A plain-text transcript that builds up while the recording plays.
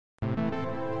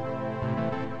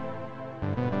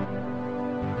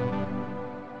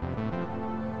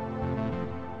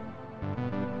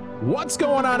What's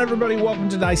going on, everybody? Welcome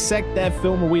to Dissect That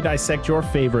Film, where we dissect your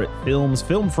favorite films,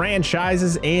 film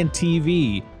franchises, and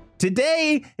TV.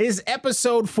 Today is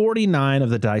episode 49 of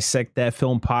the Dissect That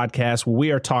Film podcast, where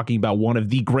we are talking about one of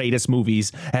the greatest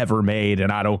movies ever made,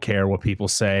 and I don't care what people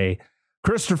say,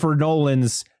 Christopher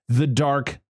Nolan's The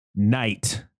Dark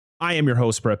Knight. I am your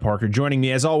host, Brett Parker. Joining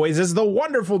me, as always, is the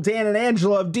wonderful Dan and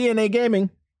Angela of DNA Gaming.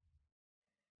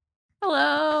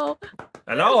 Hello.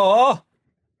 Hello.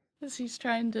 Because he's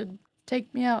trying to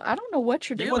take me out. I don't know what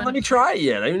you're You doing. wouldn't let me try it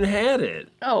yet. I even had it.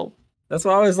 Oh. That's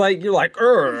why I was like, you're like,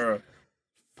 Urgh.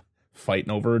 Fighting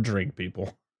over a drink,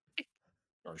 people.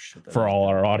 Oh, shit, For all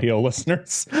our audio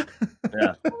listeners.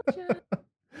 Yeah.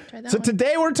 Try that So one.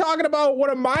 today we're talking about one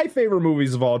of my favorite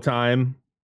movies of all time.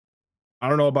 I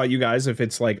don't know about you guys if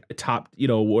it's like top,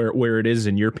 where it is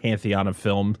in your pantheon of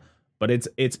film, but it's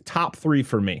top 3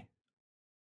 for me.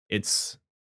 It's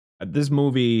this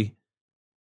movie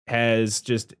has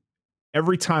just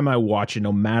every time I watch it,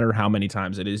 no matter how many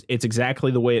times it is, it's exactly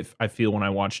the way I feel when I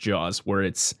watch Jaws, where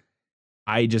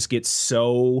I just get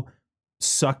so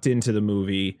sucked into the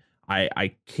movie.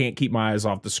 I can't keep my eyes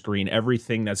off the screen.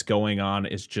 Everything that's going on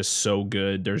is just so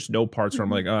good. There's no parts where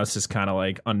I'm like, oh, this is kind of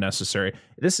like unnecessary.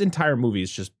 This entire movie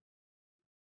is just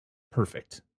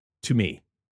perfect to me.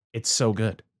 It's so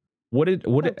good.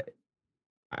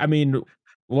 I mean,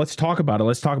 let's talk about it.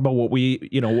 Let's talk about what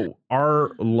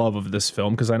our love of this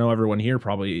film, because I know everyone here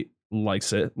probably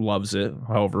likes it, loves it,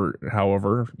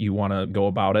 however you want to go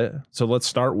about it. So let's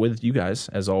start with you guys,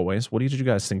 as always. What did you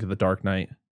guys think of The Dark Knight?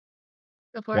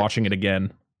 Go for it. Watching it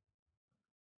again.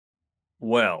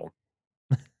 Well,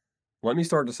 let me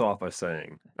start this off by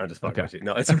saying, I just fucking Okay. with you.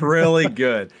 No, it's really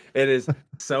good. It is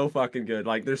so fucking good.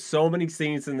 Like, there's so many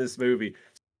scenes in this movie.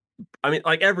 I mean,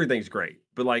 like, everything's great,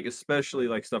 but like, especially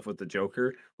like stuff with the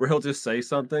Joker, where he'll just say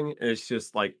something, and it's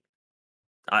just like,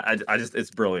 I just,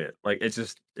 it's brilliant. Like,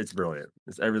 it's brilliant.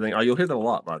 It's everything. Oh, you'll hear that a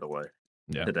lot, by the way.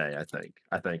 Yeah. Today,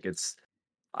 I think it's.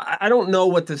 I don't know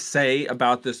what to say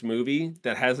about this movie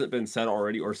that hasn't been said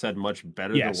already or said much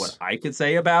better than what I could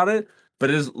say about it. But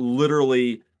it is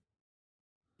literally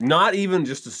not even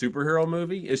just a superhero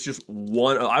movie. It's just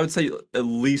one. I would say at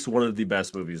least one of the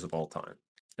best movies of all time.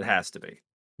 It has to be.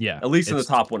 Yeah. At least in the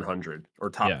top 100 or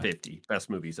top Yeah. 50 best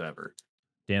movies ever.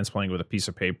 Dan's playing with a piece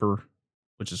of paper,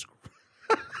 which is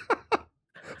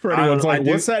for anyone's like,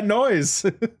 what's that noise?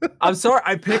 I'm sorry.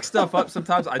 I pick stuff up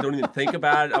sometimes. I don't even think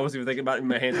about it. I wasn't even thinking about it in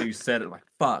my hand until you said it. I'm like,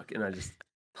 fuck. And I just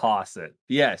toss it.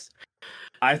 Yes.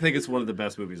 I think it's one of the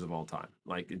best movies of all time.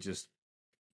 Like, it just,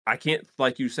 I can't,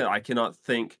 like you said, I can't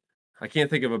think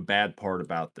of a bad part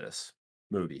about this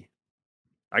movie.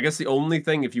 I guess the only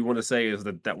thing, if you want to say, is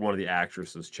that one of the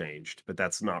actresses changed, but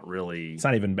that's not really. It's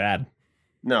not even bad.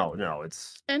 No,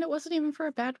 it's. And it wasn't even for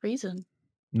a bad reason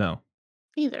No.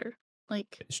 either.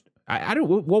 Like, I don't.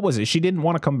 What was it? She didn't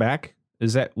want to come back.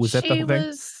 Was that the whole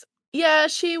thing?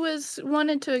 She was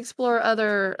wanting to explore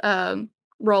other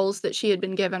roles that she had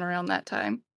been given around that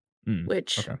time.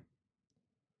 Which, okay.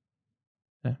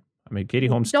 Yeah, I mean, Katie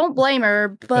Holmes. Don't blame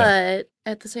her, but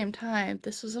at the same time,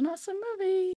 this was an awesome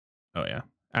movie. Oh yeah.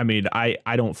 I mean, I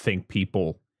don't think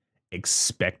people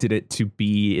expected it to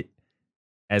be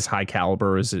as high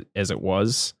caliber as it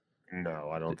was. No,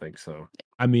 I don't think so.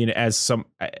 I mean,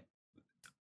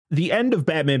 the end of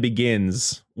Batman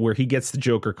Begins, where he gets the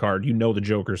Joker card, the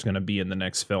Joker's going to be in the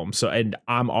next film. So, and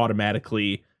I'm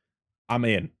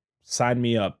in. Sign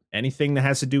me up. Anything that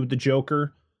has to do with the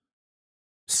Joker,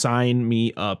 sign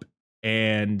me up.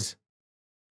 And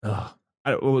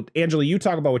Angela, you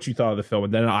talk about what you thought of the film,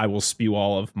 and then I will spew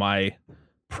all of my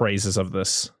praises of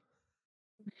this.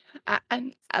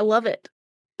 I love it.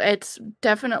 It's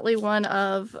definitely one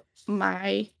of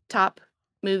my top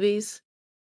movies.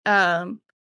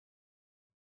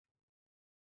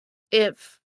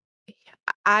 If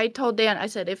I told Dan, I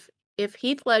said, if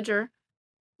Heath Ledger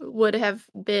would have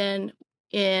been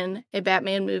in a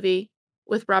Batman movie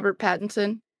with Robert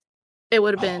Pattinson, it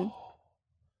would have been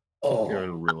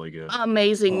Really good.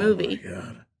 amazing movie.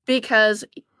 Because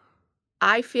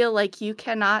I feel like you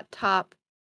cannot top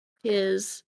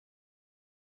his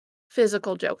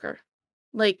physical Joker.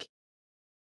 Like,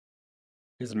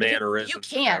 His mannerisms. You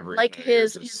can't. everything. Like,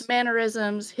 his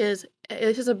mannerisms, his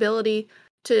ability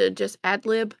to just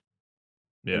ad-lib.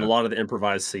 And a lot of the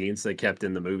improvised scenes they kept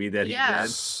in the movie that he had.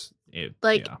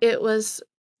 It was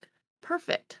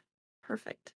perfect.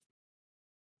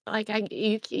 Like,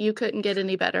 you couldn't get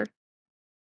any better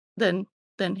than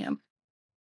him.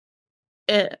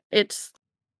 It's,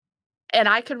 and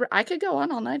I could go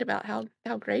on all night about how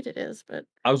great it is, but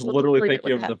I was we'll literally leave it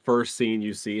thinking with of the first scene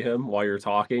you see him while you're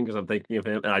talking, because I'm thinking of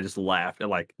him, and I just laughed at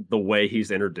like the way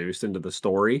he's introduced into the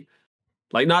story.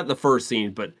 Like not the first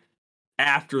scene, but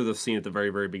after the scene at the very,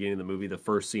 very beginning of the movie, the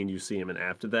first scene you see him and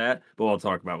after that. But we'll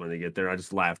talk about when they get there. I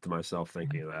just laughed to myself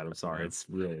thinking of that. I'm sorry. It's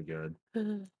really good.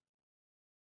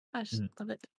 I just love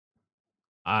it.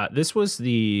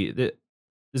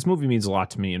 This movie means a lot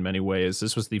to me in many ways.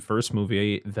 This was the first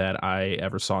movie that I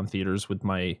ever saw in theaters with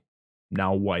my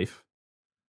now wife.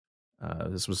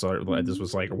 This was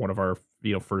like one of our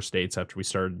first dates after we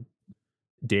started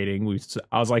dating.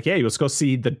 I was like, hey, let's go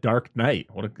see The Dark Knight.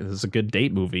 This is a good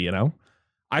date movie,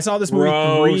 I saw this movie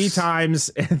 3 times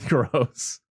and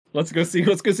gross. Let's go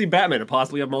see Batman and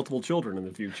possibly have multiple children in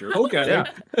the future. Okay.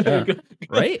 Yeah.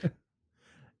 Right?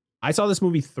 I saw this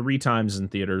movie 3 times in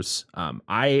theaters.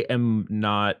 I am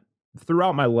not,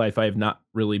 throughout my life, I have not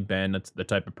really been the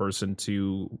type of person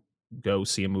to go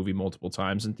see a movie multiple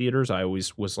times in theaters. I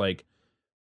always was like,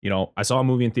 I saw a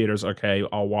movie in theaters. Okay,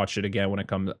 I'll watch it again when it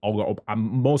comes.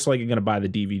 I'm most likely going to buy the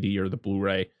DVD or the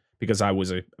Blu-ray because I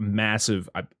was a massive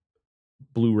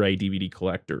Blu-ray DVD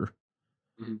collector.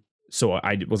 Mm-hmm. So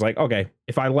I was like, okay,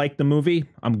 if I like the movie,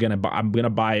 I'm gonna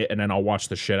buy it and then I'll watch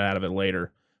the shit out of it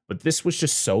later. But this was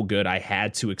just so good, I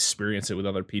had to experience it with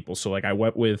other people. So like I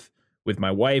went with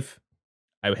my wife,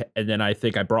 and then I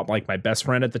think I brought like my best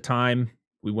friend at the time.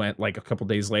 We went like a couple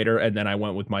days later, and then I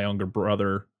went with my younger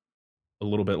brother a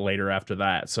little bit later after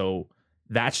that. So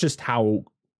that's just how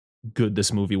good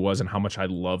this movie was and how much I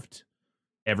loved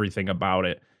everything about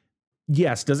it.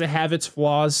 Yes, does it have its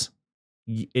flaws?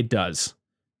 It does.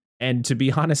 And to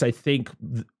be honest, I think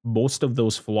most of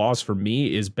those flaws for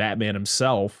me is Batman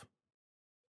himself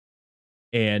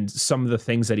and some of the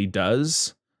things that he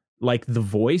does, like the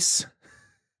voice.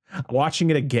 Watching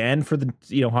it again for the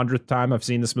 100th time I've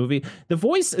seen this movie, the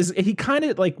voice he kind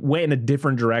of like went in a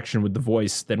different direction with the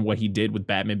voice than what he did with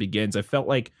Batman Begins. I felt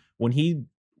like when he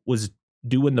was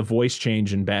doing the voice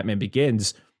change in Batman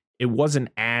Begins, it wasn't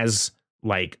as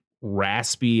like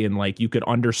raspy and like you could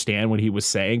understand what he was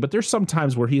saying. But there's some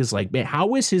times where he is like, man,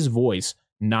 how is his voice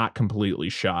not completely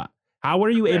shot? How are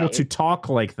you able to talk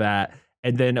like that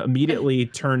and then immediately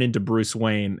turn into Bruce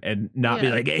Wayne and not be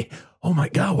like, hey, oh my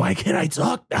God, why can't I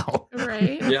talk now?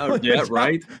 Right. Yeah,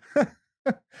 right.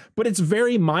 But it's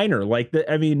very minor. Like,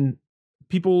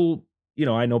 people,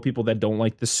 I know people that don't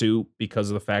like the suit because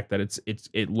of the fact that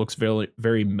it looks very,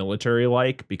 very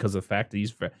military-like because of the fact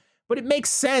that but it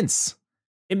makes sense.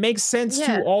 It makes sense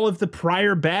to all of the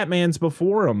prior Batmans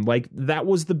before him. Like, that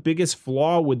was the biggest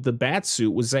flaw with the bat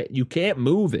suit, was that you can't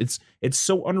move. It's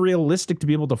so unrealistic to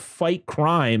be able to fight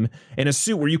crime in a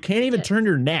suit where you can't even turn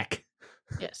your neck.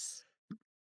 Yes.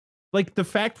 Like the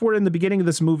fact where in the beginning of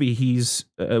this movie, he's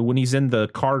when he's in the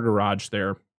car garage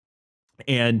there,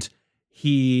 and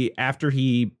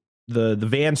the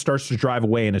van starts to drive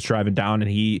away and it's driving down,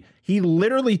 and he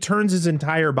literally turns his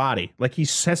entire body. Like he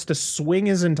has to swing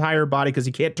his entire body because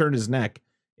he can't turn his neck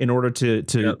in order to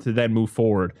then move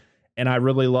forward. And I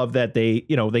really love that they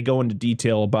go into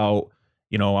detail about,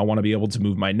 I want to be able to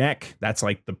move my neck. That's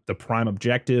like the prime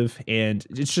objective. And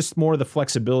it's just more the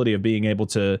flexibility of being able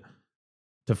to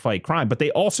fight crime. But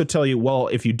they also tell you, well,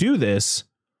 if you do this,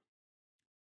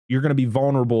 you're going to be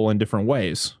vulnerable in different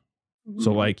ways. Mm-hmm.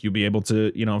 So like you'll be able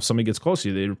to, if somebody gets close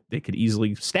to you, they could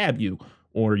easily stab you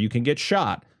or you can get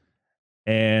shot.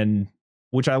 And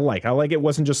which I like. I like it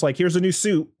wasn't just like, here's a new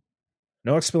suit.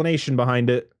 No explanation behind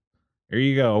it. There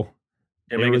you go.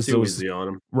 Make it too easy on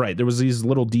him. Right. There was these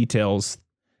little details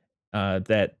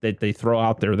that they throw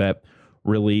out there that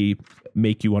really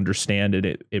make you understand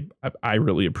it. I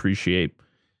really appreciate.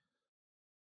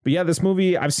 But yeah, this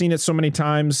movie, I've seen it so many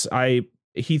times.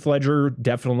 Heath Ledger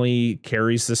definitely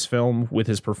carries this film with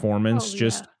his performance.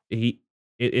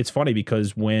 It's funny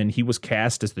because when he was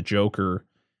cast as the Joker,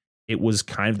 it was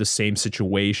kind of the same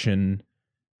situation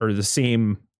or the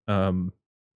same,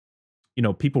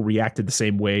 people reacted the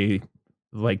same way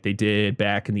like they did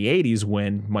back in the 80s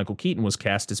when Michael Keaton was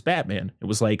cast as Batman. It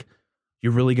was like,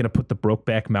 you're really going to put the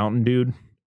Brokeback Mountain dude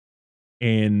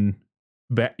in,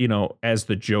 as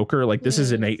the Joker? Like this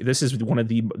is one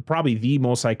of probably the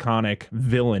most iconic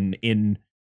villain in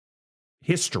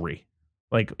history.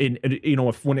 Like when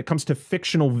it comes to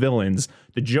fictional villains,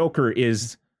 the Joker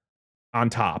is on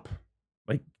top.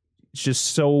 Like it's just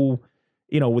so,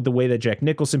 with the way that Jack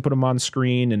Nicholson put him on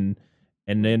screen and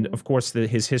then of course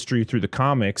his history through the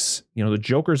comics, the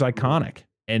Joker's iconic.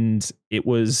 And it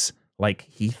was like,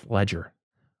 Heath Ledger,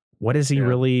 what has he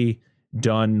really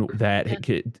done that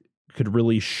could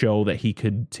really show that he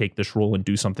could take this role and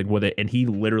do something with it? And he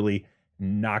literally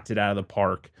knocked it out of the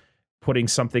park, putting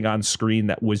something on screen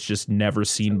that was just never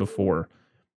seen before.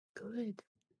 Good.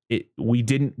 We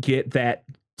didn't get that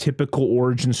typical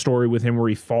origin story with him where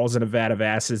he falls in a vat of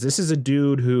acid. This is a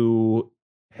dude who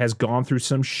has gone through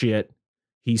some shit.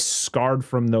 He's scarred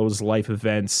from those life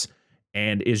events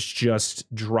and is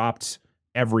just dropped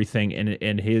everything.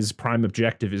 And his prime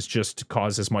objective is just to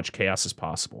cause as much chaos as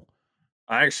possible.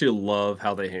 I actually love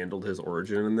how they handled his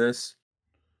origin in this.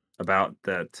 About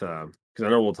that, because I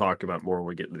know we'll talk about more when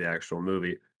we get into the actual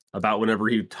movie. About whenever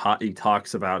he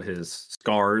talks about his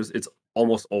scars, it's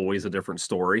almost always a different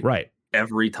story. Right.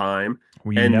 Every time.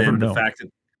 Well, and then the fact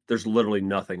that there's literally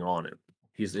nothing on him.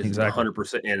 He's Exactly.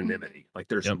 100% anonymity. Like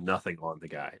there's Yep. nothing on the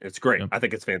guy. It's great. Yep. I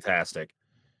think it's fantastic.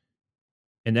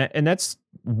 And that's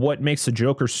what makes the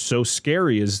Joker so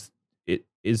scary is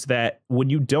that when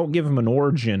you don't give him an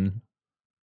origin,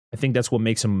 I think that's what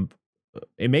makes him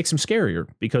scarier,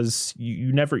 because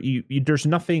you never there's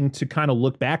nothing to kind of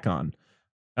look back on.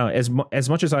 As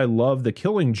much as I love The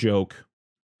Killing Joke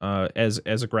as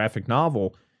a graphic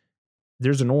novel,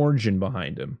 there's an origin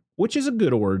behind him, which is a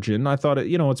good origin. I thought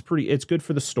it's good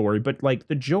for the story, but like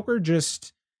the Joker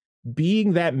just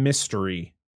being that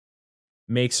mystery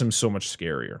makes him so much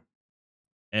scarier.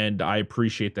 And I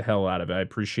appreciate the hell out of it. I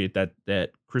appreciate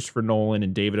that Christopher Nolan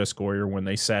and David S. Goyer, when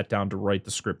they sat down to write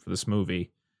the script for this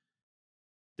movie,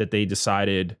 that they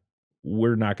decided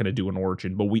we're not going to do an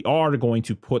origin, but we are going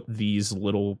to put these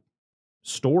little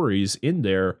stories in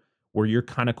there where you're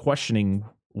kind of questioning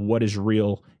what is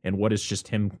real and what is just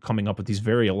him coming up with these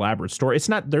very elaborate stories.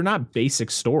 They're not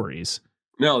basic stories.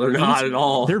 No, they're not at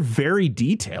all. They're very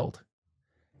detailed.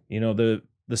 The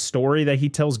story that he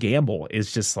tells Gamble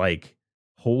is just like,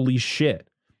 holy shit.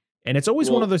 And it's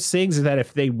always one of those things that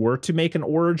if they were to make an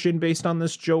origin based on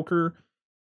this Joker,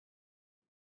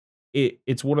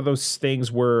 it's one of those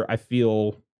things where I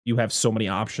feel you have so many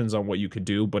options on what you could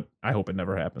do, but I hope it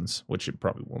never happens, which it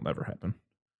probably will never happen.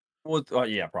 Well,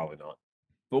 yeah, probably not.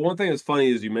 But one thing that's funny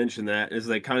is you mentioned that is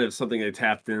like kind of something they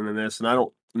tapped in this, and I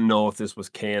don't know if this was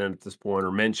canon at this point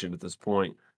or mentioned at this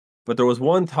point, but there was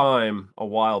one time a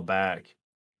while back,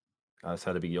 this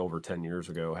had to be over 10 years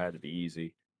ago, had to be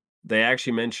easy. They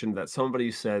actually mentioned that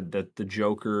somebody said that the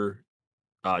Joker,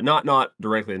 not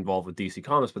directly involved with DC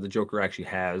Comics, but the Joker actually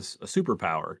has a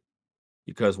superpower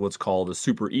because what's called a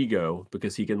super ego,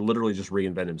 because he can literally just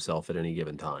reinvent himself at any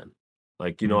given time.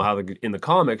 Like, you know how in the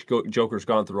comics, Joker's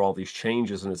gone through all these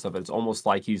changes and stuff. It's almost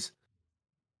like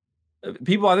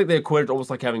people, I think they equate it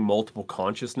almost like having multiple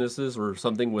consciousnesses or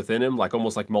something within him, like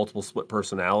almost like multiple split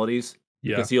personalities.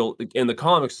 Yeah. Because he'll, in the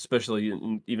comics, especially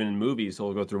even in movies,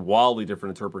 he'll go through wildly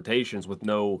different interpretations with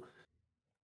no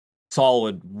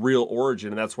solid real origin.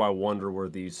 And that's why I wonder where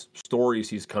these stories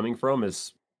he's coming from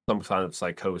is some kind of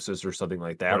psychosis or something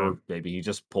like that. Right. Or maybe he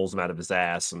just pulls them out of his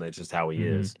ass and that's just how he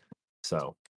is.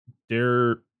 So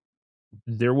there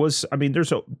was, I mean,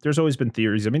 there's always been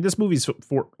theories. I mean, this movie's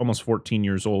almost 14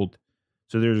 years old.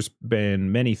 So there's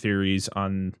been many theories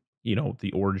on,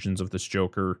 the origins of this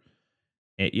Joker.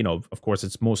 And, of course,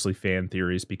 it's mostly fan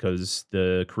theories because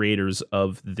the creators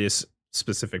of this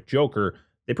specific Joker,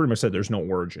 they pretty much said there's no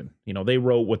origin. They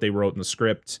wrote what they wrote in the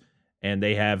script, and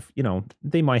they have,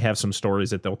 they might have some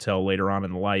stories that they'll tell later on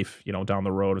in life, down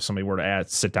the road. If somebody were to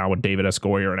sit down with David S.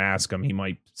 Goyer and ask him, he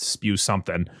might spew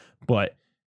something. But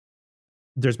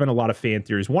there's been a lot of fan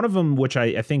theories. One of them, which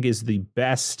I think is the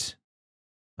best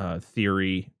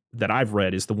theory that I've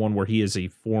read, is the one where he is a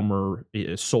former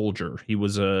soldier. He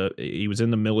was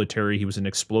in the military. He was an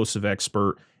explosive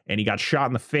expert, and he got shot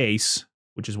in the face,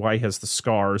 which is why he has the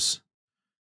scars.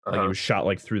 Like he was shot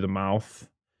like through the mouth,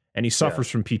 and he suffers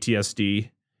from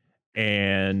PTSD.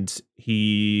 And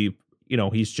he,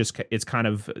 it's kind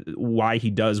of why he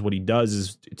does what he does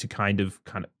is to kind of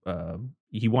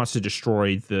he wants to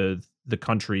destroy the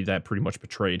country that pretty much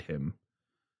betrayed him.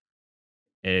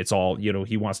 And it's all,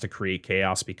 he wants to create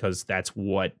chaos because that's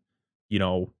what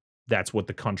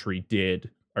the country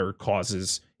did or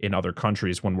causes in other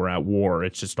countries when we're at war.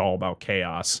 It's just all about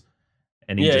chaos.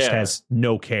 And he has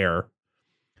no care.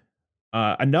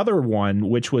 Another one,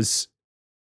 which was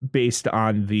based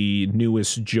on the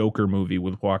newest Joker movie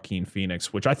with Joaquin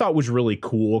Phoenix, which I thought was really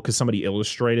cool because somebody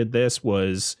illustrated this,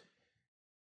 was,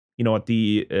 at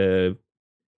the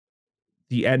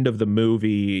end of the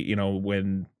movie,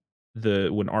 when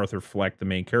Arthur Fleck, the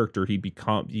main character, he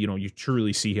you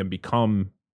truly see him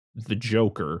become the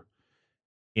Joker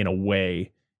in a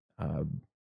way.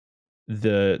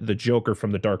 The Joker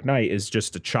from The Dark Knight is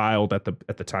just a child at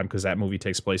the time, because that movie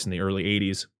takes place in the early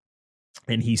 80s.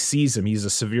 And he sees him. He's a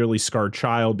severely scarred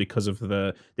child because of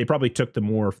they probably took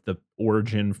the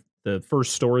origin, the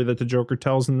first story that the Joker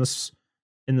tells in this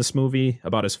movie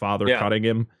about his father cutting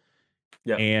him.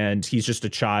 Yeah. And he's just a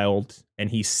child, and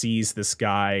he sees this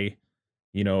guy,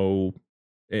 with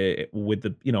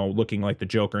the, looking like the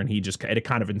Joker, and it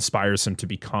kind of inspires him to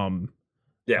become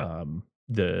Yeah.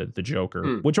 The Joker,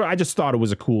 Mm. which I just thought it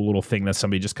was a cool little thing that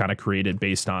somebody just kind of created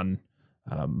based on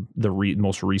the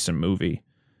most recent movie.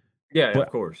 Yeah, But-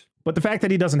 of course. But the fact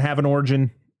that he doesn't have an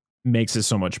origin makes it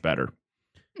so much better.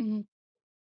 Mhm.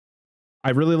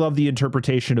 I really love the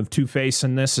interpretation of Two-Face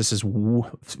in this. This is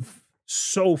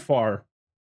so far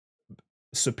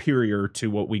superior to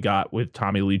what we got with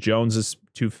Tommy Lee Jones's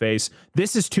Two-Face.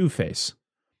 This is Two-Face.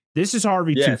 This is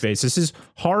Harvey Yes. Two-Face. This is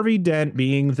Harvey Dent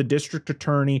being the district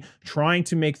attorney, trying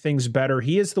to make things better.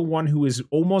 He is the one who is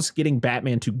almost getting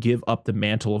Batman to give up the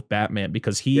mantle of Batman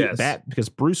because because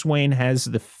Bruce Wayne has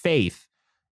the faith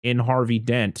in Harvey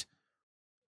Dent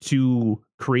to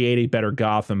create a better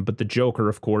Gotham. But the Joker,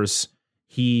 of course,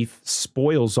 he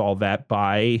spoils all that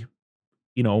by,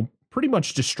 pretty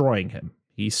much destroying him.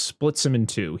 He splits him in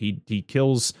two. He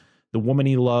kills the woman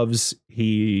he loves.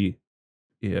 He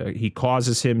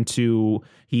causes him to,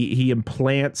 he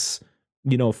implants,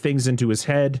 things into his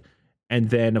head. And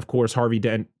then, of course, Harvey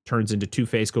Dent turns into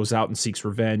Two-Face, goes out and seeks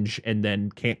revenge, and then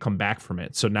can't come back from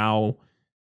it. So now,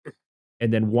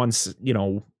 and then once,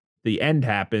 the end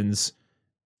happens,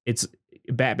 it's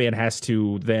Batman has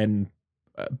to then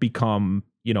become,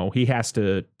 he has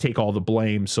to take all the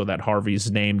blame so that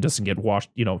Harvey's name doesn't get washed,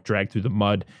 dragged through the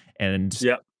mud. And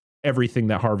everything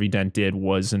that Harvey Dent did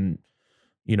wasn't,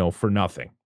 for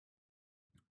nothing.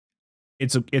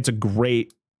 It's a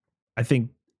great, I think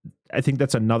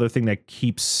that's another thing that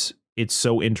keeps it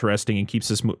so interesting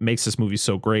and makes this movie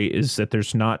so great is that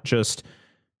there's not just,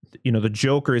 the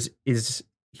Joker is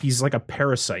he's like a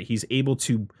parasite. He's able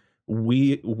to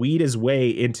weed his way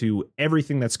into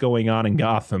everything that's going on in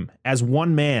Gotham as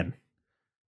one man.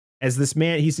 As this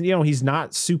man, he's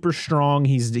not super strong.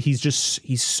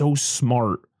 He's so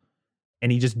smart,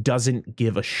 and he just doesn't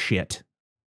give a shit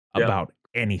about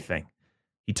anything.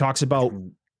 He talks about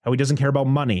how he doesn't care about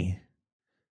money.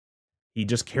 He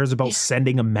just cares about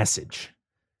sending a message.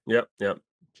 Yep.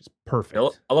 Just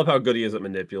perfect. I love how good he is at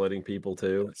manipulating people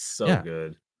too. It's so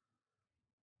good.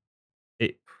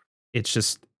 It's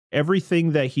just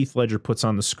everything that Heath Ledger puts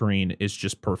on the screen is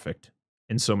just perfect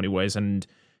in so many ways. And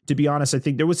to be honest, I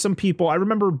think there was some people, I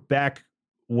remember back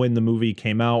when the movie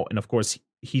came out, and of course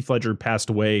Heath Ledger passed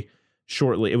away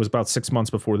shortly. It was about 6 months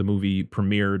before the movie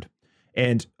premiered.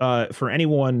 And for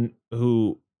anyone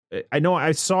who, I know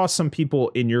I saw some people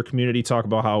in your community talk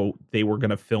about how they were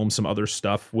going to film some other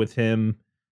stuff with him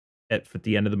at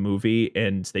the end of the movie,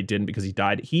 and they didn't because he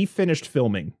died. He finished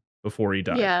filming before he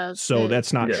died. Yeah. So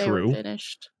that's not true.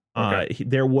 Finished.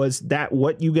 There was that,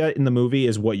 what you get in the movie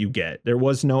is what you get. There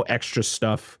was no extra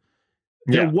stuff.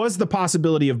 There was the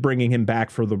possibility of bringing him back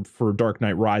for Dark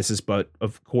Knight Rises, but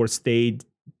of course they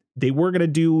were going to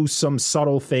do some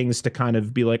subtle things to kind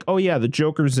of be like, oh yeah, the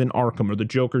Joker's in Arkham or the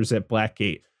Joker's at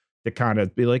Blackgate, to kind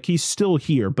of be like, he's still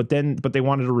here. But they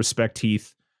wanted to respect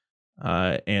Heath,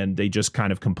 and they just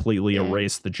kind of completely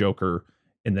erased the Joker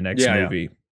in the next movie.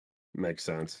 Makes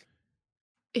sense.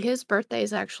 His birthday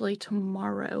is actually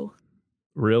tomorrow.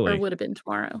 Really? Or would have been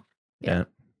tomorrow. Yeah.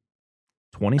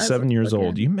 27 years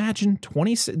old. Do you imagine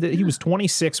 20? He was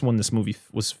 26 when this movie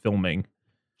was filming.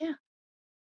 Yeah.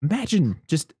 Imagine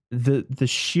just the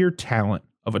sheer talent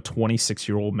of a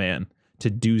 26-year-old man to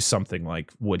do something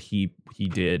like what he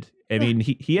did. I mean,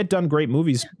 he had done great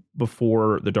movies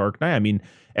before The Dark Knight. I mean,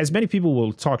 as many people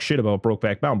will talk shit about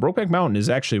Brokeback Mountain, Brokeback Mountain is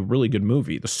actually a really good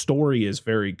movie. The story is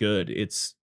very good.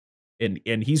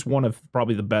 And he's one of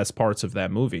probably the best parts of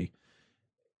that movie.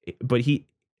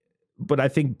 But I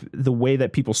think the way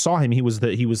that people saw him, he was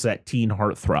that teen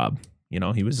heartthrob.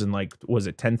 He was in, like, was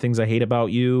it 10 Things I Hate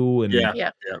About You?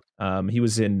 And he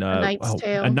was in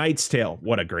A Knight's Tale.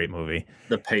 What a great movie.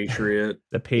 The Patriot.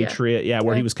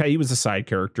 Where he was a side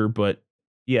character, but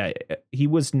he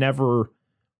was never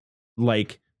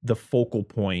like the focal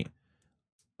point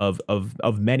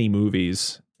of many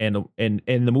movies, and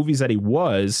the movies that he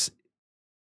was,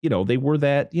 they were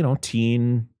that,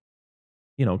 teen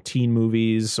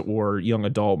movies or young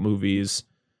adult movies,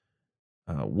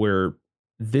 where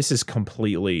this is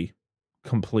completely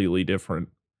different.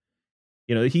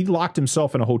 He locked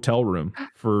himself in a hotel room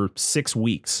for 6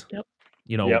 weeks.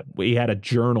 He had a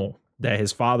journal that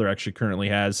his father actually currently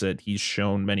has that he's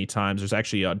shown many times. There's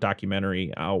actually a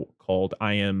documentary out called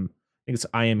I Am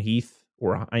Heath,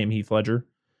 or I Am Heath Ledger,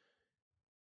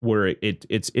 where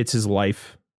it's his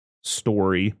life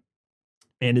story.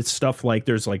 And it's stuff like,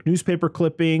 there's like newspaper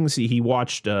clippings. He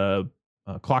watched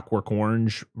Clockwork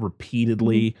Orange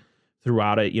repeatedly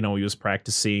throughout it. He was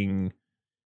practicing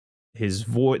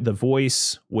the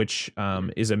voice, which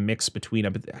is a mix between,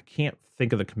 I can't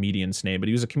think of the comedian's name, but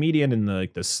he was a comedian in the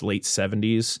late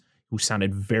 70s who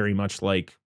sounded very much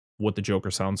like what the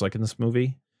Joker sounds like in this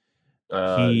movie.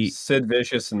 He Sid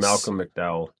Vicious and Malcolm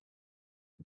McDowell.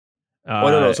 uh, Oh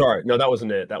no, sorry, no, that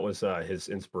wasn't it. That was his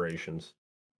inspirations.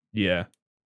 yeah.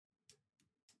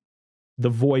 The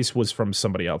voice was from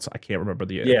somebody else. I can't remember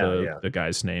the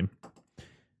guy's name.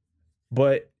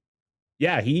 But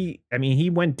yeah, he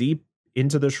went deep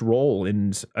into this role.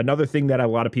 And another thing that a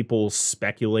lot of people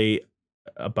speculate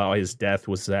about his death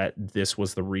was that this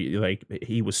was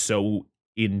he was so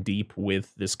in deep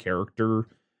with this character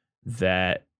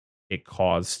that it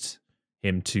caused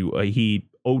him to he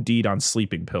OD'd on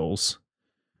sleeping pills.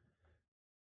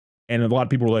 And a lot of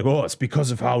people were like, "Oh, it's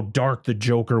because of how dark the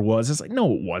Joker was." It's like,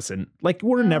 no, it wasn't. Like,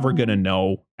 we're never gonna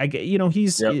know.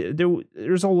 There's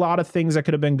a lot of things that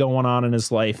could have been going on in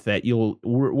his life that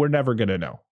we're never gonna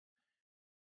know.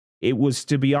 It was,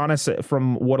 to be honest,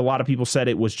 from what a lot of people said,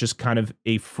 it was just kind of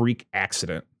a freak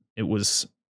accident. It was,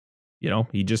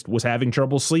 he just was having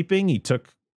trouble sleeping. He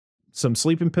took some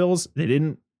sleeping pills. They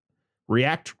didn't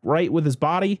react right with his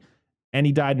body, and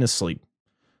he died in his sleep.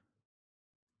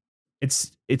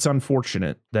 It's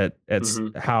unfortunate that that's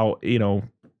how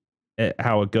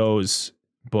it goes,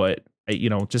 but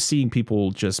just seeing people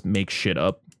just make shit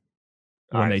up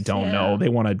when they don't know, they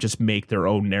want to just make their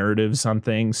own narratives on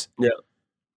things. Yeah,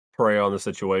 prey on the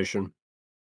situation.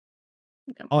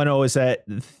 All I know is that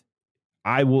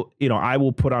I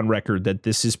will put on record that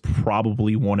this is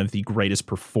probably one of the greatest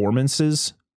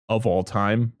performances of all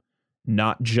time,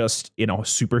 not just in a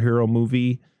superhero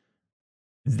movie.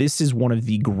 This is one of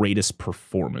the greatest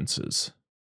performances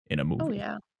in a movie. Oh,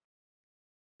 yeah.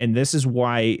 And this is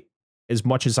why, as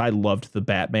much as I loved the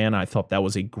Batman, I thought that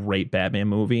was a great Batman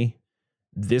movie.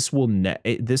 This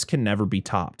can never be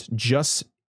topped, just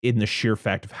in the sheer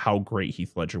fact of how great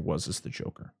Heath Ledger was as the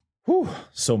Joker. Whew,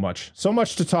 so much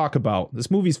to talk about.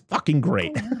 This movie's fucking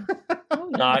great.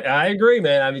 Oh, yeah. I agree,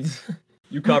 man. I mean,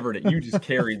 you covered it. You just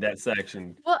carried that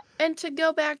section. Well, and to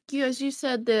go back, as you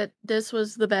said that this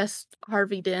was the best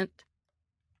Harvey Dent.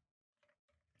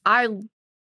 I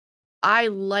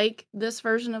like this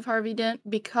version of Harvey Dent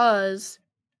because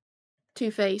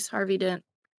Two-Face Harvey Dent.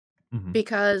 Mhm.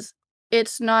 Because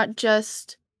it's not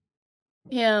just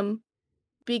him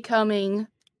becoming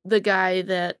the guy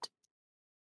that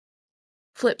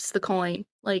flips the coin.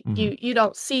 Like you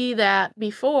don't see that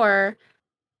before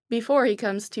he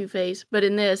comes Two-Face, but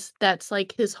in this, that's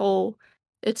like his whole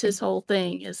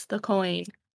thing is the coin,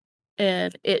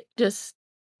 and it just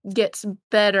gets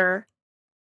better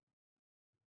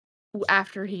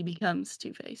after he becomes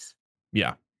Two-Face.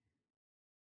 Yeah,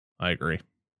 I agree.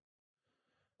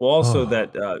 Well, also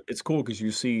that it's cool because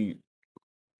you see,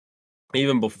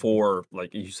 even before,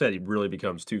 like you said, he really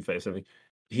becomes Two-Face. I mean,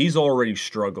 he's already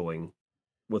struggling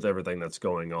with everything that's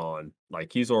going on.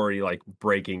 Like he's already like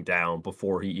breaking down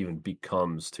before he even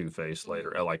becomes Two-Face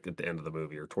later, like at the end of the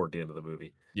movie or toward the end of the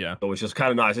movie. Yeah. So it's just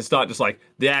kind of nice. It's not just like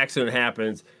the accident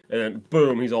happens and then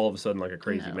boom, he's all of a sudden like a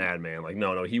crazy No. madman. Like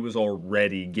no, he was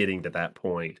already getting to that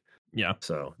point. Yeah.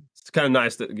 So it's kind of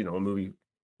nice that a movie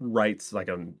writes like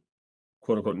a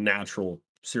quote unquote natural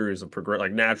series of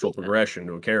natural progression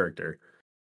to a character.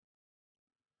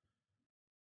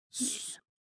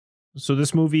 So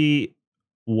this movie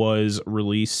was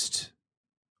released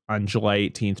on July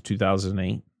 18th,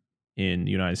 2008 in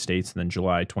the United States, and then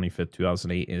July 25th,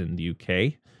 2008 in the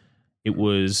UK. It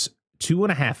was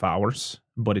 2.5 hours,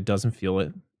 but it doesn't feel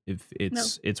it.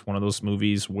 It's one of those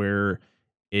movies where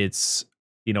it's,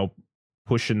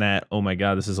 pushing that, oh my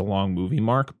God, this is a long movie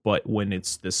mark. But when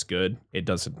it's this good, it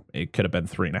could have been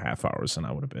 3.5 hours and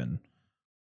I would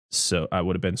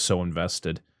have been so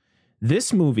invested.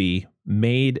 This movie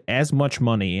made as much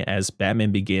money as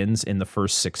Batman Begins in the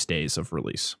first 6 days of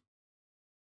release.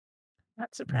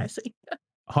 Not surprising.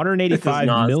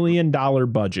 $185 million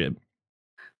budget.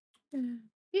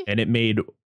 Yeah. And it made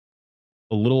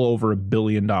a little over $1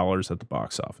 billion at the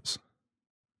box office.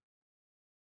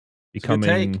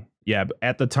 Becoming,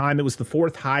 at the time, it was the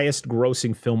 4th highest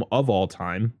grossing film of all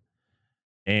time.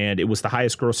 And it was the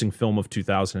highest grossing film of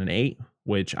 2008,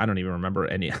 which I don't even remember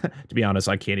any. To be honest,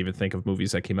 I can't even think of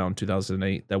movies that came out in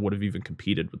 2008 that would have even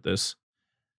competed with this.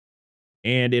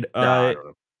 And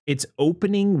its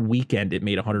opening weekend, it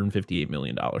made $158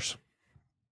 million. It's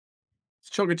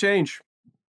a chunk of change.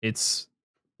 It's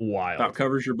wild. About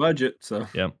covers your budget. So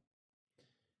yep.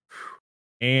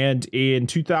 And in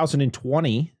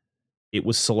 2020, it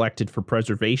was selected for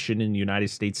preservation in the United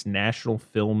States National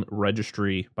Film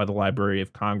Registry by the Library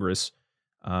of Congress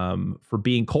for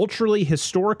being culturally,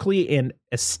 historically, and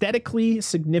aesthetically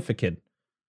significant,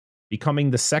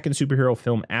 becoming the second superhero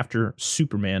film after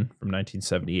Superman from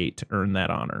 1978 to earn that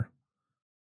honor.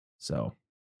 So,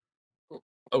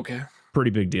 okay.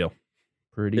 Pretty big deal.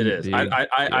 Pretty It is. big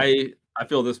I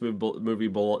feel this movie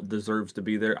deserves to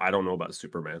be there. I don't know about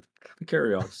Superman.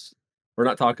 Carry on. We're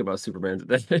not talking about Superman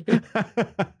today.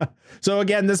 So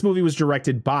again, this movie was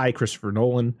directed by Christopher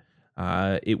Nolan.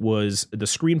 The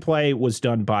screenplay was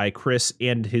done by Chris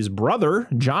and his brother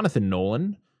Jonathan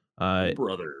Nolan,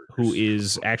 who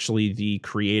is actually the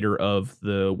creator of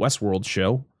the Westworld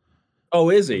show. Oh,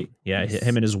 is he? Yeah,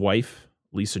 him and his wife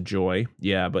Lisa Joy.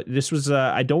 Yeah, but this was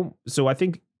I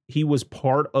think he was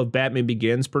part of Batman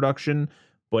Begins production,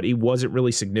 but he wasn't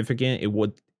really significant.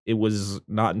 It was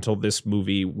not until this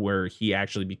movie where he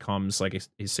actually becomes like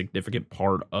a significant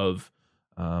part of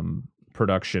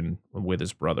production with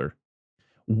his brother.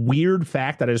 Weird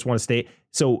fact that I just want to state.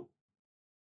 So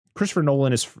Christopher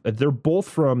Nolan they're both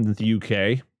from the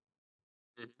UK,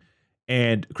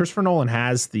 and Christopher Nolan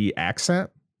has the accent.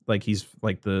 Like he's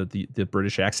like the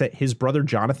British accent. His brother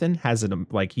Jonathan has it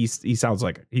like he sounds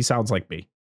like me.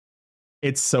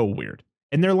 It's so weird.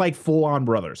 And they're like full on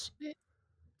brothers.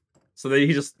 So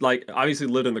he just like obviously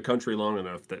lived in the country long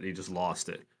enough that he just lost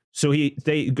it. So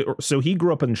he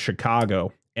grew up in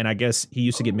Chicago, and I guess he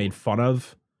used to get made fun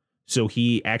of. So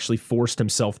he actually forced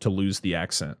himself to lose the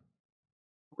accent.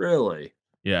 Really?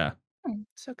 Yeah.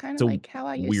 So kind of like how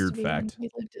I used weird to be fact. when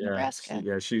we lived in Nebraska.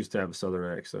 Yeah, she used to have a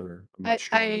southern accent.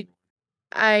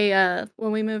 I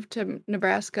when we moved to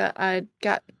Nebraska, I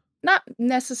got not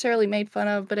necessarily made fun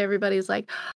of, but everybody's like,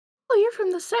 "Oh, you're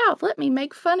from the South. Let me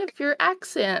make fun of your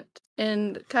accent,"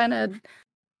 and kind of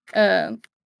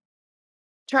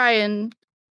try and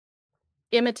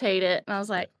imitate it. And I was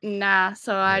like, nah.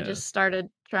 So I just started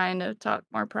trying to talk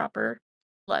more proper,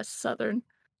 less Southern.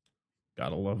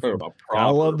 Gotta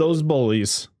love those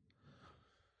bullies.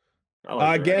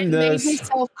 Again, it made me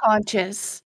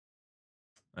self-conscious.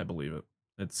 I believe it.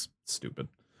 It's stupid.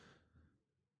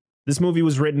 This movie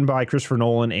was written by Christopher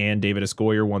Nolan and David S.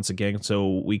 Goyer once again.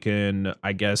 So we can,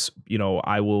 I guess,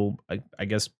 I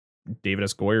guess David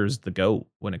S. Goyer is the GOAT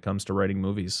when it comes to writing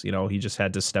movies. He just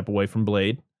had to step away from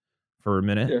Blade for a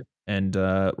minute and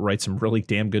write some really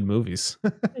damn good movies.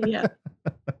 Yeah.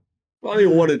 Well, I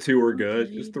mean, 1 and 2 were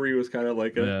good. Just 3 was kind of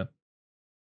like a.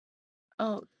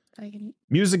 Oh,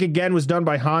 Music again was done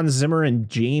by Hans Zimmer and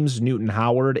James Newton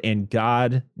Howard, and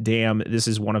god damn, this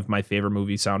is one of my favorite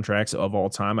movie soundtracks of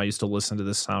all time. I used to listen to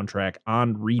this soundtrack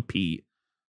on repeat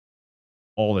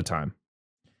all the time.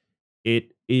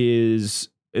 It is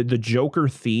the Joker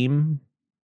theme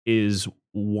is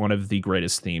one of the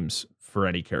greatest themes for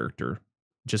any character.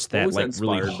 Just that like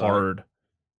really hard.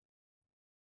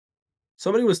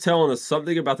 Somebody was telling us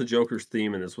something about the Joker's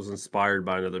theme, and this was inspired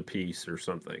by another piece or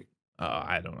something.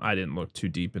 I didn't look too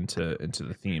deep into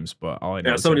the themes, but all I know.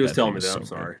 Yeah, somebody was telling me that. I'm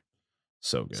sorry.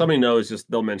 So good. Somebody knows.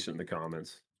 Just they'll mention it in the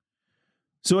comments.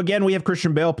 So again, we have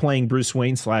Christian Bale playing Bruce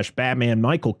Wayne / Batman,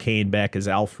 Michael Caine back as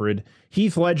Alfred,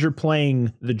 Heath Ledger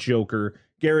playing the Joker,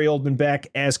 Gary Oldman back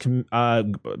as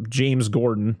James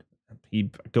Gordon. He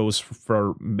goes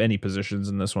for many positions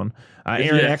in this one.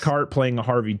 Aaron Eckhart playing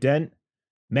Harvey Dent,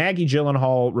 Maggie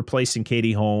Gyllenhaal replacing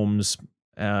Katie Holmes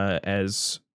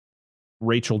as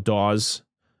Rachel Dawes.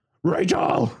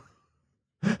 Rachel!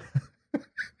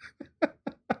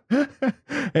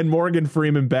 And Morgan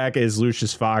Freeman back as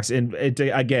Lucius Fox. And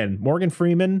again, Morgan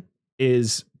Freeman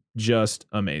is just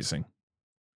amazing.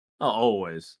 Oh,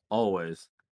 always. Always.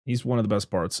 He's one of the best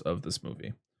parts of this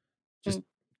movie. Just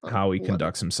how he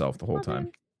conducts himself the whole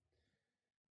time.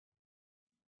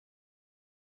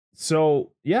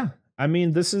 So, yeah. I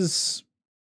mean, this is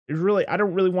really, I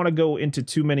don't really want to go into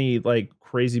too many like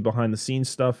crazy behind the scenes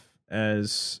stuff,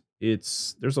 as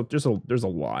there's a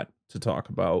lot to talk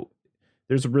about.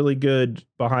 There's really good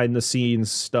behind the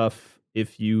scenes stuff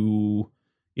if you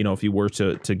were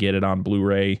to get it on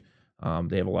Blu-ray.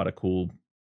 They have a lot of cool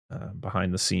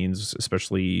behind the scenes,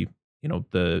 especially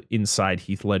the inside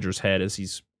Heath Ledger's head as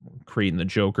he's creating the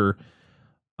Joker.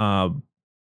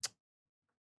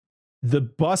 The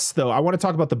bus, though, I want to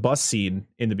talk about the bus scene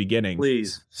in the beginning.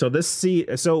 Please. So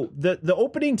the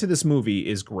opening to this movie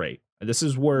is great. This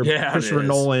is where Christopher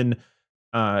Nolan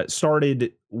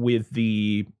started with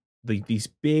these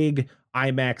big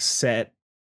IMAX set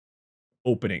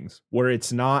openings where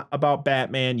it's not about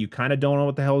Batman. You kind of don't know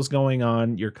what the hell is going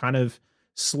on. You're kind of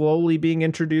slowly being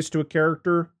introduced to a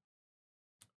character,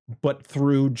 but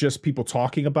through just people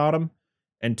talking about him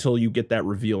until you get that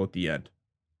reveal at the end.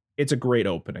 It's a great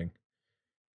opening.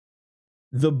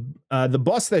 The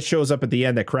bus that shows up at the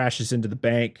end that crashes into the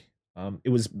bank, it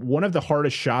was one of the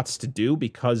hardest shots to do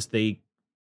because they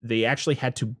actually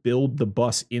had to build the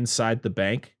bus inside the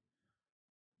bank.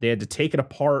 They had to take it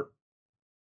apart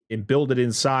and build it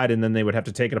inside, and then they would have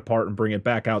to take it apart and bring it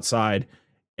back outside.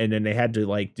 and then they had to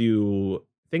like do.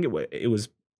 I think it was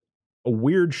a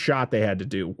weird shot they had to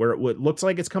do where it looks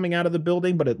like it's coming out of the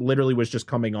building, but it literally was just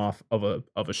coming off of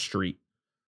a street.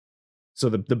 So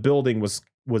the building was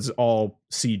all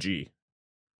CG.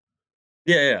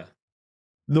 Yeah.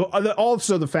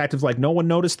 Also the fact of like no one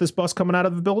noticed this bus coming out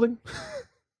of the building.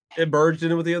 It merged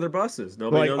in with the other buses.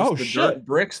 Nobody like, noticed the dirt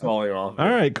bricks falling off. All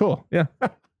right, cool. Yeah.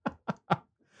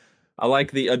 I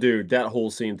like the dude, that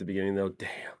whole scene at the beginning though. Damn.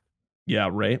 Yeah,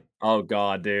 right. Oh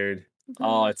god, dude.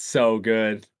 Oh, it's so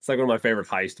good. It's like one of my favorite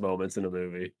heist moments in a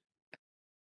movie.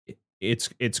 It's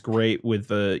great with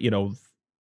the,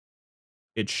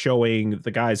 it's showing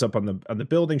the guys up on the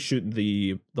building shooting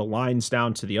the lines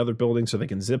down to the other building so they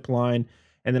can zip line.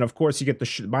 And then of course you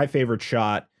get my favorite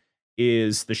shot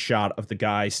is the shot of the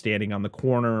guy standing on the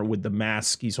corner with the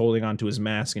mask. He's holding onto his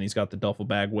mask and he's got the duffel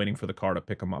bag waiting for the car to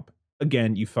pick him up.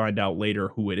 Again, you find out later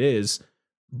who it is,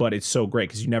 but it's so great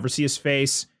because you never see his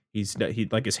face. He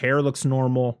like his hair looks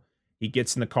normal. He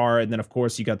gets in the car, and then of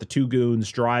course you got the two goons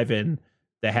driving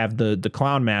that have the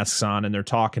clown masks on, and they're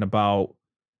talking about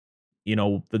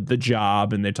the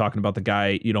job, and they're talking about the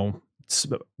guy,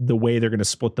 the way they're going to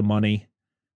split the money.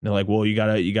 And they're like, well, you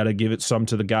gotta give it some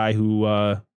to the guy who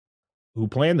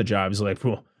planned the job. He's like,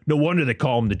 well, no wonder they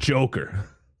call him the Joker.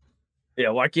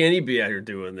 Yeah, why can't he be out here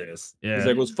doing this? Yeah. He's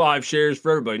like, well, it's 5 shares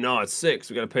for everybody. No, it's 6.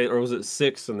 We got to pay, or was it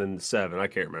 6 and then 7? I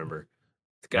can't remember.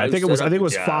 I think it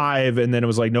was 5, and then it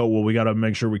was like, no, well, we got to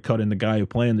make sure we cut in the guy who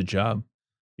planned the job.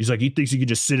 He's like, he thinks he could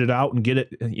just sit it out and get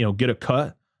it, get a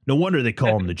cut. No wonder they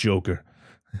call him the Joker.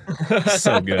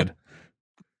 So good.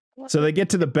 So they get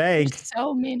to the bank.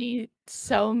 So many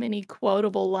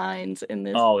quotable lines in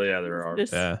this. Oh yeah, there are.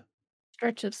 This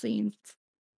stretch of scenes.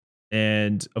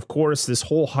 And of course, this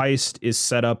whole heist is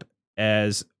set up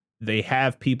as they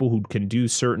have people who can do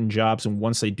certain jobs, and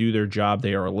once they do their job,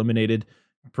 they are eliminated,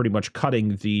 pretty much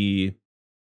cutting the,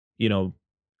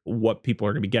 what people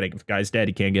are going to be getting. If the guy's dead,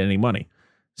 he can't get any money.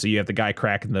 So you have the guy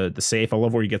cracking the safe. I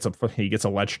love where he gets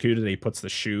electrocuted and he puts the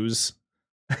shoes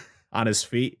on his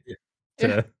feet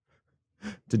to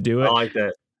do it. I like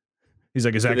that. He's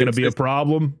like, is that going to be a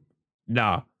problem?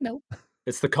 Nah. Nope.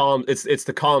 It's the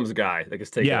comms guy that gets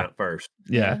taken out first.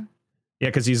 Yeah. Yeah,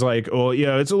 because he's like, oh,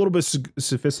 yeah, it's a little bit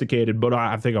sophisticated, but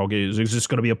I think I'll get it. Is this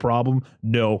going to be a problem?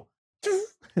 No.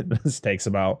 This takes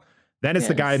him out. Then it's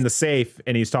the guy in the safe,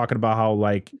 and he's talking about how,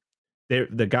 like,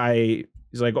 the guy,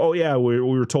 he's like, oh, yeah, we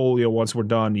were told, once we're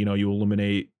done, you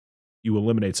eliminate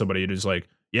somebody. And he's like,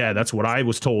 yeah, that's what I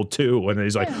was told, too. And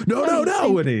he's like,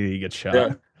 no. And he gets shot.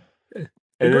 Yeah.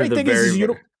 The great thing is you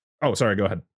don't. Oh, sorry, go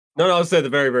ahead. No, I said the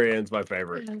very, very end's my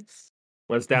favorite. Yes.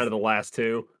 When it's down to the last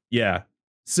 2. Yeah.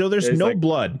 So there's no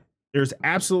blood. There's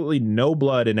absolutely no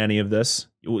blood in any of this.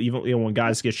 Even when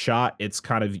guys get shot, it's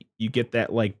kind of, you get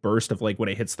that like burst of like when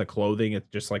it hits the clothing, it's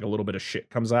just like a little bit of shit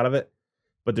comes out of it.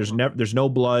 But there's no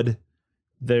blood.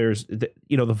 There's the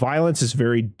violence is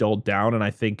very dulled down, and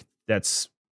I think that's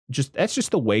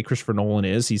just the way Christopher Nolan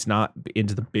is. He's not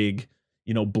into the big,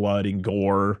 blood and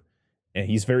gore, and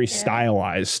he's very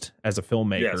stylized as a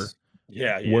filmmaker. Yes.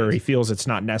 Yeah, where he feels it's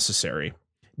not necessary.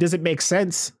 Does it make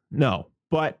sense? No,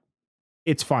 but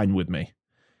it's fine with me.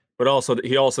 But also,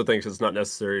 he also thinks it's not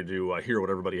necessary to hear what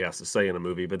everybody has to say in a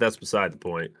movie. But that's beside the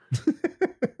point.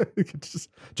 just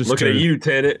looking at you,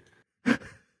 Tenet.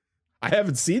 I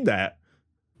haven't seen that.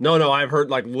 No, I've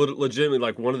heard like legitimately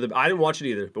like one of the. I didn't watch it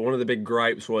either, but one of the big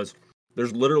gripes was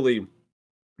there's literally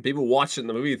people watch it in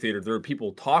the movie theater. There are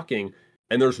people talking,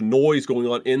 and there's noise going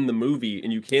on in the movie,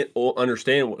 and you can't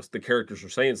understand what the characters are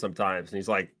saying sometimes. And he's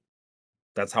like,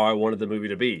 that's how I wanted the movie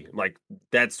to be. Like,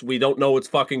 we don't know what's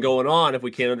fucking going on if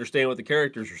we can't understand what the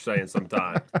characters are saying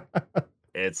sometimes.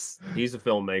 He's a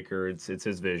filmmaker. It's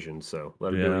his vision. So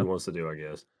let him do what he wants to do, I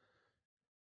guess.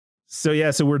 So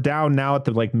we're down now at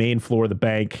the like main floor of the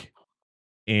bank,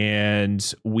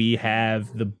 and we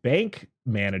have the bank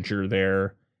manager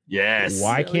there. Yes.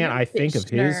 Why can't I think of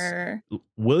his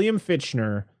William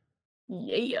Fichtner?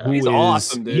 Yeah, he's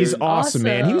awesome, dude. He's awesome,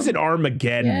 man. He was in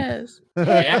Armageddon. Yes.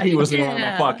 Yeah, he was in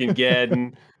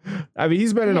Armageddon. I mean,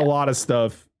 he's been in a lot of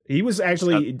stuff. He was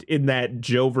actually in that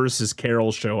Joe versus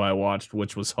Carol show I watched,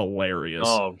 which was hilarious.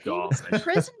 Oh god,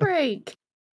 Prison Break.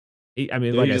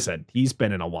 I said, he's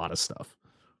been in a lot of stuff.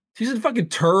 He's in fucking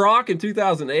Turok in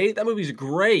 2008. That movie's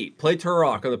great. Play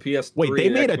Turok on the PS3. Wait, they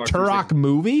made a Turok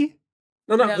movie?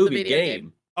 No, not movie,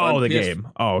 game. Oh, the game.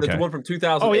 Oh, okay. The one from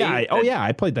 2008. Oh yeah.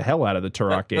 I played the hell out of the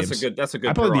Turok games. That's a good.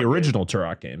 I played the original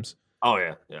Turok games. Oh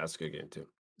yeah, that's a good game too.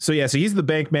 So he's the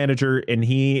bank manager, and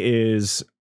he is,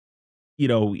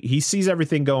 he sees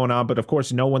everything going on, but of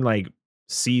course no one like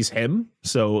sees him.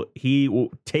 So he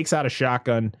takes out a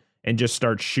shotgun and just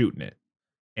starts shooting it.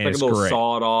 And like it's a little great.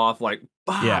 sawed off, like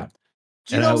Bob. Yeah.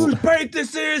 Do you And know I- whose bank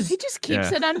this is? He just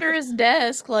keeps Yeah. it under his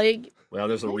desk, like Well,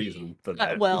 there's a reason for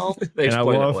that. well, they And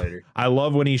explain it later. I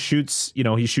love when he shoots,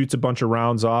 he shoots a bunch of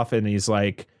rounds off and he's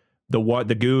like,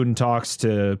 the goon talks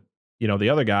to, the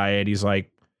other guy and he's like,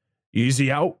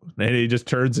 easy out. And he just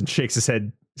turns and shakes his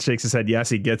head. Yes,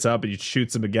 he gets up and he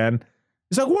shoots him again.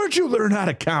 He's like, where'd you learn how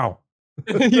to count?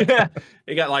 Yeah,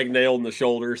 he got like nailed in the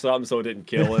shoulder or something, so it didn't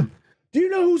kill him. Do you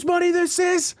know whose money this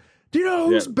is? Do you know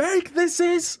whose bank this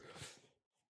is?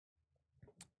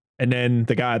 And then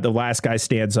the last guy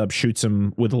stands up, shoots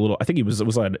him with a little, I think it was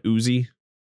like an Uzi.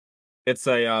 It's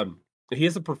a he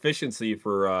has a proficiency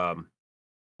for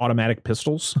Automatic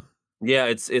pistols. yeah,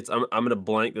 it's I'm gonna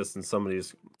blank this in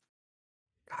somebody's.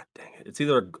 God dang it! It's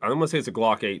either I'm gonna say it's a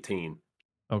Glock 18.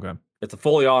 Okay. It's a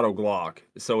fully auto Glock,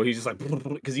 so he's just like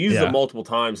because he uses Yeah. it multiple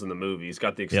times in the movie. He's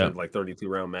got the extended like 32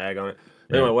 round mag on it.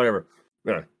 Yeah. Anyway, whatever.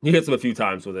 Yeah, he hits him a few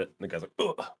times with it. And the guy's like,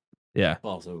 ugh, Yeah.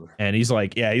 falls over. And he's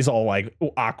like, he's all like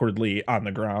awkwardly on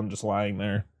the ground, just lying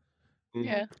there.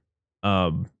 yeah.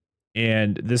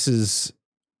 And this is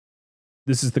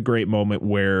the great moment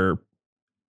where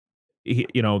he,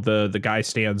 the guy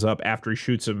stands up after he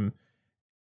shoots him,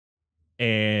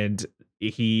 and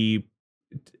the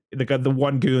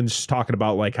one goon's talking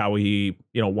about like how he,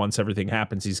 once everything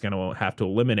happens, he's gonna have to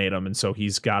eliminate him, and so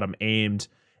he's got him aimed,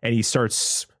 and he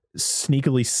starts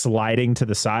sneakily sliding to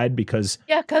the side because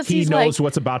Because he he's knows like,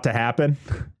 what's about to happen.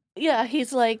 yeah,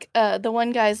 he's like, the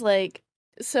one guy's like,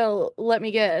 so let me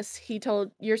guess, he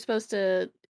told you're supposed to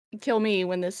kill me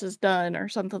when this is done or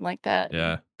something like that.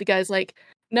 Yeah. The guy's like,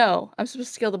 no, I'm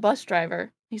supposed to kill the bus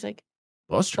driver. He's like,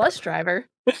 bus driver?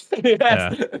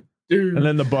 Yes. Dude. And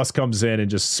then the bus comes in and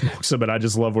just smokes him, and I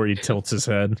just love where he tilts his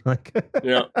head. Like,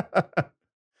 Yeah.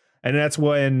 And that's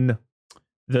when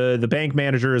the bank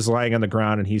manager is lying on the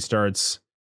ground and he starts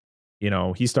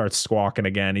squawking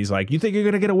again. He's like, you think you're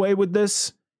gonna get away with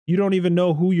this? You don't even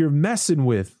know who you're messing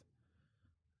with.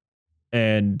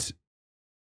 And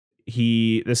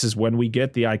this is when we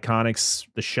get the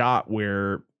the shot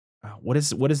where what is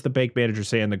the bank manager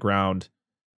say on the ground?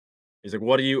 He's like,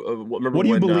 what do you remember What do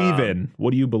you when, believe in?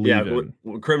 What do you believe yeah, in?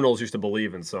 when criminals used to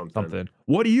believe in something.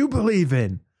 What do you believe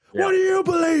in? Yeah. What do you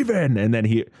believe in? And then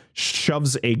he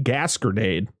shoves a gas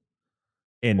grenade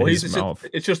in his mouth.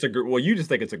 It's just you just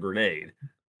think it's a grenade.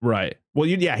 Right. Well,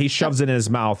 he shoves it in his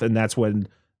mouth, and that's when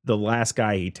the last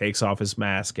guy, he takes off his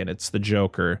mask, and it's the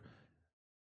Joker.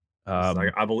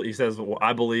 Like, he says, well,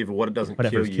 I believe in what it doesn't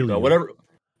Whatever kill you. kill you.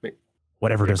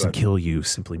 Whatever doesn't kill you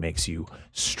simply makes you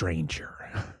stranger.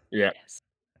 Yeah.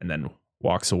 And then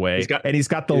walks away. He's got the he's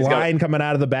got- line coming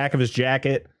out of the back of his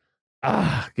jacket.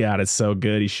 Ah, God, it's so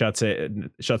good. He shuts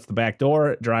the back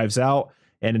door, drives out,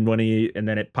 and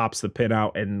then it pops the pin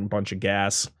out, and a bunch of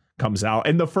gas comes out.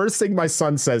 And the first thing my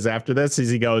son says after this is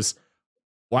he goes,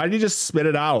 "Why did you just spit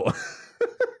it out?"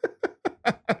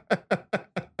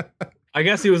 I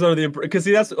guess he was under the because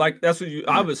that's what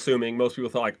I'm assuming most people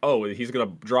thought, like, oh, he's gonna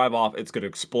drive off, it's gonna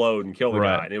explode and kill the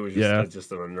Right. guy, and it was Yeah.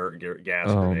 just an inert gas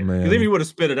Oh, grenade. man. Because if he would have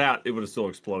spit it out, it would have still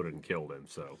exploded and killed him.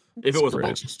 So if it was a great.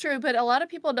 bomb, It's true, but a lot of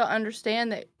people don't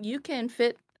understand that you can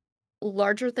fit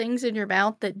larger things in your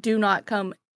mouth that do not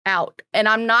come out. And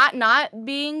I'm not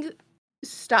being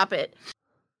stop it.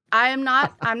 I'm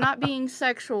not being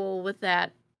sexual with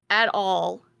that at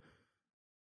all.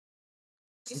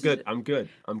 I'm good.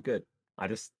 I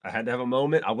had to have a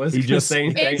moment. I wasn't He gonna just say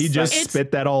anything. he just It's-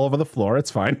 spit that all over the floor. It's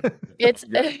fine. It's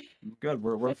Yeah. Good.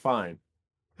 We're fine.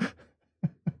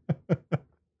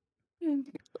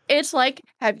 it's like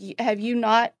have you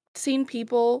not seen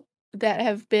people that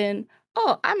have been,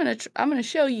 oh, I'm gonna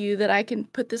show you that I can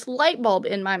put this light bulb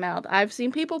in my mouth. I've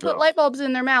seen people put Oh. light bulbs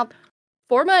in their mouth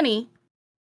for money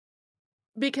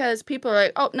because people are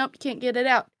like, oh nope, you can't get it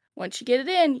out. Once you get it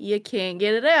in, you can't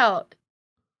get it out.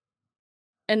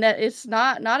 And that it's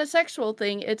not a sexual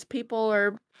thing. It's people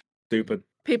are Stupid.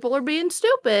 being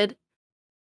stupid.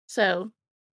 So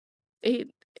it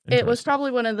was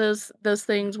probably one of those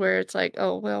things where it's like,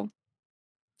 oh well,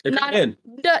 If Not- you're in,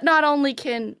 not only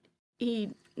can he,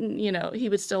 he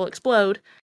would still explode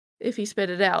if he spit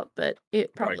it out, but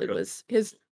it probably good. was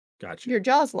got you. your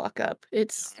jaws lock up.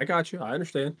 It's I got you. I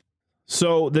understand.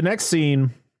 So the next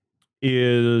scene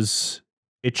is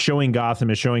it's showing Gotham,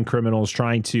 it's showing criminals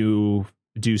trying to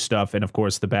do stuff, and of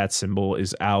course the bat symbol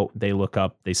is out. They look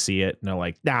up, they see it, and they're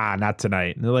like, nah, not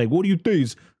tonight. And they're like, what do you think?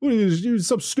 What is this,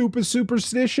 some stupid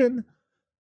superstition?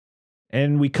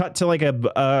 And we cut to like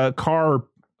a car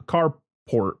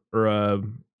port or a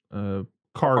car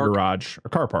park. garage or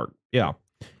car park. Yeah.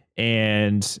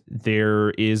 And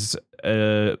there is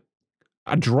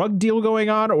a drug deal going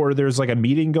on, or there's like a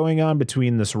meeting going on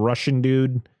between this Russian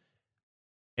dude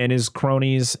and his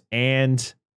cronies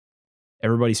and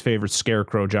everybody's favorite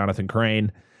scarecrow, Jonathan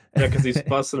Crane. Yeah, because he's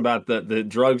fussing about the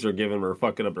drugs are giving him or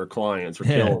fucking up their clients or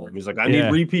Yeah. killing them. He's like, I need Yeah.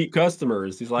 repeat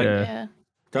customers. He's like, Yeah. Yeah.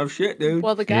 tough shit, dude.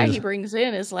 Well, the guy is- he brings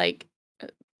in is like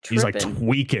He's like tripping.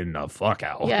 tweaking the fuck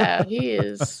out. Yeah, he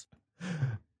is.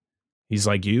 He's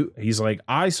like,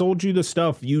 I sold you the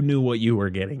stuff. You knew what you were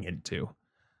getting into.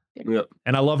 Yep.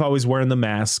 And I love how he's wearing the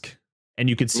mask. And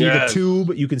you can see Yes. the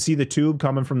tube. You can see the tube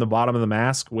coming from the bottom of the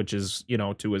mask, which is,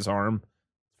 to his arm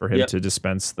for him Yep. to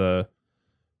dispense the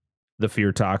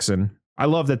fear toxin. I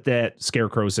love that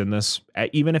Scarecrow's in this,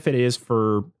 even if it is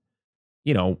for,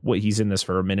 what he's in this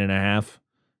for a minute and a half.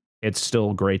 It's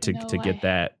still great to get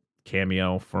that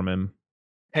cameo from him.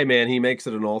 Hey, man, he makes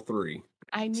it in all three.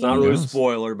 It's not really a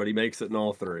spoiler, but he makes it in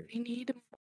all three. I need a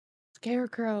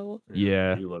Scarecrow.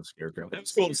 Yeah. You love Scarecrow. It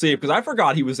was cool to see because I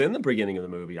forgot he was in the beginning of the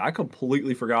movie. I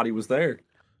completely forgot he was there.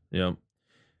 Yeah.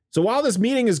 So while this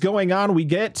meeting is going on, we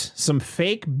get some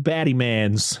fake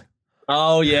Battymans.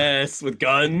 Oh yes, with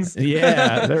guns.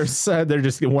 Yeah, they're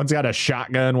just one's got a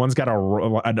shotgun, one's got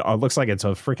a looks like it's a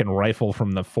freaking rifle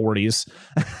from the 40s.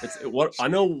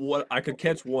 What I could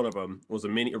catch one of them was a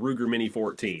Ruger Mini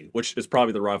 14, which is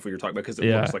probably the rifle you're talking about because it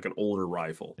looks like an older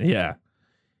rifle. Yeah,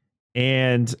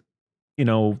 and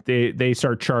they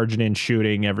start charging in,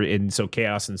 shooting and so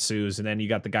chaos ensues, and then you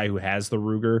got the guy who has the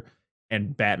Ruger,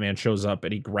 and Batman shows up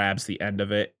and he grabs the end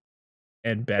of it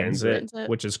and bends it,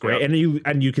 which is great. Yep.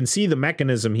 And you can see the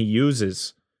mechanism he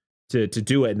uses to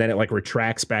do it, and then it like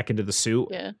retracts back into the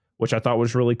suit, which I thought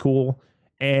was really cool.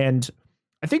 And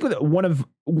I think one of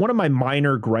my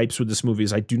minor gripes with this movie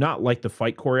is I do not like the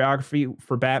fight choreography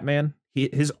for Batman.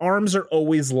 His arms are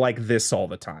always like this all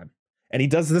the time, and he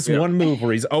does this one move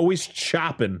where he's always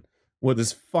chopping with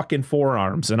his fucking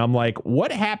forearms, and I'm like,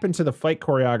 what happened to the fight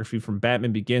choreography from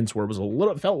Batman Begins where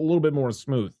it felt a little bit more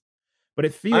smooth? But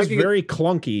it feels very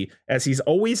clunky as he's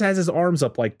always has his arms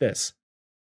up like this.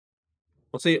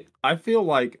 Well, see, I feel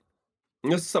like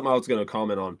this is something I was going to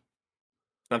comment on.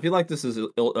 I feel like this is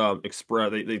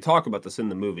expressed. They talk about this in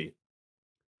the movie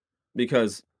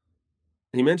because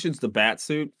he mentions the bat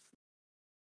suit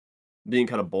being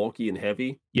kind of bulky and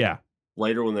heavy. Yeah.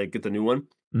 Later when they get the new one,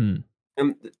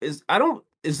 and is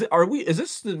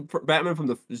this the Batman from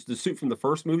the suit from the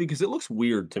first movie? Because it looks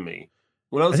weird to me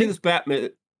when I was seeing this Batman.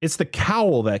 It's the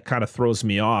cowl that kind of throws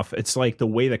me off. It's like the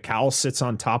way the cowl sits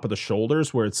on top of the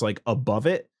shoulders where it's like above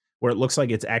it, where it looks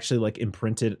like it's actually like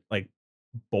imprinted, like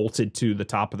bolted to the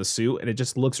top of the suit. And it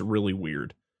just looks really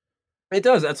weird. It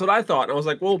does. That's what I thought. And I was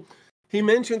like, well, he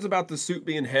mentions about the suit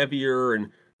being heavier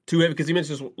and too heavy because he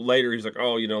mentions later, he's like,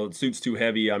 oh, the suit's too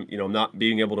heavy. I'm, not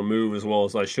being able to move as well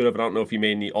as I should have. I don't know if he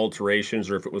made any alterations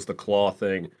or if it was the claw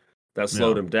thing that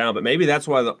slowed him down. But maybe that's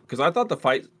why, because I thought the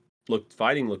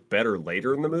fighting looked better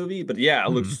later in the movie, but it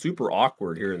looked super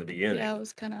awkward here in the beginning. Yeah, it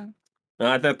was kind of. And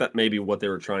I thought that may be what they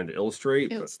were trying to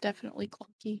illustrate. It was definitely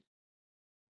clunky.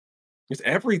 It's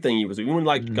everything he was doing.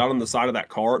 Even got on the side of that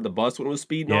car, the bus when it was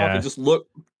speeding off. It just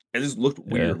looked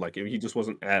weird. Like he just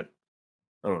wasn't at.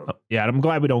 I don't know. Yeah, I'm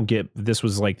glad we don't get. This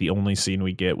was like the only scene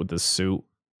we get with this suit.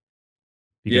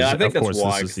 Because, I think of course that's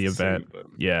why this is the event. Suit,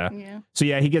 yeah. So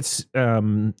he gets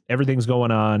everything's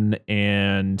going on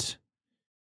and.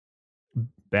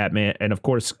 Batman, and of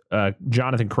course,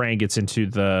 Jonathan Crane gets into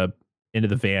the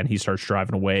van. He starts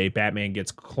driving away. Batman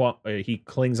gets he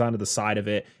clings onto the side of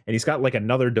it, and he's got like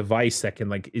another device that can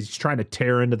is trying to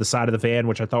tear into the side of the van,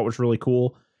 which I thought was really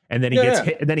cool. And then he gets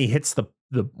hit, and then he hits the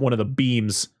one of the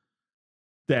beams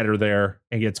that are there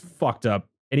and gets fucked up.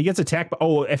 And he gets attacked.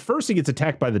 At first he gets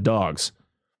attacked by the dogs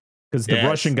because the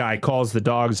Russian guy calls the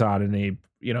dogs on, and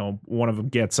one of them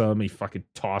gets him. He fucking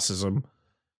tosses him.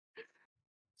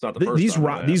 These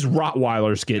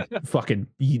Rottweilers get fucking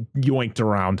yoinked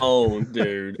around. Owned,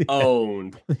 dude.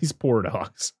 Owned. These poor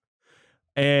dogs.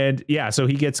 And so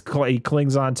he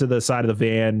clings onto the side of the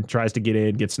van, tries to get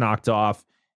in, gets knocked off.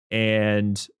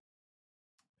 And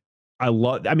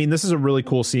this is a really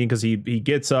cool scene because he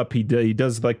gets up, he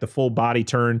does like the full body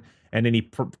turn, and then he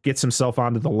gets himself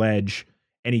onto the ledge,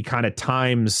 and he kind of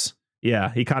times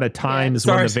when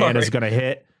the van is going to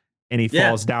hit, and he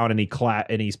falls down and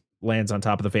he lands on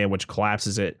top of the van, which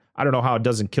collapses it. I don't know how it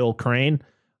doesn't kill Crane.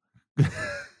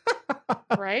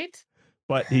 Right?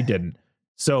 But he didn't.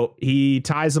 So he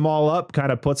ties them all up,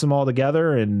 kind of puts them all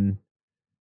together, and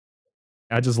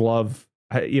I just love,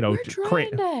 We're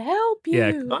trying to help you.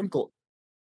 Yeah,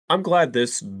 I'm glad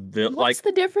this. What's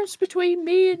the difference between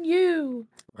me and you?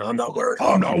 I'm not wearing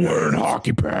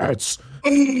hockey pads.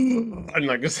 I'm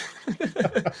like this.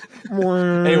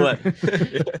 Anyway.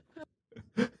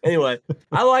 Anyway,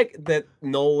 I like that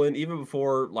Nolan, even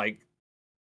before like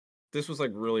this was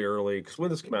like really early because when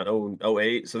this came out,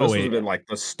 08, so this would 08. have been like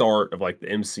the start of like the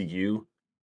MCU.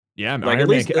 Yeah, no, Like Iron at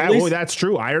Man. least, Oh, that's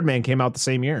true. Iron Man came out the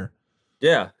same year.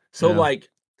 yeah. So Yeah. like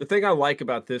the thing I like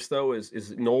about this though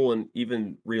is Nolan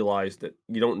even realized that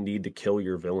you don't need to kill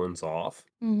your villains off.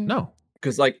 Mhm. No.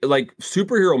 Because like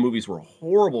superhero movies were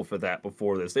horrible for that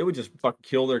before this. They would just fucking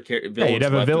kill their villains. Yeah, you'd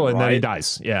have a left and villain, then he right.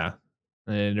 dies. Yeah,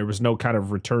 and there was no kind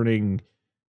of returning.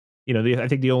 You know, I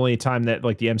think the only time that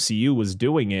like the MCU was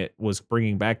doing it was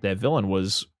bringing back that villain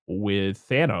was with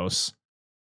Thanos.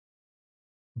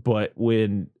 But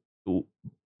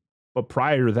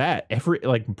prior to that,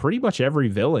 pretty much every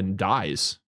villain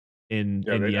dies in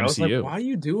the I was MCU. like, why are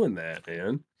you doing that,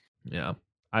 man? Yeah,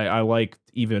 I like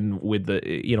even with the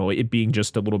it being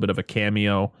just a little bit of a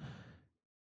cameo.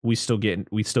 We still get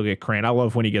Crane. I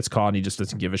love when he gets caught and he just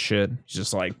doesn't give a shit. He's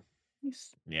just like,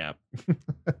 yeah.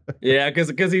 Yeah,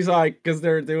 because he's like, because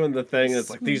they're doing the thing. It's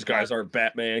like these guys aren't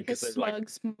Batman because His they're like,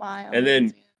 smug smile. and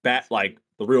then the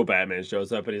real Batman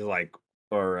shows up and he's like,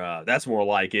 or that's more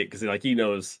like it because he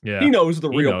knows Yeah. he knows the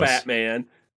He real knows. Batman,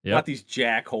 Yep. not these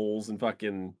jackholes and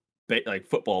fucking like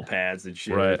football pads and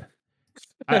shit. Right.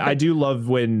 I do love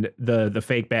when the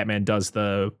fake Batman does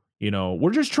the,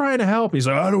 we're just trying to help. He's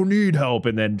like, I don't need help.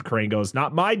 And then Crane goes,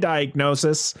 not my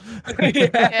diagnosis.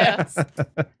 Yes.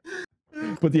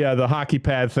 But yeah, the hockey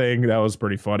pad thing, that was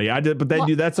pretty funny. But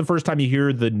then that's the first time you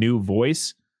hear the new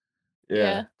voice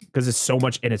Yeah. because it's so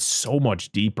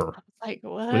much deeper. Like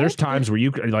what? There's times where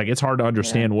it's hard to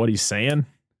understand what he's saying.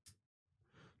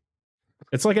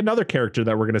 It's like another character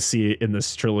that we're going to see in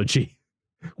this trilogy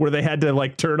where they had to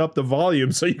like turn up the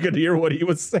volume so you could hear what he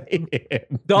was saying.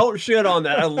 Don't shit on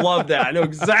that. I love that. I know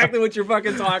exactly what you're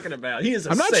fucking talking about. He is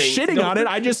a I'm not saint. shitting Don't-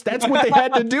 on it. That's what they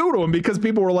had to do to him because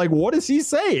people were like, what is he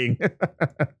saying?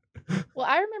 Well,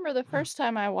 I remember the first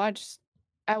time I watched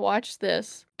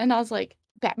this, and I was like,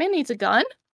 Batman needs a gun?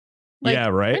 Like, yeah,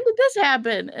 right. when did this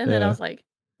happen? And then I Yeah. was like,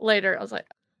 later, I was like,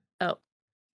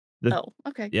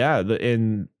 okay. Yeah,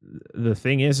 the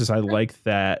thing is I like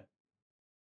that.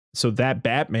 So that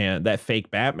Batman, that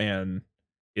fake Batman,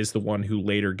 is the one who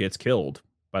later gets killed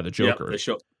by the Joker,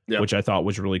 Yep. which I thought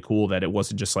was really cool. That it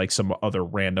wasn't just like some other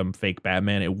random fake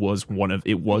Batman. It was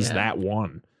that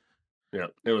one. Yeah,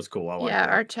 it was cool. I like Yeah, that.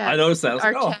 our chat. I noticed that. I was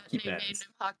Our like, oh, chat keep named pads. him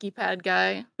Hockey Pad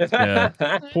Guy.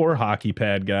 Yeah. Poor hockey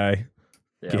pad guy.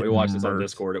 Yeah, we Getting watched this on murked.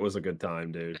 Discord. It was a good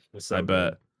time, dude. It was so I good.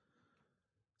 bet.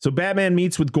 So Batman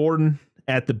meets with Gordon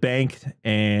at the bank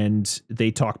and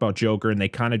they talk about Joker and they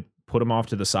kind of put him off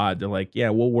to the side. They're like,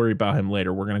 yeah, we'll worry about him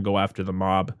later. We're going to go after the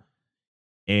mob.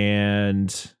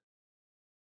 And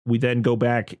we then go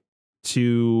back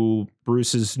to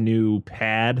Bruce's new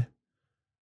pad.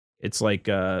 It's like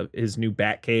his new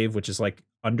Bat Cave, which is like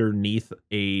underneath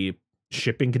a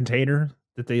shipping container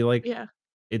that they like. Yeah.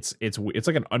 It's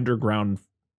like an underground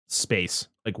space,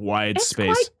 like wide It's space.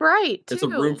 quite bright, too. It's a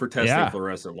room for testing Yeah.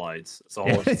 fluorescent lights. It's all.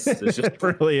 It's just It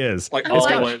really is. like I was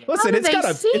all like, went. Listen, How it's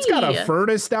do got a they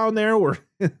furnace down there where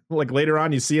like later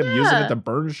on you see him using it Yeah. to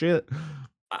burn shit.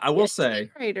 I will say,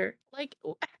 Crater. Like,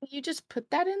 you just put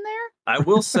that in there? I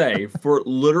will say, for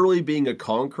literally being a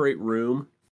concrete room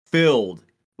filled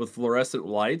with fluorescent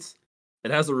lights,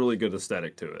 it has a really good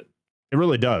aesthetic to it. It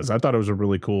really does. I thought it was a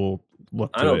really cool look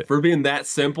I to know it. for being that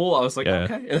simple, I was like, Yeah.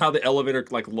 okay. And how the elevator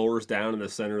like lowers down in the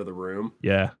center of the room,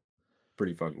 Yeah.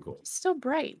 pretty fucking cool. It's still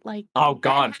bright. Like, Oh that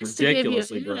god, has to give you a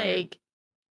ridiculously bright. headache.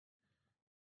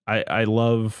 I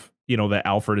love, that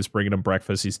Alfred is bringing him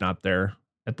breakfast. He's not there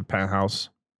at the penthouse.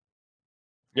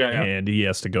 Yeah, And he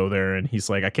has to go there and he's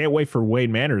like, I can't wait for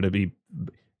Wayne Manor to be,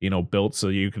 built so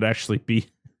you could actually be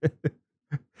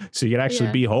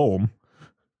Yeah. be home.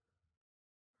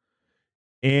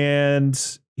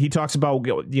 And he talks about,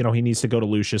 he needs to go to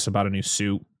Lucius about a new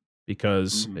suit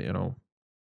because,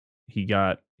 he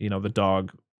got, the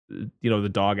dog, the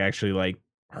dog actually like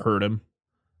hurt him,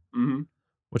 hmm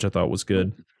which I thought was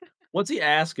good. Once he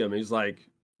asked him, he's like,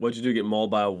 "What'd you do? Get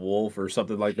mauled by a wolf or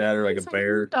something like that, or like It's a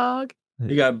bear?" Dog.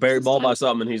 He got mauled by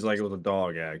something, and he's like, "It was a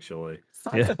dog, actually."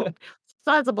 Sizable,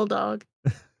 sizable dog.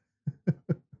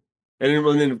 And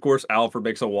then, of course, Alfred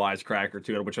makes a wisecracker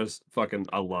to it, which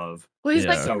I love. Well, he's Yeah.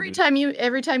 like, So every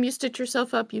good. time you stitch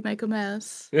yourself up, you make a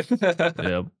mess.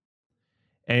 Yep.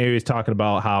 And he was talking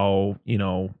about how,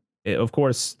 of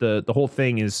course, the whole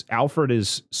thing is Alfred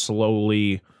is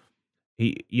slowly,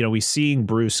 he's seeing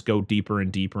Bruce go deeper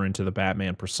and deeper into the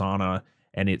Batman persona,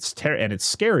 and it's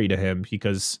scary to him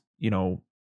because,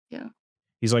 Yeah.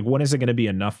 he's like, when is it going to be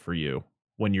enough for you?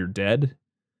 When you're dead?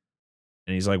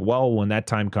 And he's like, well, when that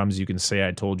time comes, you can say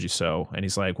I told you so. And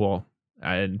he's like, well,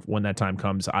 when that time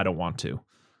comes, I don't want to.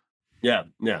 Yeah,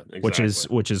 exactly.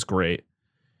 which is great.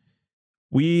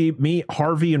 We meet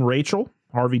Harvey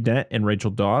Dent and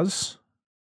Rachel Dawes.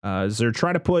 As they're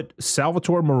trying to put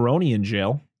Salvatore Maroni in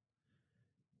jail.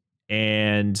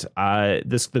 And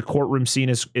the courtroom scene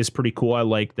is pretty cool. I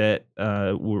like that.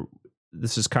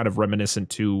 This is kind of reminiscent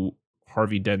to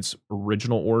Harvey Dent's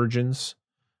original origins,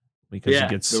 because he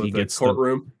gets the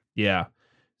courtroom.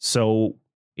 So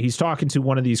he's talking to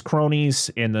one of these cronies,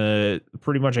 and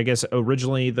pretty much, I guess,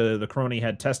 originally the crony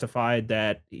had testified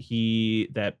that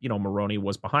Maroni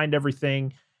was behind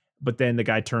everything, but then the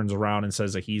guy turns around and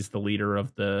says that he's the leader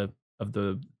of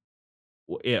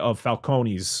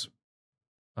Falcone's.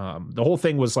 The whole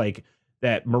thing was like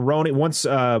that Maroni, once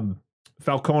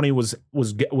Falcone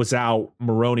was out,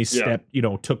 Maroni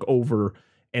took over,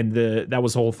 and that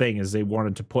was the whole thing, is they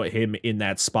wanted to put him in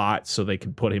that spot so they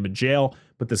could put him in jail.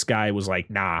 But this guy was like,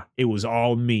 nah, it was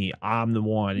all me. I'm the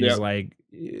one. He's like,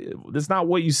 that's not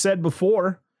what you said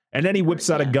before. And then he whips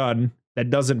out a gun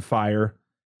that doesn't fire,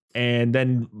 and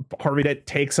then Harvey Dent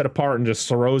takes it apart and just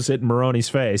throws it in Maroni's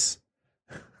face.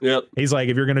 Yep. He's like,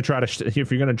 if you're gonna try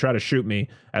to shoot me,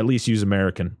 at least use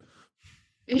American.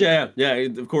 Yeah.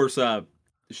 Of course,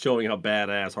 showing how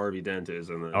badass Harvey Dent is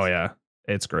in this. Oh yeah,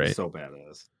 it's great. It's so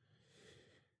badass.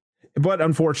 But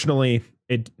unfortunately,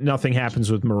 nothing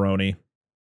happens with Maroni.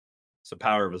 It's the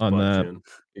power of his butt chin.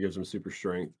 It gives him super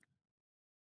strength.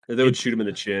 If they would shoot him in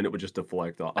the chin, it would just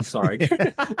deflect off. I'm sorry.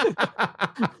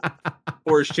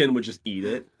 Or his chin would just eat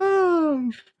it.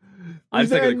 I'm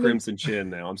thinking of Crimson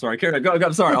Chin now. I'm sorry. Go.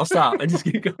 I'm sorry. I'll stop. I just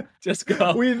keep going. Just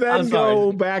go. We then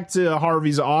go back to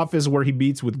Harvey's office where he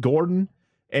meets with Gordon,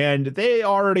 and they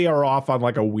already are off on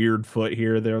like a weird foot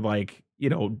here. They're like,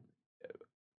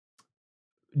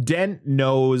 Dent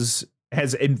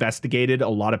has investigated a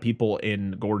lot of people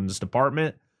in Gordon's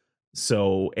department.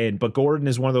 But Gordon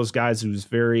is one of those guys who's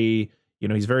very,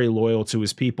 he's very loyal to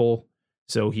his people.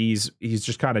 So he's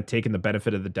just kind of taking the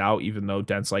benefit of the doubt, even though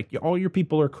Dent's like, all your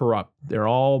people are corrupt. They're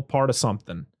all part of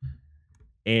something.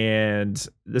 And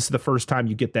this is the first time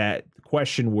you get that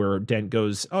question where Dent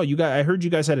goes, oh, I heard you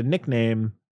guys had a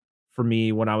nickname for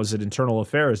me when I was at Internal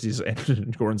Affairs.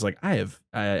 And Gordon's like, I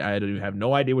have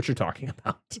no idea what you're talking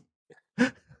about.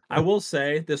 I will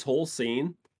say this whole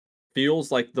scene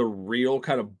feels like the real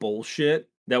kind of bullshit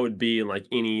that would be in like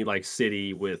any like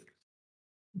city with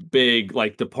big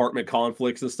like department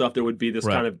conflicts and stuff. There would be this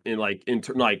kind of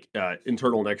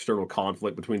internal and external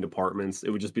conflict between departments. It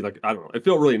would just be like, I don't know. It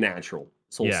felt really natural.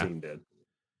 This whole scene did.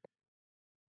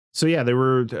 So yeah,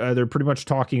 they're pretty much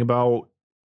talking about,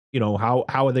 how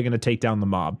are they going to take down the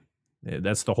mob?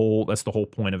 That's the whole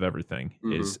point of everything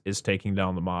is taking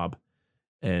down the mob,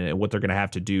 and what they're going to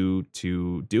have to do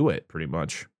it pretty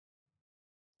much.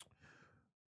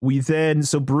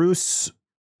 So Bruce,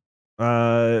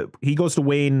 he goes to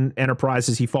Wayne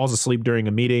Enterprises. He falls asleep during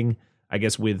a meeting, I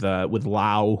guess, with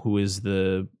Lau, who is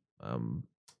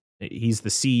he's the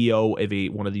CEO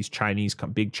of one of these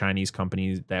big Chinese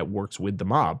companies that works with the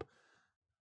mob.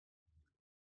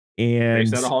 And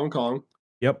based out of Hong Kong.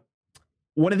 Yep.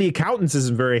 One of the accountants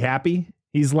isn't very happy.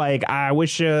 He's like, I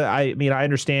wish, I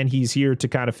understand he's here to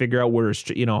kind of figure out where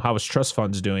how his trust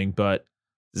fund's doing, but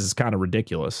this is kind of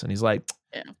ridiculous. And he's like,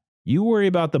 you worry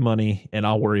about the money and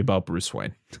I'll worry about Bruce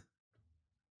Wayne.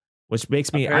 Which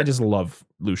makes me, I just love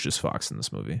Lucius Fox in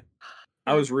this movie.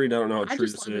 I was reading, I don't know how true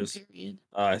this is.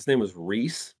 His name was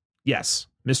Reese. Yes,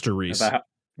 Mr. Reese.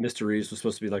 Mr. Reese was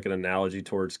supposed to be like an analogy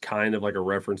towards kind of like a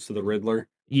reference to the Riddler.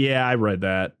 Yeah, I read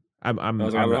that. I don't know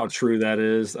how true that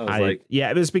is.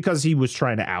 It was because he was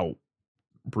trying to out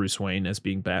Bruce Wayne as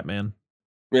being Batman.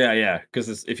 Yeah,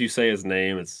 because if you say his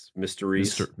name, it's Mr.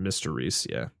 Reese. Mr. Reese,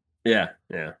 yeah.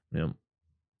 Yeah.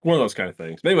 One of those kind of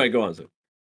things. But anyway, go on.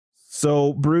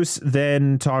 So Bruce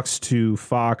then talks to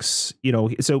Fox,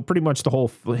 so pretty much the whole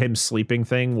him sleeping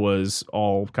thing was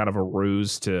all kind of a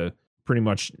ruse to pretty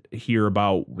much hear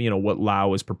about, what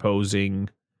Lau is proposing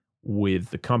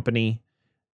with the company.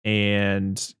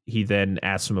 And he then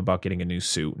asks him about getting a new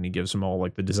suit, and he gives him all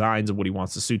like the designs of what he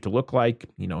wants the suit to look like.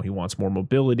 He wants more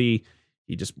mobility.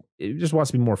 He just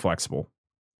wants to be more flexible.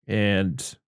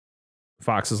 And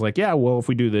Fox is like, yeah, well, if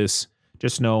we do this,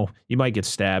 just know you might get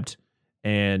stabbed.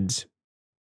 And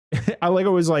I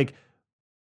was like,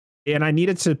 and I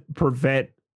needed to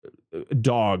prevent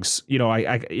dogs.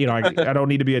 I don't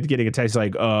need to be getting a text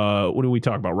like, what do we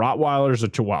talk about? Rottweilers or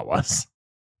Chihuahuas?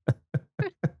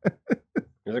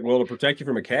 He's like, well, to protect you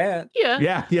from a cat.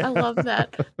 Yeah. I love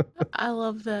that. I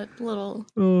love that little.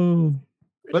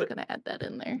 We're just going to add that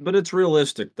in there. But it's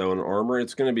realistic, though. In armor,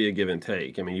 it's going to be a give and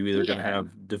take. I mean, you either going to have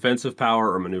defensive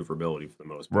power or maneuverability for the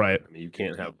most part. Right. I mean, you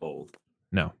can't have both.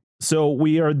 No. So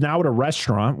we are now at a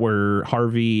restaurant where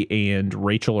Harvey and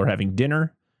Rachel are having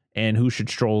dinner, and who should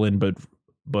stroll in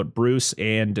but Bruce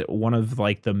and one of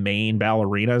like the main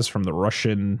ballerinas from the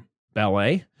Russian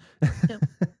ballet.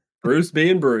 Bruce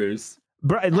being Bruce.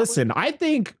 But listen, I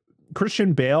think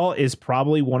Christian Bale is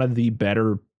probably one of the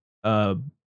better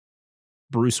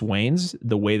Bruce Waynes,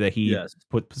 the way that he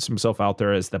puts himself out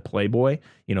there as the playboy,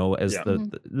 you know, as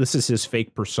this is his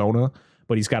fake persona,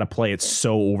 but he's got to play it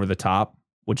so over the top,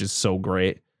 which is so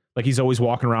great. Like he's always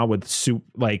walking around with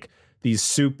these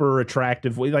super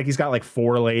attractive, like he's got like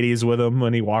 4 ladies with him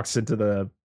when he walks into the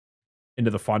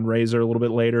fundraiser a little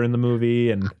bit later in the movie.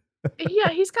 And yeah,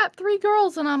 he's got 3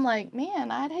 girls, and I'm like,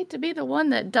 man, I'd hate to be the one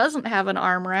that doesn't have an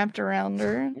arm wrapped around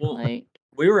her. Well, like,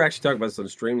 we were actually talking about this on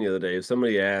stream the other day. If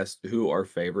somebody asked who our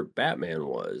favorite Batman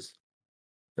was,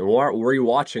 and we're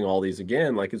watching all these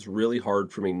again, like it's really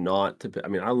hard for me not to. I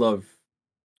mean, I love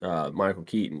Michael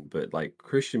Keaton, but like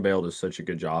Christian Bale does such a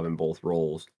good job in both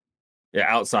roles. Yeah,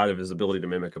 outside of his ability to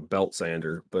mimic a belt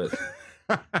sander, but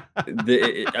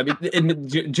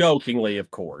jokingly,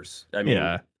 of course. I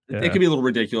mean, it can be a little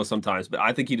ridiculous sometimes, but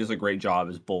I think he does a great job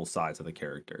as both sides of the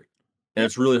character, and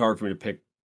it's really hard for me to pick.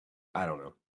 I don't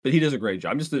know, but he does a great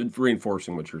job. I'm just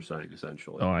reinforcing what you're saying,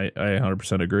 essentially. Oh, I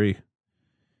 100% agree.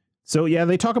 So yeah,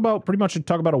 they pretty much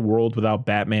talk about a world without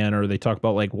Batman, or they talk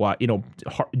about like what, you know,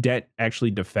 Det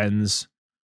actually defends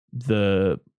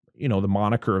the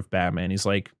moniker of Batman. He's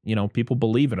like, you know, people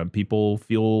believe in him. People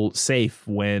feel safe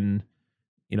when,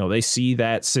 you know, they see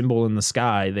that symbol in the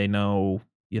sky. They know,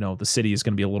 you know, the city is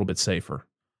going to be a little bit safer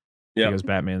because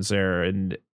Batman's there.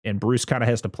 And Bruce kind of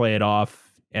has to play it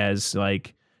off as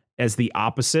the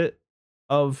opposite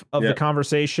of the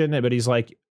conversation. But he's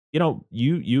like, you know,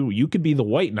 you could be the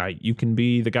White Knight. You can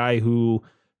be the guy who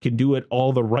can do it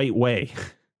all the right way.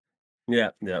 Yeah.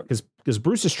 Because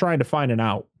Bruce is trying to find an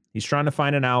out. He's trying to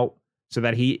find an out so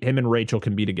that him and Rachel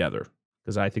can be together.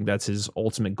 Because I think that's his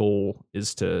ultimate goal,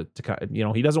 is to you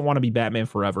know, he doesn't want to be Batman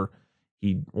forever.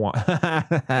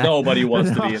 Nobody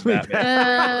wants to be a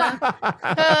Batman.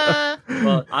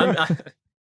 Well, I'm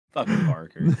fucking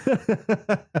Parker.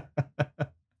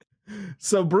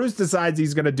 So Bruce decides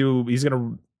he's gonna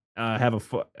have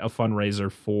a fundraiser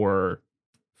for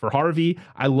Harvey.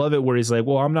 I love it where he's like,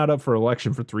 well, I'm not up for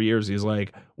election for 3 years. He's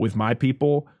like, with my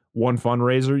people, one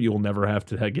fundraiser, you'll never have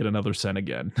to get another cent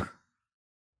again.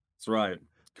 That's right.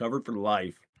 Covered for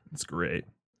life. It's great.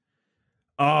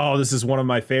 Oh, this is one of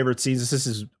my favorite scenes. This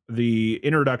is the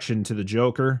introduction to the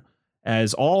Joker,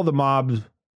 as all the mob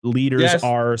leaders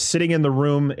are sitting in the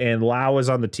room, and Lau is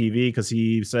on the TV because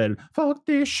he said, fuck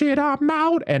this shit, I'm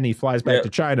out. And he flies back to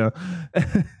China.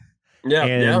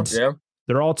 Yeah.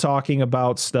 They're all talking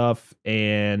about stuff,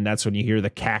 and that's when you hear the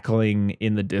cackling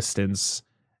in the distance,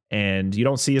 and you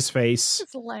don't see his face.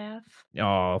 Just laugh.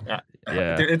 Oh, yeah.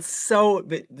 Dude, it's so.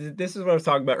 This is what I was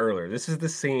talking about earlier. This is the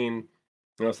scene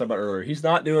I was talking about earlier. He's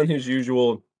not doing his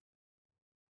usual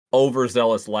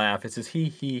overzealous laugh. It's just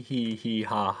he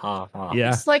ha ha ha.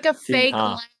 Yeah, it's like a fake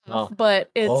laugh, but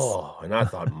it's. Oh, and I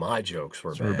thought my jokes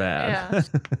were bad.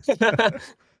 Yeah.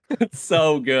 It's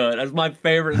so good. That's my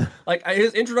favorite. Like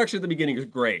his introduction at the beginning is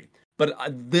great, but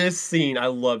this scene I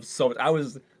love so much. I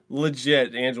was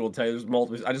legit. Angela will tell you, there's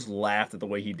multiple. I just laughed at the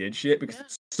way he did shit because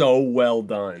it's so well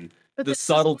done. But the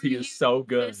subtlety is so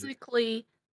good. Basically,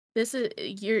 this is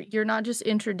you're not just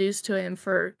introduced to him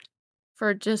for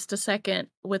just a second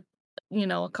with, you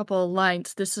know, a couple of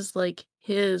lines. This is like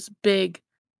his big,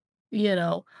 you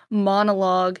know,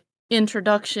 monologue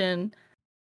introduction.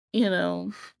 You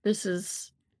know, this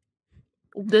is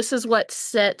what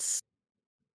sets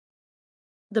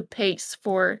the pace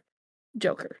for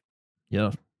Joker.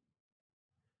 Yeah.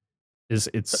 It's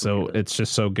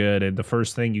just so good. And the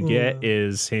first thing you get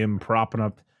is him propping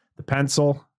up the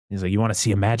pencil. He's like, you want to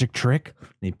see a magic trick? And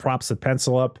he props the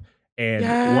pencil up, and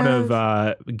one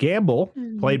of Gamble,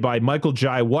 played by Michael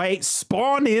Jai White,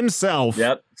 Spawn himself.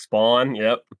 Yep. Spawn.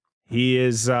 Yep. He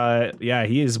is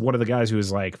he is one of the guys who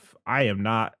is like, I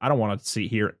don't want to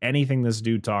hear anything this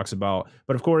dude talks about.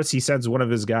 But of course, he sends one of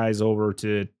his guys over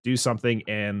to do something,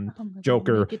 and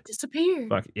Joker make it disappear.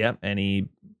 And he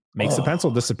makes the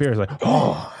pencil disappear. He's like,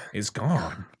 it's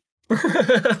gone.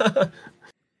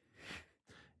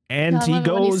 And he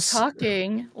goes. When he's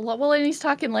talking. Well, and he's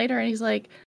talking later, and he's like,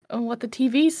 oh, what the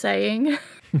TV's saying.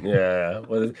 Yeah.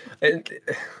 It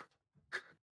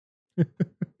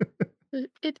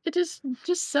just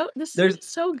so this is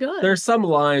so good. There's some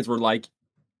lines where, like,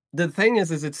 the thing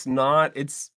is it's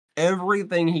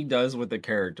everything he does with the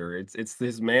character. It's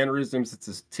his mannerisms, it's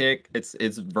his tick,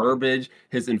 it's verbiage,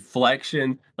 his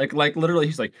inflection. Like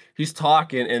literally he's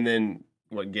talking, and then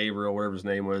what Gabriel, whatever his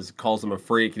name was, calls him a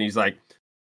freak, and he's like,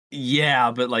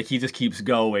 yeah, but like he just keeps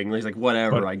going. He's like,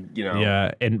 whatever, But, you know.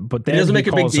 Yeah, but He then doesn't make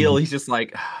a big calls him- deal. He's just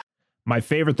like, my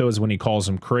favorite though is when he calls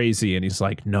him crazy, and he's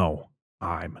like, "No,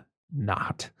 I'm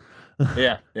not."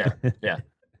 yeah.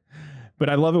 But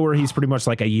I love it where he's pretty much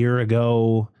like, a year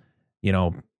ago, you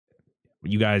know,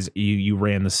 you guys, you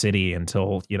ran the city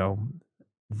until, you know,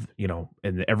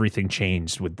 and everything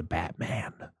changed with the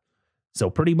Batman.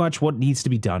 So pretty much what needs to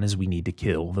be done is we need to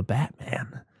kill the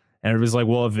Batman. And everybody's like,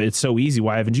 well, if it's so easy,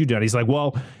 why haven't you done it? He's like,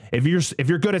 well, if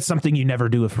you're good at something, you never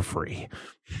do it for free.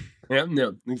 Yeah,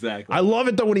 no, exactly. I love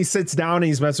it though when he sits down and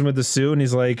he's messing with the suit and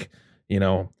he's like, you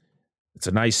know, it's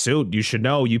a nice suit. You should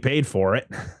know you paid for it.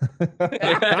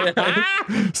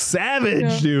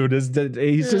 Savage, dude.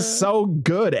 He's just so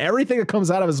good. Everything that comes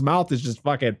out of his mouth is just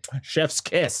fucking chef's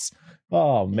kiss.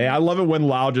 Oh man, I love it when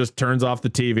Lau just turns off the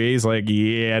TV. He's like,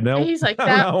 yeah, no. He's like,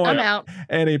 I'm out.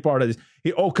 Any part of this.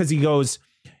 Because he goes,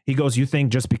 you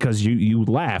think just because you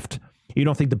left, you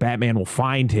don't think the Batman will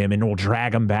find him and will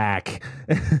drag him back.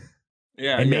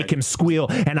 And make him squeal.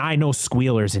 And I know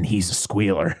squealers, and he's a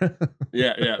squealer.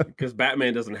 yeah. Because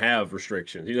Batman doesn't have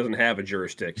restrictions. He doesn't have a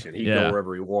jurisdiction. He can go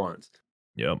wherever he wants.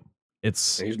 Yep. And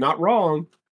he's not wrong.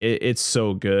 It's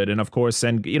so good. And of course,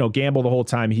 and you know, Gamble the whole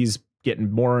time, he's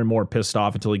getting more and more pissed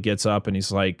off until he gets up and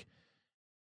he's like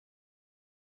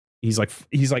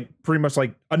pretty much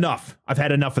like, enough. I've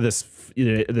had enough of this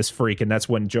freak. And that's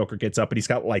when Joker gets up and he's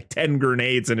got like 10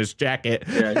 grenades in his jacket.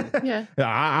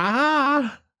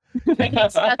 Yeah.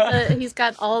 He's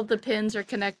got all of the pins are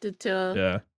connected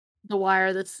to the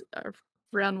wire that's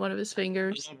around one of his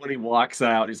fingers. When he walks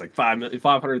out, he's like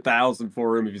 500,000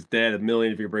 for him if he's dead, $1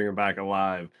 million if you bring him back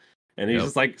alive. And he's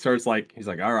just like he's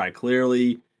like, all right,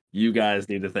 clearly you guys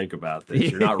need to think about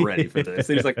this. You're not ready for this.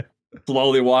 And he's like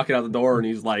slowly walking out the door and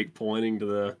he's like pointing to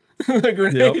the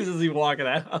grenades as he's walking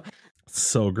out.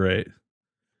 So great.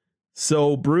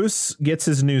 So Bruce gets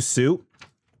his new suit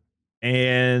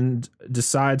and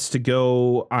decides to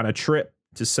go on a trip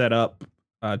to set up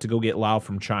to go get Lau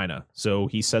from China. So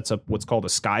he sets up what's called a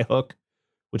Skyhook,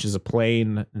 which is a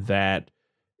plane that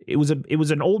it was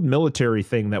an old military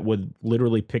thing that would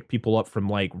literally pick people up from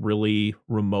like really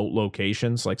remote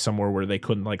locations, like somewhere where they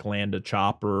couldn't like land a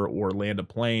chopper or land a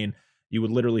plane. You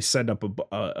would literally send up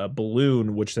a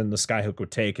balloon, which then the Skyhook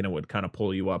would take, and it would kind of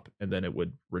pull you up, and then it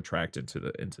would retract into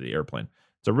the airplane.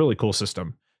 It's a really cool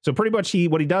system. So pretty much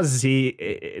what he does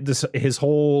is his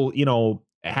whole, you know,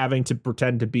 having to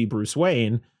pretend to be Bruce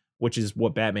Wayne, which is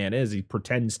what Batman is. He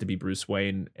pretends to be Bruce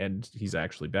Wayne and he's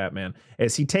actually Batman,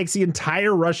 as he takes the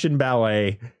entire Russian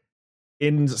ballet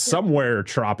in somewhere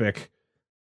tropic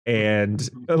and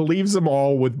leaves them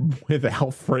all with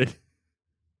Alfred.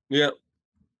 Yep.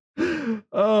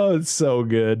 Oh, it's so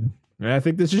good. I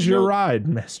think this is your ride,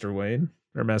 Master Wayne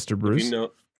or Master Bruce.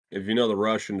 If you know the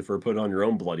Russian for put on your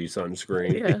own bloody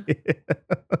sunscreen.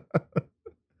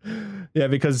 Yeah,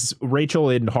 because Rachel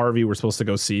and Harvey were supposed to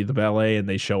go see the ballet and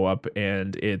they show up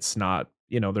and it's not,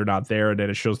 you know, they're not there. And then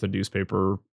it shows the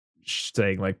newspaper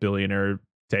saying like billionaire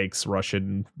takes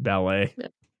Russian ballet.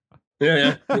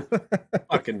 Yeah.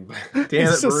 Fucking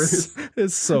damn it, Bruce.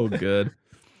 It's so good.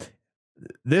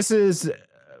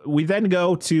 We then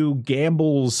go to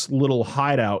Gamble's little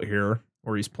hideout here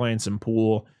where he's playing some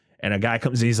pool. And a guy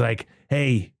comes, he's like,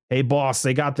 hey, boss,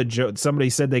 they got the joke.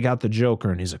 Somebody said they got the Joker.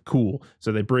 And he's like, cool.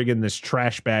 So they bring in this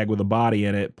trash bag with a body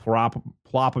in it, plop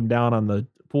him down on the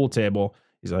pool table.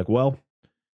 He's like, well,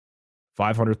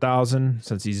 500,000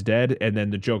 since he's dead. And then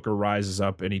the Joker rises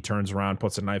up and he turns around,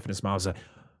 puts a knife in his mouth. He's like,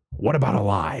 what about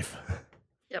alive?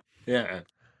 Yep. Yeah.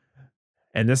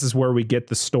 And this is where we get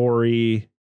the story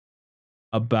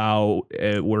about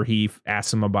where he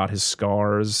asks him about his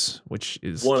scars, which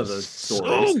is one of the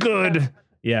stories. So good.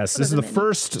 Yes, this is the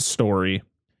first story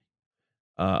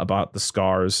about the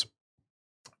scars,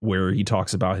 where he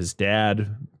talks about his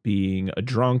dad being a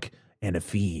drunk and a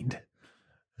fiend.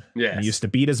 Yeah, he used to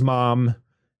beat his mom,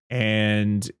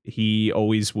 and he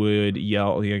always would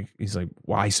yell. He's like,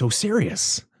 "Why so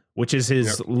serious?" Which is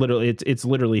his it's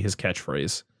literally his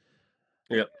catchphrase.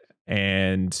 Yep.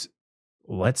 And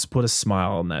let's put a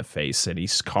smile on that face. And he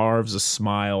carves a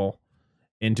smile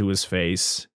into his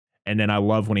face. And then I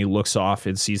love when he looks off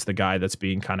and sees the guy that's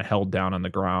being kind of held down on the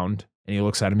ground. And he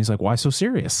looks at him. He's like, why so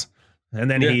serious?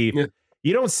 And then you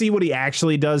don't see what he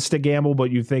actually does to Gamble,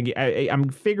 but you think, I'm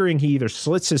figuring he either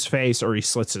slits his face or he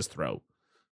slits his throat.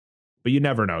 But you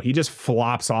never know. He just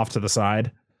flops off to the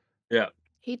side. Yeah.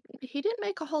 He didn't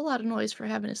make a whole lot of noise for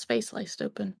having his face sliced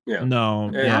open. Yeah.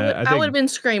 No. Yeah. I would have been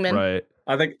screaming. Right.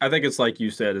 I think it's like you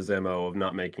said, his MO of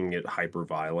not making it hyper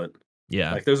violent.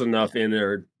 Yeah. Like there's enough in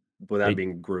there without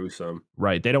being gruesome.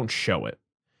 Right. They don't show it.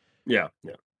 Yeah.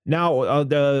 Now,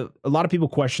 a lot of people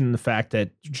question the fact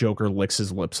that Joker licks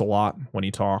his lips a lot when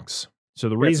he talks. So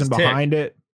the reason behind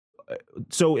it,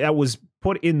 so that was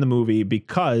put in the movie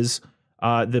because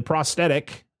the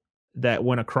prosthetic that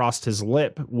went across his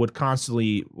lip would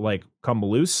constantly like come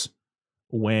loose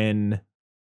when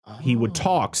he would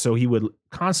talk. So he would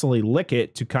constantly lick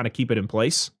it to kind of keep it in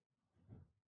place.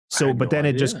 So, but then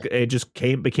it just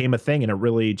became a thing, and it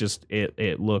really just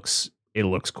it looks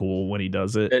cool when he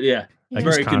does it. Yeah. Like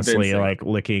he's constantly like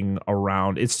licking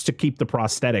around. It's to keep the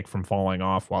prosthetic from falling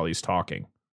off while he's talking.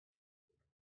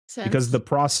 Because the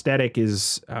prosthetic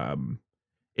is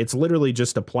it's literally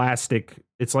just a plastic,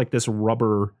 it's like this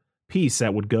rubber piece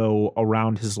that would go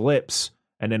around his lips,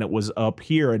 and then it was up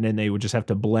here, and then they would just have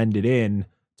to blend it in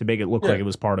to make it look like it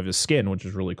was part of his skin, which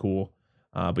is really cool.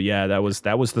 But yeah, that was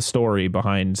the story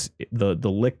behind the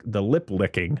lip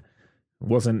licking. It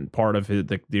wasn't part of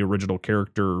the original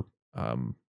character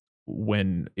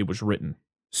when it was written.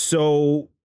 So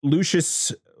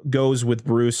Lucius goes with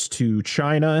Bruce to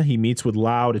China. He meets with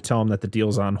Lau to tell him that the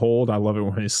deal's on hold. I love it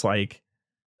when it's like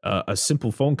a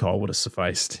simple phone call would have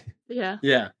sufficed. Yeah.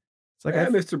 It's like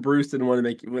Mr. Bruce didn't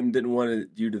want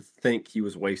you to think he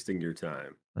was wasting your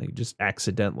time. Like just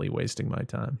accidentally wasting my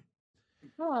time.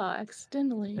 Oh,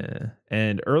 accidentally. Yeah.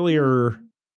 And earlier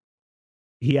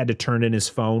he had to turn in his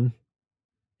phone,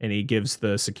 and he gives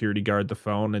the security guard the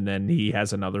phone, and then he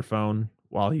has another phone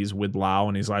while he's with Lau,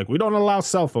 and he's like, "We don't allow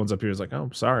cell phones up here." He's like, "Oh,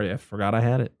 sorry, I forgot I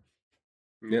had it."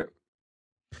 Yeah.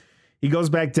 He goes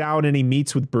back down and he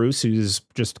meets with Bruce, who's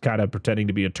just kind of pretending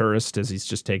to be a tourist as he's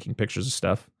just taking pictures of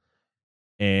stuff.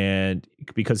 And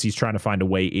because he's trying to find a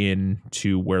way in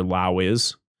to where Lau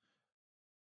is.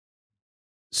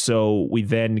 So we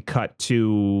then cut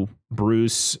to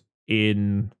Bruce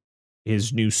in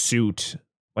his new suit,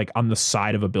 like on the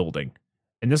side of a building.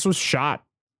 And this was shot,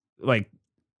 like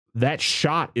that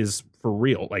shot is for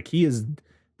real. Like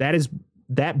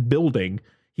that building,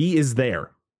 he is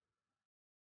there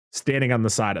standing on the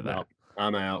side of that. Nope,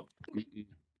 I'm out.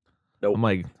 Nope.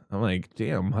 I'm like,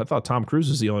 damn, I thought Tom Cruise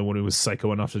was the only one who was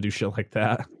psycho enough to do shit like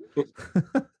that.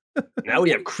 Now we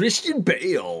have Christian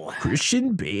Bale.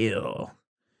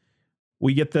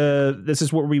 We get this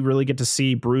is where we really get to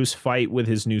see Bruce fight with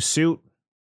his new suit.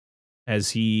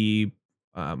 As he,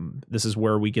 this is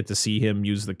where we get to see him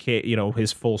use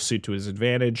his full suit to his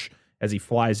advantage as he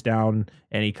flies down,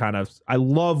 and he kind of, I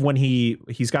love when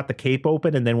he's got the cape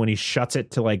open, and then when he shuts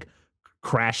it to like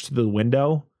crash to the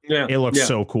window, it looks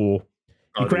so cool.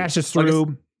 He crashes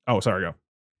through. Sorry, go.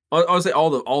 I would say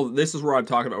all this is where I'm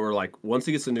talking about where like once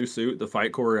he gets a new suit, the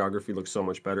fight choreography looks so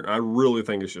much better. And I really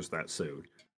think it's just that suit.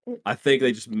 I think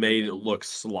they just made it look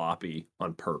sloppy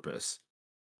on purpose.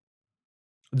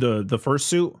 The first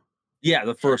suit? Yeah,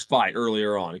 the first fight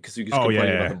earlier on, because you can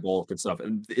complain about the bulk and stuff,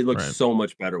 and it looks so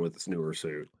much better with this newer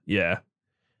suit. Yeah.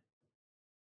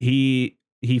 He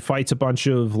fights a bunch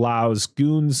of Lau's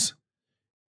goons,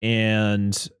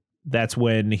 and that's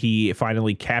when he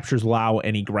finally captures Lau,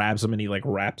 and he grabs him, and he like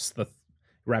wraps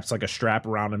like a strap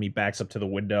around him. He backs up to the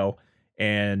window,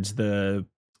 and the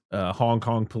Hong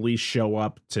Kong police show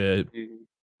up to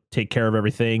take care of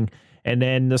everything, and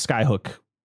then the Skyhook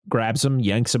grabs him,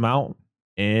 yanks him out,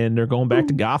 and they're going back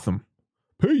to Gotham.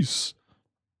 Peace.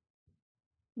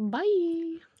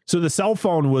 Bye. So the cell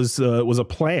phone was a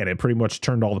plan. It pretty much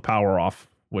turned all the power off,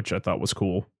 which I thought was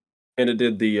cool. And it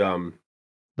did the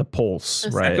pulse,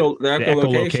 the right? The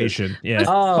echolocation. Yeah.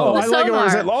 I like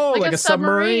it. Like a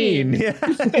submarine. Yeah.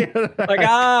 Like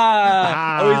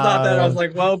I always thought that. I was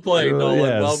like, well played,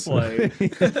 Nolan. Well played.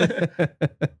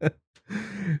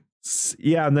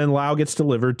 Yeah, and then Lau gets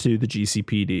delivered to the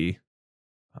GCPD.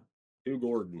 To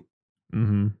Gordon.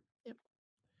 Mm-hmm. Yep.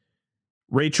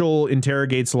 Rachel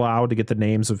interrogates Lau to get the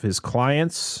names of his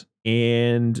clients,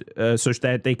 and so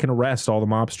that they can arrest all the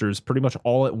mobsters pretty much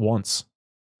all at once,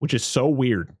 which is so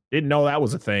weird. Didn't know that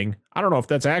was a thing. I don't know if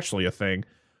that's actually a thing,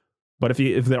 but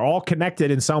if they're all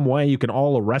connected in some way, you can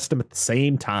all arrest them at the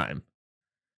same time.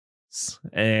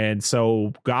 And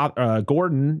so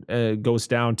Gordon goes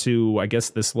down to, I guess,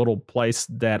 this little place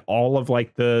that all of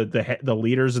like the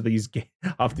leaders of these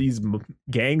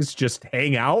gangs just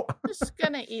hang out. Just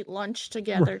gonna eat lunch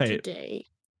together today.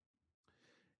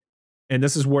 And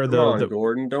this is where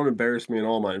Gordon, don't embarrass me in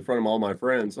front of all my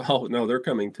friends. Oh no, they're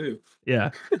coming too. Yeah,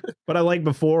 but I like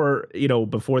before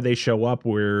they show up,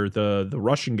 where the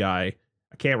Russian guy,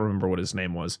 I can't remember what his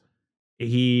name was.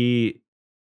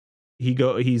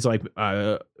 He's like,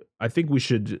 I think we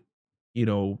should,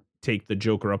 take the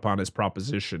Joker up on his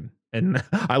proposition. And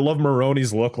I love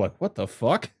Maroni's look, like, what the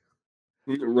fuck?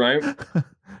 Right.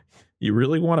 You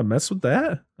really want to mess with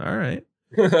that? All right.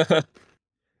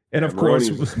 And of Maroni's course,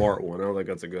 a smart one. I don't think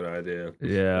that's a good idea.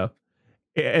 yeah.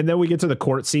 And then we get to the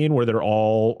court scene where they're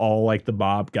all like the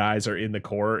mob guys are in the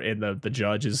court, and the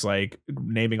judge is like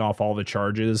naming off all the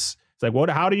charges. It's like, what?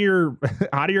 How do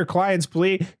your clients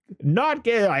plead? Not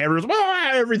gay.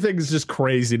 Everything's just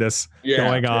craziness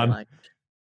going on.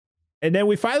 And then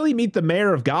we finally meet the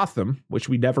mayor of Gotham, which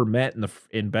we never met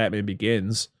in Batman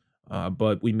Begins.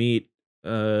 But we meet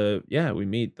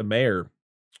the mayor.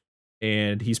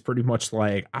 And he's pretty much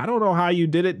like, I don't know how you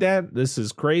did it, Dent. This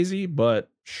is crazy,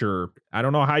 but sure. I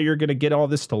don't know how you're going to get all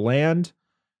this to land.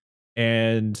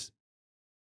 And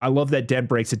I love that Dent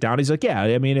breaks it down. He's like, yeah,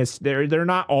 I mean, they're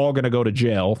not all going to go to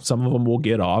jail. Some of them will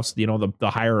get off. You know, the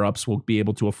higher ups will be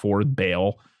able to afford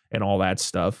bail and all that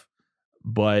stuff.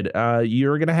 But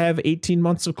you're going to have 18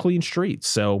 months of clean streets.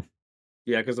 So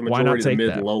yeah, because the majority of the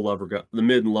mid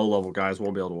and low level guys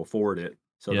won't be able to afford it.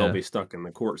 So they'll be stuck in the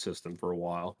court system for a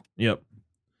while. Yep.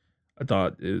 I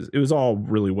thought it was all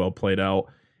really well played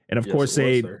out. And of course,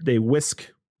 they whisk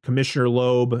Commissioner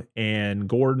Loeb and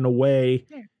Gordon away.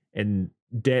 Yeah. And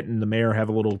Dent and the mayor have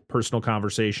a little personal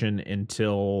conversation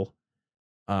until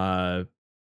the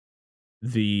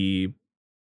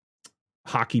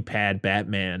hockey pad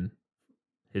Batman,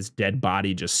 his dead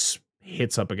body just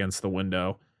hits up against the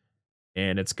window.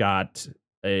 And it's got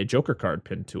a Joker card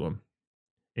pinned to him.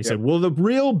 He said, will the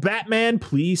real Batman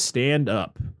please stand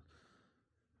up?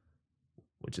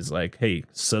 Which is like, hey,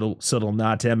 subtle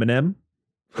nod to Eminem.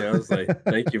 Yeah, I was like,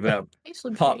 thank you for that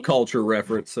pop culture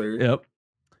reference, sir. Yep.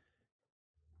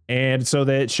 And so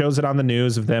that it shows it on the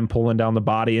news of them pulling down the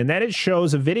body. And then it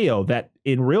shows a video that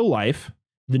in real life,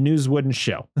 the news wouldn't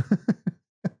show.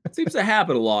 It seems to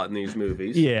happen a lot in these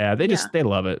movies. Yeah, they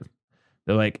love it.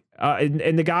 They're like,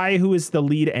 and the guy who is the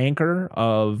lead anchor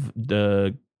of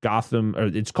the Gotham, or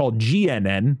it's called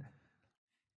GNN,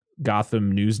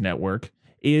 Gotham News Network,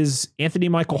 is Anthony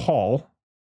Michael Hall,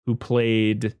 who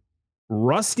played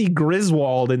Rusty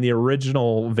Griswold in the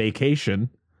original Vacation.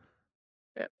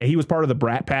 Yep. He was part of the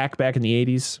Brat Pack back in the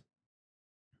 80s.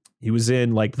 He was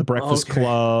in like The Breakfast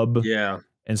Club,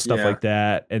 and stuff like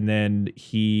that. And then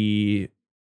he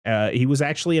was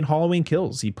actually in Halloween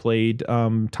Kills. He played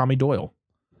Tommy Doyle.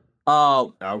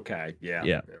 Oh, okay,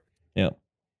 yeah.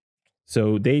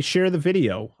 So they share the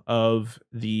video of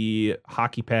the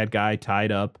hockey pad guy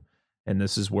tied up, and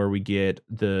this is where we get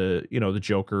the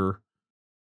Joker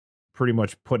pretty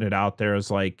much putting it out there as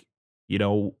like,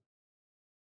 you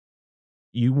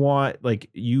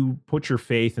put your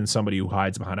faith in somebody who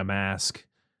hides behind a mask.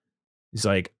 He's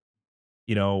like,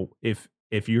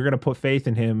 if you're going to put faith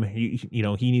in him, he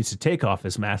needs to take off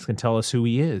his mask and tell us who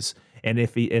he is. And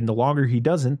the longer he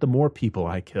doesn't, the more people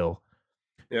I kill.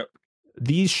 Yep.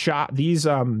 These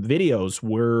videos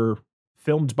were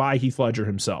filmed by Heath Ledger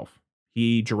himself.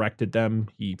 He directed them.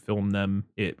 He filmed them.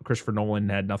 Christopher Nolan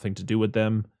had nothing to do with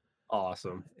them.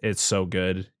 Awesome. It's so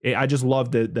good. I just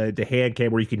love the hand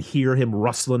cam where you can hear him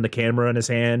rustling the camera in his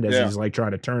hand as he's like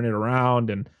trying to turn it around.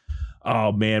 And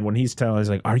oh man, when he's telling, he's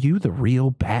like, "Are you the real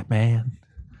Batman?"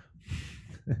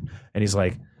 And he's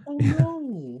like, "Oh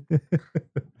no."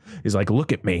 He's like,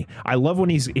 "Look at me." I love when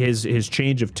his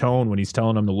change of tone when he's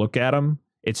telling him to look at him.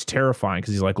 It's terrifying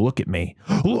because he's like, "Look at me,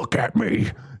 look at me,"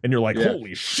 and you're like,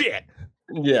 "Holy shit!"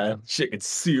 Yeah, shit gets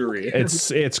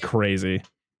serious. It's crazy,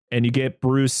 and you get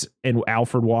Bruce and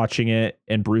Alfred watching it,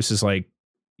 and Bruce is like,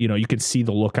 you can see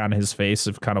the look on his face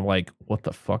of kind of like, "What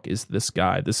the fuck is this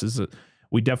guy?"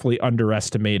 We definitely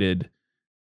underestimated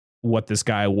what this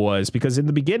guy was, because in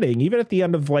the beginning, even at the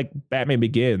end of like Batman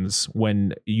Begins,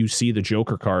 when you see the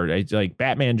Joker card, like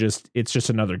Batman it's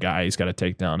just another guy he's got to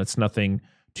take down. It's nothing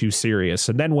too serious.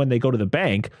 And then when they go to the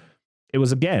bank, it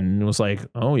was like,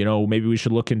 oh, maybe we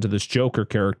should look into this Joker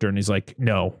character. And he's like,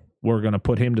 no, we're going to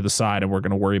put him to the side and we're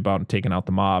going to worry about taking out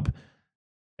the mob.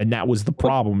 And that was the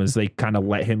problem, is they kind of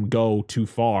let him go too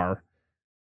far.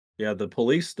 Yeah. The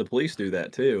police do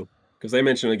that too. Because they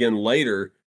mention again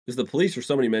later, is the police or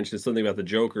somebody mentioned something about the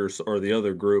Jokers or the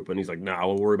other group, and he's like, "Nah,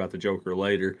 we'll worry about the Joker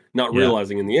later," not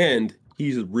realizing in the end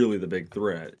he's really the big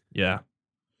threat. Yeah.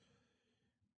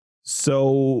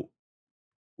 So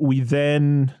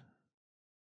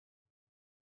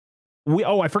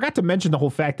I forgot to mention the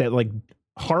whole fact that like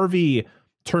Harvey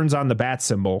turns on the bat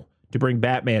symbol to bring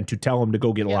Batman to tell him to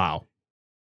go get Lau.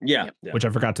 Yeah. Which I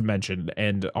forgot to mention,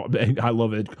 and I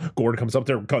love it. Gordon comes up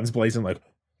there, guns blazing, like,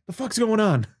 "The fuck's going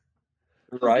on?"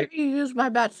 Right. You use my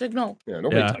bat signal. Yeah,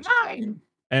 nobody touched mine.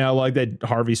 And I like that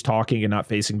Harvey's talking and not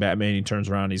facing Batman. He turns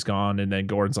around, he's gone, and then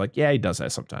Gordon's like, "Yeah, he does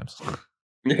that sometimes."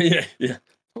 Yeah.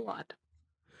 A lot.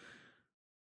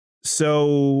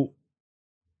 So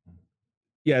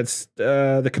Yeah, it's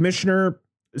the commissioner.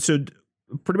 So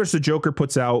pretty much the Joker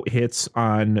puts out hits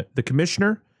on the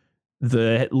commissioner,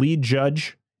 the lead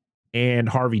judge, and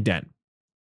Harvey Dent.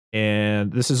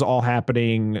 And this is all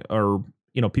happening, or,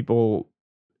 people.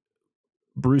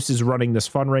 Bruce is running this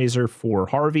fundraiser for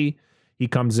Harvey. He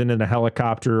comes in a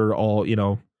helicopter, all,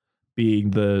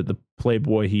 being the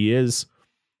playboy he is.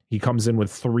 He comes in with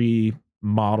 3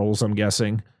 models, I'm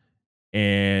guessing,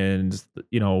 and,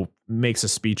 makes a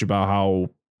speech about how,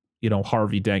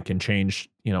 Harvey Dent can change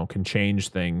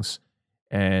things.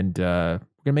 And we're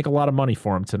gonna make a lot of money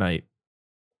for him tonight.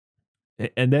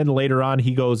 And then later on,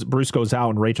 Bruce goes out,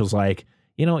 and Rachel's like,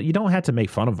 you don't have to make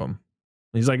fun of him.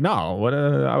 And he's like, no, what?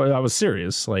 I was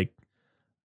serious. Like,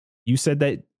 you said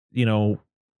that,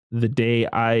 the day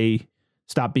I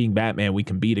stop being Batman, we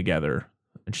can be together.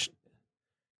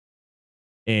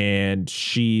 And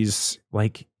she's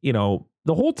like,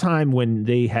 the whole time when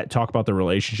they talk about the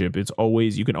relationship,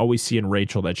 you can always see in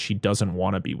Rachel that she doesn't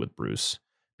want to be with Bruce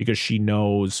because she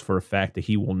knows for a fact that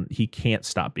he can't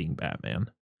stop being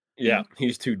Batman. Yeah,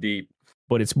 he's too deep.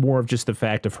 But it's more of just the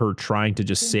fact of her trying to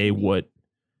just say what,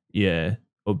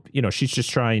 she's just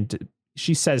trying to,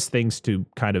 she says things to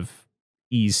kind of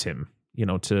ease him,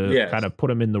 to kind of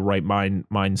put him in the right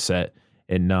mindset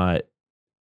and not,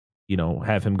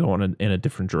 have him go in a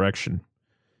different direction.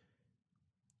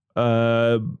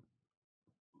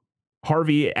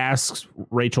 Harvey asks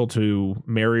Rachel to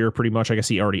marry her pretty much. I guess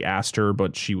he already asked her,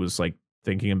 but she was like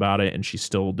thinking about it and she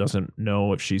still doesn't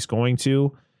know if she's going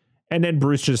to. And then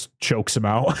Bruce just chokes him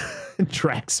out and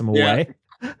drags him away.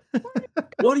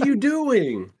 What are you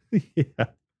doing? Yeah.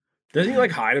 Doesn't he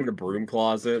like hide him in a broom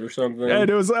closet or something? And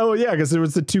it was because there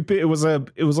was it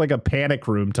was like a panic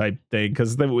room type thing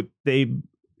because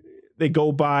they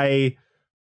go by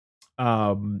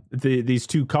these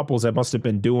 2 couples that must have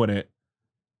been doing it.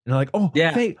 And they're like,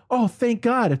 thank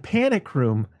God, a panic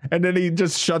room. And then he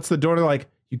just shuts the door and they're like,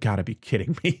 you gotta be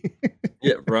kidding me.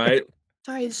 Yeah, right.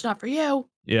 Sorry, it's not for you.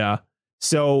 Yeah.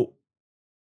 So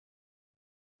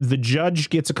the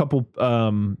judge gets a couple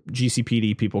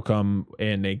GCPD people come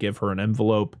and they give her an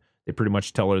envelope. They pretty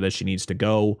much tell her that she needs to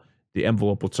go. The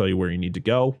envelope will tell you where you need to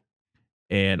go.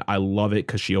 And I love it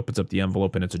because she opens up the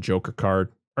envelope and it's a Joker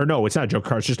card. Or no, it's not a Joker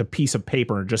card. It's just a piece of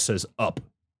paper and it just says up.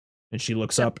 And she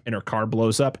looks up and her car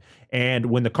blows up. And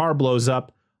when the car blows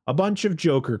up, a bunch of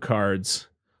Joker cards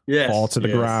fall to the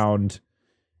ground.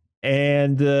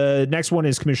 And the next one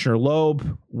is Commissioner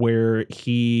Loeb, where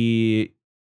he,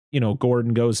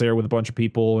 Gordon goes there with a bunch of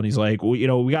people and he's like,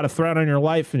 well, we got a threat on your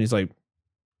life. And he's like,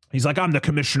 I'm the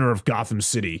commissioner of Gotham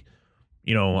City.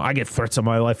 I get threats on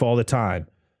my life all the time.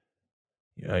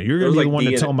 Yeah, you're going to be the one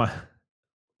to tell my.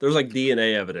 There's like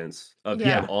DNA evidence of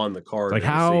him on the card. Like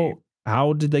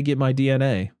how did they get my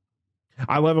DNA?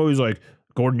 I love how he's like,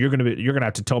 Gordon, you're gonna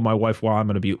have to tell my wife why I'm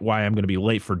gonna be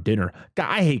late for dinner. God,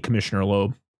 I hate Commissioner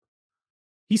Loeb.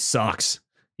 He sucks.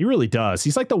 He really does.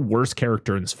 He's like the worst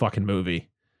character in this fucking movie.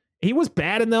 He was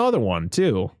bad in the other one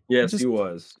too. Yes, he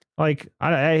was. Like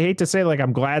I hate to say, like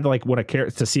I'm glad like when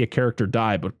to see a character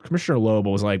die, but Commissioner Loeb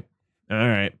was like, all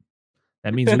right,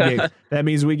 that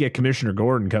means we get Commissioner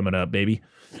Gordon coming up, baby.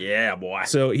 Yeah, boy.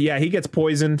 So yeah, he gets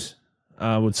poisoned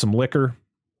with some liquor,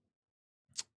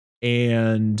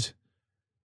 and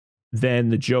then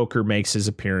the Joker makes his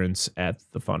appearance at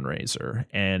the fundraiser,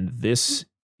 and this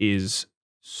is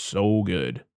so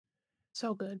good.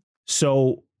 So good.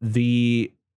 So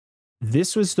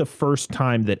this was the first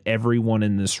time that everyone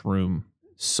in this room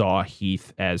saw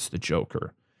Heath as the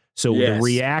Joker. So the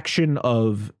reaction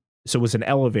so it was an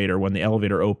elevator. When the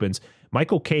elevator opens,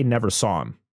 Michael Caine never saw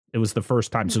him. It was the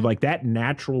first time. So like that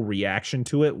natural reaction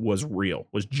to it was real,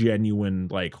 was genuine,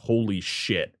 like, holy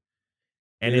shit.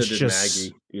 And it's just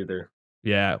Maggie either.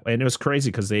 Yeah. And it was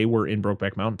crazy because they were in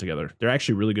Brokeback Mountain together. They're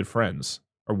actually really good friends,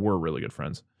 or were really good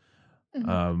friends.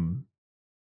 Mm-hmm.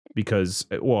 Because,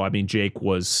 well, I mean, Jake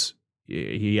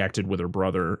he acted with her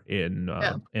brother in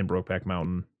Brokeback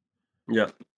Mountain. Yeah.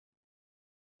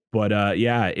 But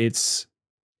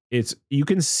it's you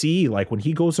can see like when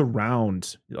he goes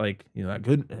around, like,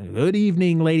 good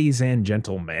evening, ladies and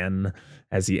gentlemen,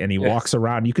 he walks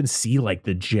around, you can see like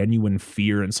the genuine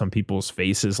fear in some people's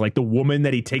faces, like the woman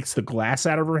that he takes the glass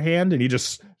out of her hand and he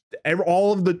just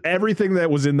everything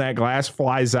that was in that glass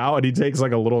flies out and he takes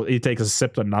a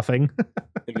sip of nothing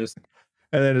and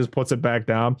then just puts it back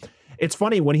down. It's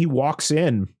funny when he walks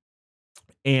in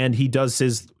and he does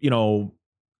his good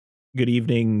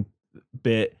evening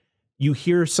bit. You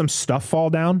hear some stuff fall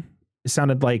down. It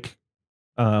sounded like,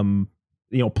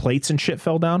 plates and shit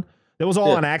fell down. That was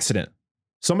all on accident.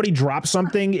 Somebody dropped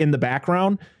something in the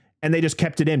background And they just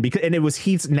kept it in because, and it was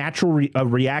Heath's natural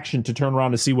reaction to turn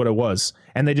around to see what it was,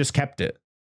 and they just kept it.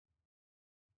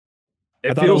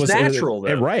 It feels natural,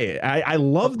 though. Right. I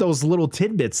love those little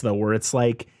tidbits though, where it's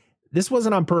like this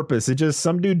wasn't on purpose. It just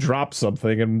some dude dropped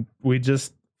something, and we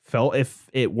just felt if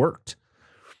it worked.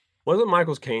 Wasn't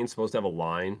Michael Caine supposed to have a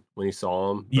line when he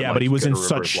saw him? Yeah, but he was in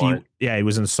such he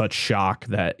was in such shock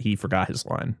that he forgot his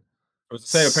line. I was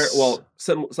saying, well,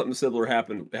 something similar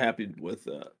happened with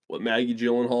Maggie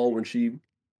Gyllenhaal when she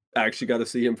actually got to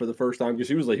see him for the first time, because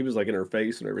he was like in her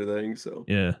face and everything. So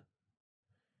yeah,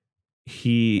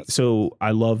 so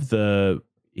I love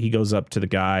he goes up to the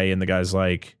guy, and the guy's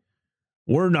like,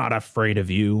 "We're not afraid of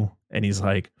you," and he's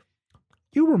like,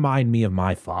 "You remind me of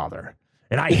my father,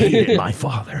 and I hated my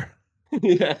father."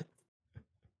 Yeah,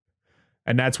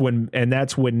 and that's when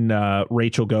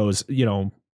Rachel goes,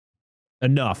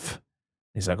 enough.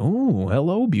 He's like, "Oh,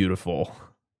 hello, beautiful,"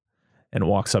 and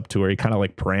walks up to her. He kind of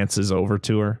like prances over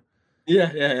to her.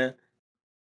 Yeah.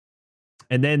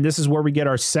 And then this is where we get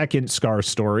our second Scar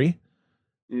story,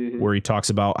 where he talks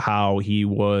about how he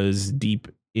was deep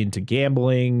into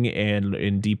gambling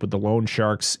and deep with the loan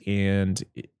sharks, and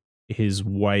his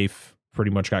wife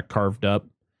pretty much got carved up.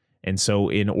 And so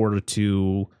in order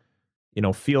to,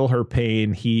 feel her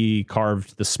pain, he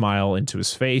carved the smile into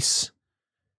his face.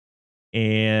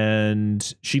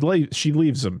 And she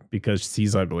leaves him because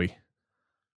he's ugly.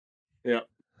 Yeah.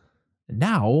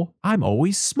 Now I'm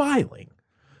always smiling.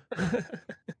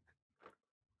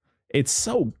 It's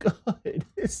so good.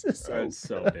 It's just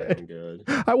so damn good.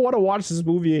 I want to watch this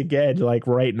movie again, like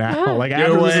right now. Like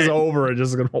after this is over, I'm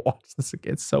just gonna watch this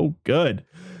again. It's so good.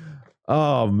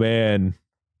 Oh man.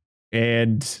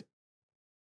 And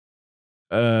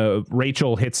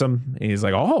Rachel hits him, and he's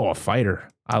like, "Oh, a fighter.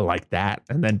 I like that."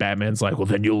 And then Batman's like, "Well,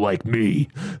 then you'll like me."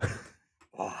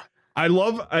 I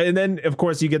love, and then of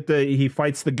course you get he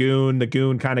fights the goon. The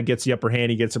goon kind of gets the upper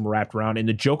hand. He gets him wrapped around, and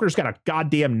the Joker's got a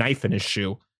goddamn knife in his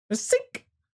shoe. Sink.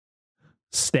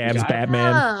 Stabs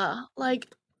Batman. Yeah, like,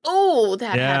 oh,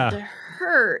 that had to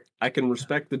hurt. I can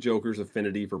respect the Joker's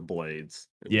affinity for blades.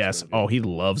 Yes. Oh, he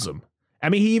loves them. I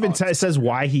mean, he even says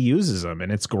why he uses them,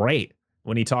 and it's great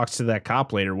when he talks to that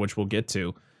cop later, which we'll get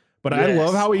to. But I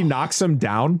love how he knocks him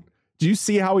down. Do you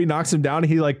see how he knocks him down?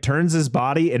 He like turns his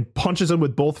body and punches him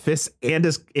with both fists and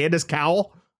his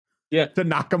cowl. Yeah, to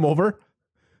knock him over.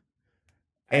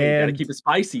 And you gotta keep it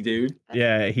spicy, dude.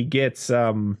 Yeah, he gets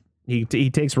he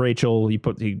takes Rachel.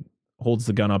 He holds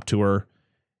the gun up to her,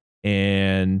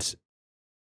 and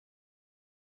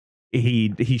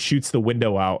he shoots the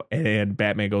window out, and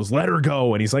Batman goes, "Let her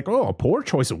go," and he's like, "Oh, poor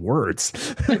choice of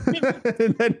words."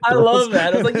 I love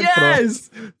that. I was like, yes.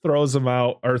 Throws him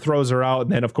out, or throws her out,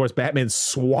 and then of course Batman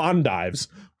swan dives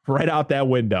right out that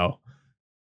window.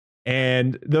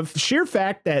 And the sheer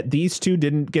fact that these two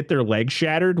didn't get their legs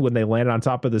shattered when they landed on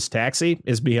top of this taxi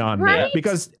is beyond me,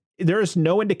 because there is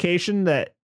no indication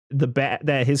that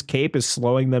that his cape is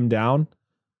slowing them down,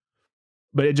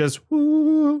 but it just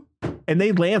whoo, and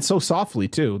they land so softly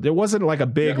too. There wasn't like a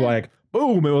big like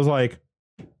boom. It was like,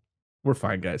 we're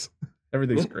fine, guys.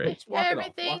 Everything's great.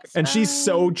 And she's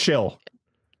so chill.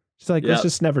 She's like, let's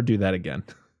just never do that again.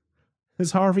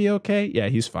 Is Harvey okay? Yeah,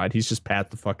 he's fine. He's just passed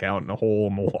the fuck out in a hole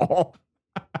in the wall.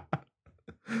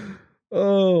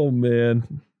 Oh,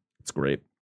 man. It's great.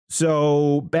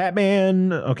 So,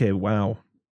 Batman. Okay, wow.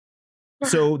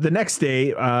 So, the next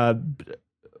day,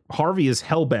 Harvey is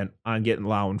hellbent on getting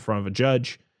Lau in front of a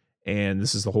judge. And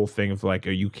this is the whole thing of like,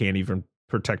 you can't even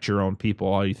protect your own people.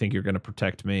 All you think you're going to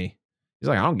protect me. He's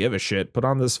like, I don't give a shit. Put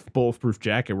on this bulletproof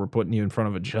jacket. We're putting you in front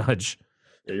of a judge.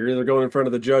 Yeah, you're either going in front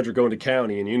of the judge or going to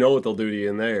county, and you know what they'll do to you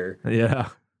in there. Yeah.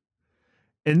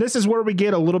 And this is where we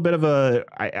get a little bit of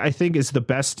I think is the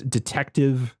best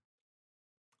detective,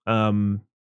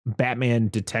 Batman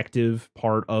detective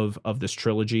part of this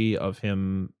trilogy, of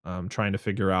him trying to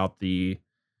figure out the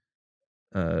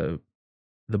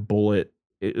bullet.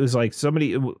 It was like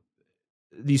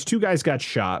these two guys got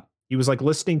shot. He was like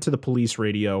listening to the police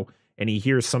radio, and he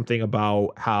hears something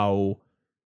about how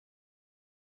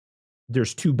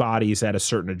there's two bodies at a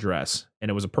certain address, and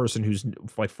it was a person whose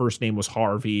like first name was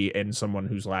Harvey and someone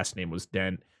whose last name was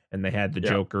Dent, and they had the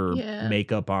Joker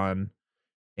makeup on,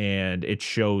 and it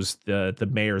shows the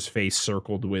mayor's face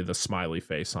circled with a smiley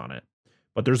face on it.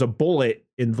 But there's a bullet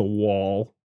in the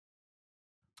wall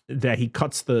that he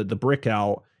cuts the brick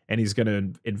out, and he's going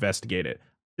to investigate it.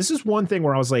 This is one thing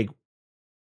where I was like,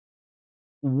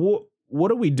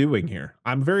 what are we doing here?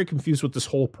 I'm very confused what this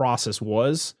whole process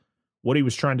was. What he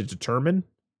was trying to determine.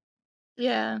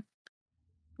 Yeah.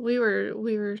 We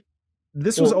were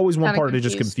This was always one part that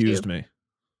just confused me.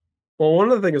 Well,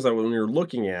 one of the things is that when you're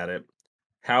looking at it,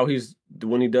 how he's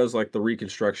when he does like the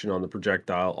reconstruction on the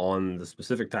projectile on the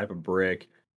specific type of brick,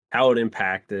 how it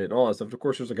impacted and all that stuff. Of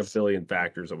course, there's like a billion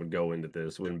factors that would go into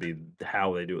this. It wouldn't be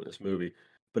how they do it in this movie,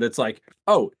 but it's like,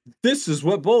 oh, this is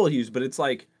what bullet used, but it's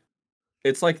like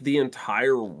the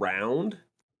entire round.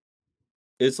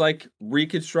 It's like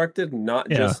reconstructed, not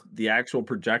just the actual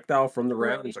projectile from the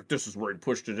round. It's like this is where he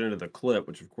pushed it into the clip,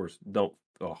 which of course don't.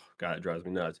 Oh god, it drives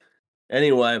me nuts.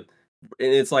 Anyway, and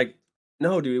it's like,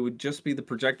 no, dude, it would just be the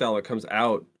projectile that comes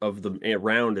out of the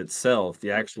round itself, the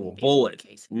actual bullet,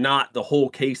 not the whole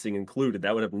casing included.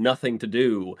 That would have nothing to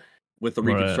do with the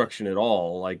reconstruction at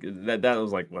all. Like that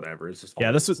was like whatever. It's just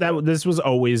this was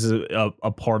always a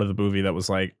part of the movie that was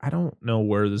like, I don't know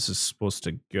where this is supposed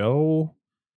to go,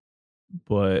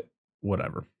 but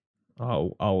whatever.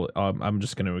 I'm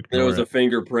just gonna ignore There was it. a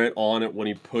fingerprint on it when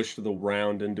he pushed the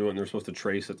round into it, and they're supposed to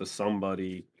trace it to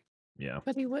somebody. Yeah,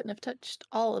 but he wouldn't have touched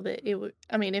all of it. It would.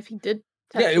 I mean, if he did,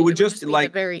 it would just be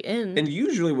like the very end. And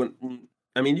usually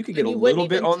you could get a little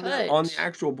bit on the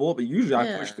actual bullet, but usually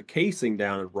I push the casing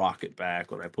down and rock it back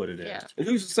when I put it in. Yeah. And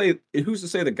who's to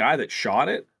say the guy that shot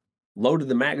it loaded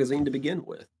the magazine to begin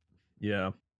with?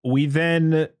 Yeah.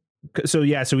 So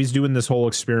he's doing this whole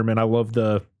experiment. I love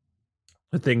the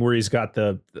thing where he's got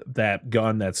that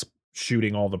gun that's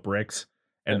shooting all the bricks,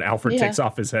 and Alfred takes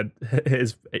off his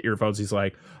earphones. He's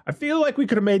like, I feel like we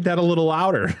could have made that a little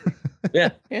louder.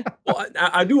 Yeah. Well,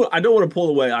 I don't want to pull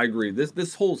away. I agree.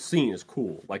 This whole scene is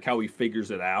cool. Like how he figures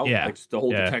it out. Yeah. Like the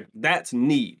whole that's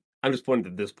neat. I'm just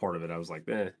pointing to this part of it. I was like,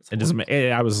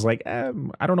 I was like, I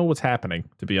don't know what's happening,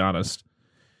 to be honest.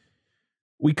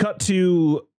 We cut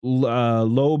to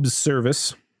Loeb's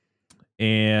service,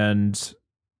 and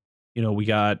we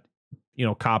got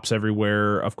cops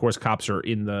everywhere. Of course, cops are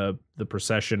in the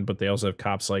procession, but they also have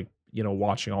cops like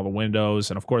watching all the windows,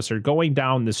 and of course they're going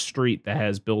down this street that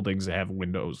has buildings that have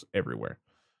windows everywhere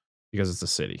because it's a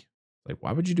city. Like,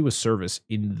 why would you do a service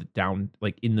in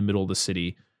the middle of the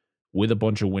city with a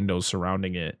bunch of windows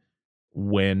surrounding it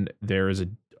when there is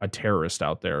a terrorist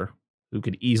out there who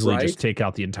could easily just take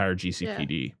out the entire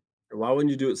GCPD? Yeah. Why wouldn't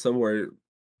you do it somewhere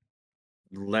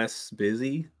less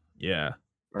busy? Yeah,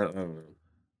 I don't know.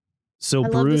 So I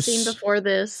love the scene before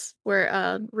this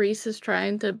where Reese is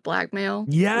trying to blackmail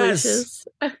Lucius.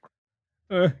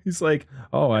 He's like,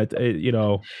 oh,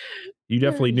 you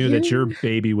definitely knew that your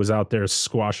baby was out there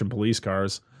squashing police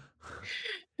cars.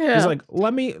 Yeah. He's like,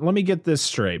 let me get this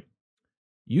straight.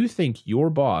 You think your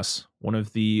boss, one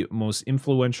of the most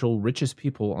influential, richest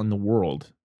people in the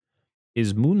world,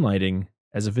 is moonlighting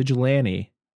as a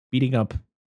vigilante, beating up,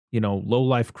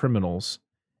 low-life criminals,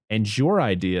 and your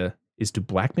idea is to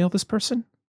blackmail this person?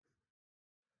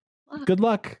 Good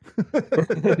luck. And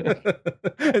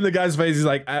the guy's face is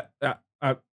like, oh,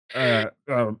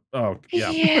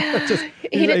 yeah.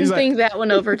 He didn't think that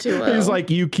one over too well. He's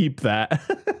like, you keep that.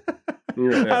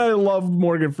 Yeah. I love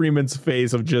Morgan Freeman's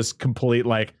face of just complete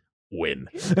win.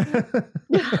 I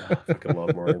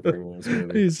love Morgan Freeman's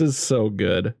movie. He's just so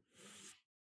good.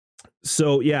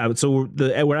 So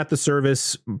we're at the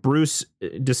service. Bruce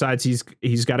decides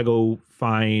he's got to go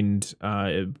find,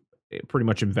 pretty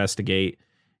much investigate.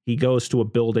 He goes to a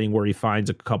building where he finds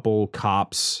a couple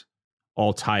cops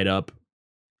all tied up,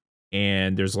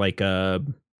 and there's like a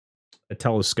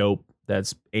telescope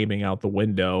that's aiming out the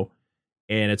window,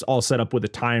 and it's all set up with a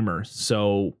timer.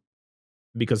 So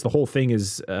because the whole thing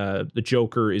is the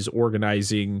Joker is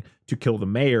organizing to kill the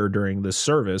mayor during this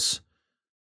service,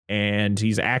 and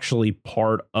he's actually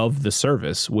part of the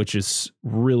service, which is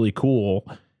really cool.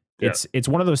 Yeah. It's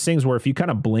one of those things where if you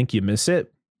kind of blink, you miss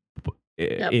it.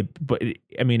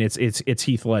 It's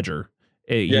Heath Ledger.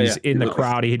 He's in the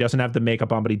crowd. He doesn't have the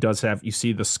makeup on, but he does have. You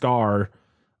see the scar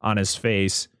on his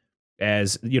face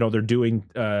as they're doing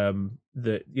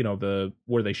the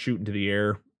where they shoot into the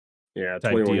air. Yeah,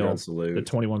 21 gun salute. The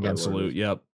 21 gun salute.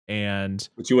 Yep, and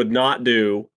which you would not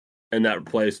do in that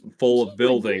place full of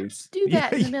buildings. Do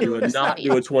that in the middle you would not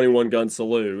do a 21 gun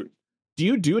salute. Do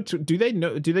you do it? Do they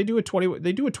know? Do they do a 20?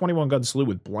 They do a 21 gun salute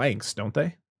with blanks, don't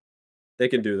they? They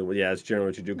can do them. Yeah, it's generally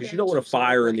what you do because you don't want to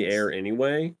fire in the air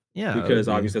anyway. Yeah, because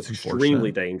obviously that's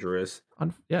extremely dangerous.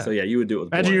 Yeah. So yeah, you would do it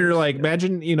with imagine blanks.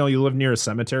 Imagine you live near a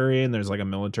cemetery and there's like a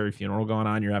military funeral going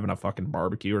on. You're having a fucking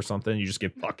barbecue or something. You just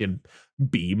get fucking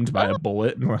beamed by a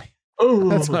bullet and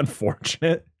that's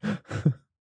unfortunate.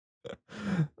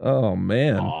 Oh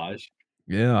man. Gosh.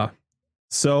 Yeah.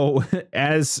 So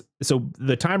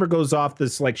the timer goes off.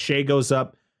 This Shay goes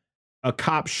up. A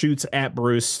cop shoots at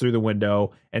Bruce through the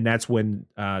window, and that's when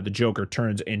the Joker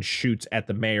turns and shoots at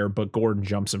the mayor, but Gordon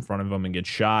jumps in front of him and gets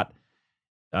shot.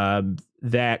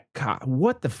 That cop,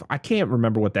 I can't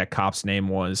remember what that cop's name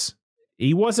was.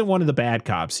 He wasn't one of the bad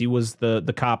cops. He was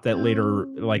the cop that later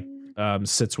like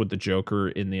sits with the Joker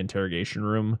in the interrogation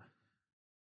room.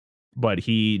 But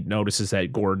he notices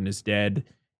that Gordon is dead.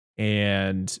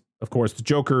 And of course, the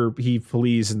Joker, he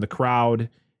flees in the crowd.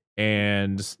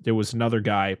 And there was another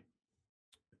guy,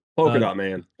 Polka Dot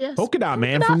Man. Yes. Polka Dot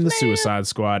Man from the Suicide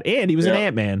Squad. And he was an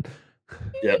Ant-Man.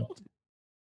 Yep.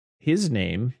 His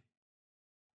name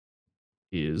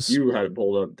is... You had it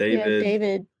pulled up. David.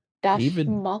 David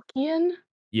Dashmakian.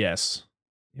 Yes.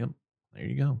 Yep. There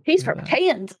you go. He's from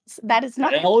Kansas. That is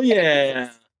not. Hell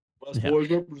yeah. West Boys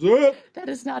represent. That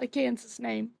is not a Kansas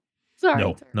name.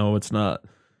 Sorry. No, it's not.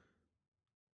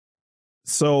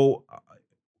 So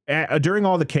during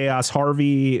all the chaos,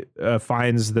 Harvey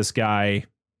finds this guy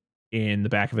in the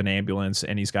back of an ambulance,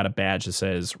 and he's got a badge that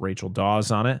says Rachel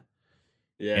Dawes on it.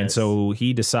 Yeah. And so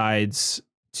he decides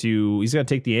he's going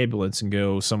to take the ambulance and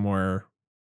go somewhere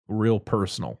real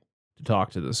personal to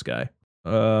talk to this guy.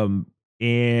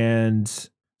 And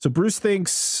so Bruce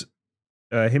thinks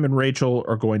him and Rachel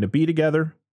are going to be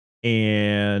together.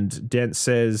 And Dent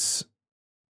says,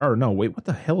 or no, wait, what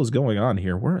the hell is going on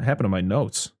here? What happened to my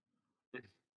notes?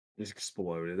 Just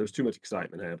exploded. There's too much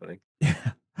excitement happening.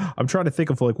 I'm trying to think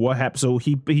of like what happened. So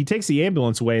he takes the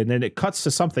ambulance away, and then it cuts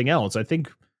to something else. I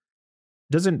think,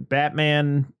 doesn't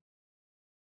Batman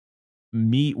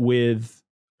meet with,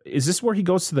 is this where he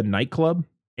goes to the nightclub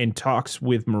and talks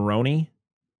with Maroni?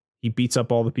 He beats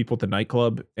up all the people at the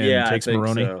nightclub and takes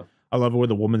Maroni. So. I love it where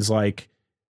the woman's like,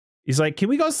 he's like, can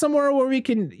we go somewhere where we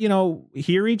can,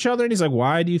 hear each other? And he's like,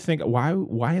 why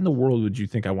in the world would you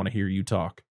think I want to hear you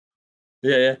talk?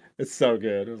 Yeah. It's so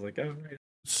good. I was like, oh.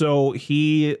 So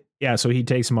he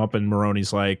takes him up, and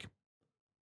Maroni's like,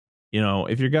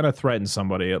 if you're going to threaten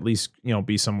somebody, at least,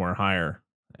 be somewhere higher.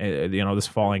 This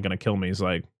fall ain't going to kill me. He's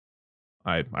like,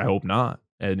 I hope not.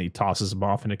 And he tosses him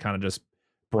off, and it kind of just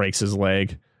breaks his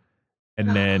leg.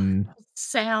 And then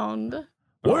sound.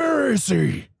 Where is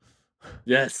he?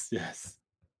 Yes.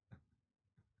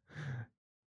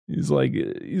 He's like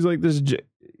this joke.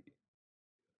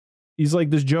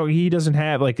 He doesn't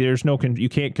have there's no you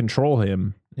can't control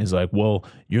him. He's like, well,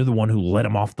 you're the one who let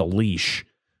him off the leash.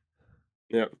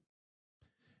 Yep.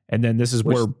 And then this is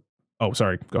where. Oh,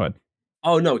 sorry. Go ahead.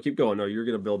 Oh no, keep going. No, you're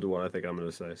gonna build to what I think I'm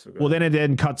gonna say. So then it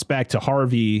then cuts back to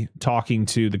Harvey talking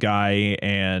to the guy,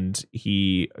 and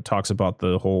he talks about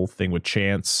the whole thing with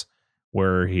Chance,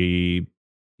 where he,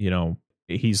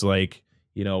 he's like,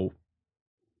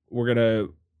 we're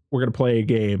gonna play a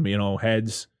game.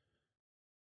 Heads.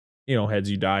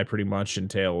 Heads you die pretty much, and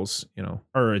tails,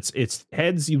 or it's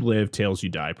heads you live, tails you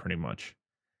die pretty much.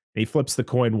 And he flips the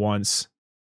coin once,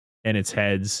 and it's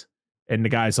heads. And the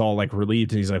guy's all like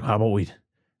relieved, and he's like, how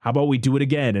about we do it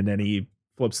again? And then he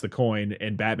flips the coin,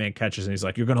 and Batman catches, and he's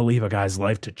like, you're going to leave a guy's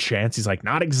life to chance? He's like,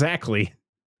 not exactly.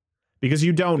 Because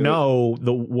you don't know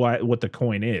what the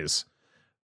coin is.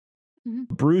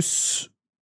 Mm-hmm. Bruce.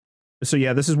 So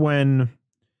yeah, this is when,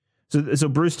 so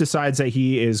Bruce decides that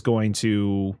he is going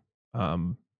to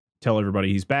tell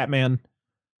everybody he's Batman.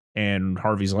 And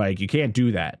Harvey's like, you can't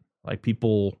do that. Like,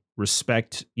 people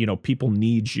respect, people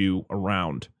need you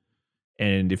around.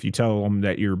 And if you tell them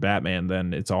that you're Batman,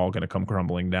 then it's all going to come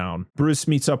crumbling down. Bruce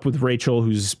meets up with Rachel,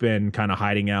 who's been kind of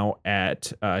hiding out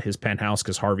at his penthouse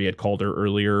because Harvey had called her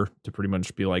earlier to pretty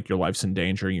much be like, your life's in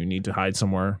danger. You need to hide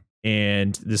somewhere.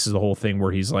 And this is the whole thing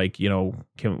where he's like,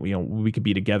 we could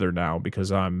be together now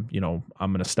because I'm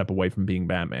going to step away from being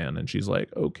Batman. And she's like,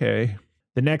 okay.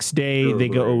 The next day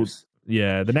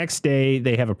the next day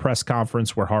they have a press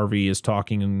conference where Harvey is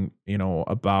talking,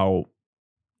 about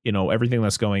everything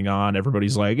that's going on.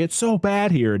 Everybody's like, it's so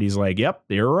bad here. And he's like, yep,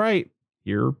 you're right.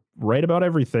 You're right about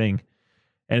everything.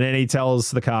 And then he tells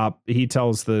the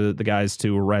guys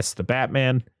to arrest the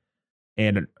Batman.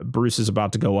 And Bruce is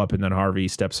about to go up, and then Harvey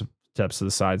steps to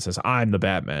the side and says, I'm the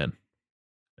Batman.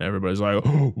 And everybody's like,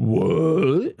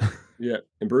 what? Yeah.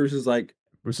 And Bruce is like,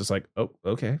 oh,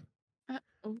 okay.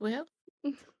 Well.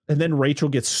 And then Rachel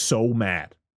gets so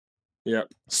mad. Yeah.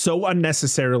 So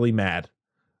unnecessarily mad.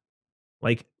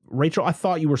 Like, Rachel, I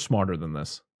thought you were smarter than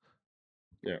this.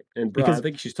 Yeah. And I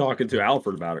think she's talking to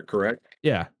Alfred about it, correct?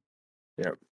 Yeah.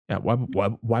 Yeah. Yeah.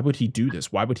 Why would he do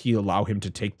this? Why would he allow him to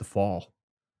take the fall?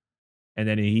 And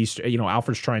then he's,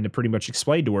 Alfred's trying to pretty much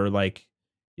explain to her, like,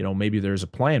 maybe there's a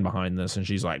plan behind this. And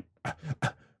she's like,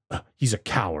 he's a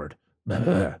coward.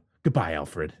 Goodbye,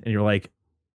 Alfred. And you're like,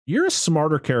 you're a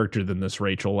smarter character than this,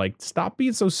 Rachel. Like, stop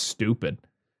being so stupid.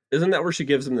 Isn't that where she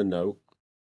gives him the note?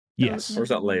 Yes. Or is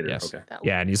that later? Yes. Okay.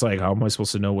 Yeah. And he's like, how am I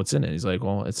supposed to know what's in it? He's like,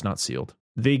 well, it's not sealed.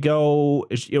 They go,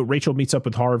 Rachel meets up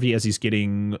with Harvey as he's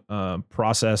getting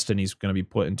processed, and he's going to be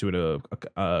put into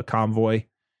a convoy.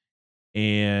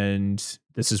 And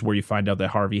this is where you find out that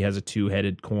Harvey has a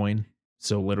 2-headed coin.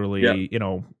 So literally,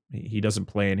 he doesn't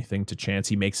play anything to chance.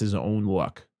 He makes his own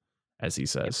luck, as he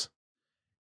says.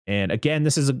 And again,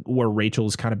 this is where Rachel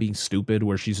is kind of being stupid,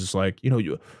 where she's just like,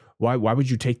 why would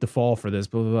you take the fall for this?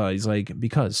 Blah, blah, blah. He's like,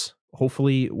 because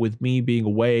hopefully with me being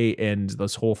away and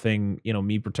this whole thing,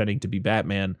 me pretending to be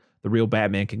Batman, the real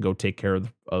Batman can go take care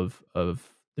of the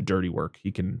dirty work.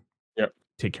 He can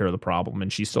take care of the problem.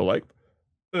 And she's still like,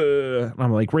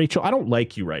 I'm like, Rachel, I don't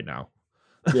like you right now.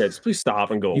 Yeah, just please stop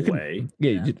and go away.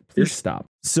 Please stop.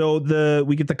 So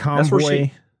we get the convoy.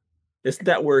 Isn't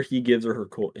that where he gives her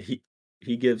coin?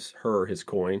 He gives her his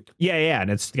coin. Yeah, and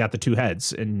it's got the 2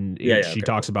 heads, and she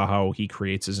talks about how he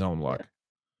creates his own luck.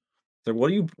 So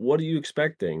what are you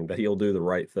expecting that he'll do the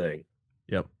right thing?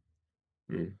 Yep.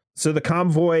 So the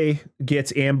convoy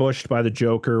gets ambushed by the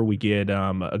Joker. We get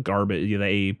a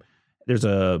garbage. There's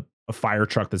a fire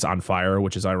truck that's on fire,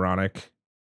 which is ironic.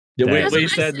 Yeah,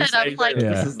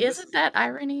 isn't that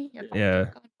irony? Yeah.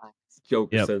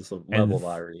 Joker says some level of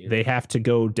irony. They have to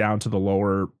go down to the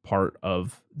lower part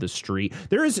of the street.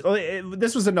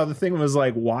 This was another thing, was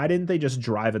like, why didn't they just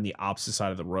drive in the opposite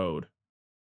side of the road?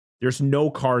 There's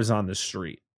no cars on the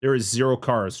street. There is 0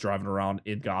 cars driving around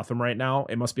in Gotham right now.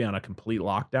 It must be on a complete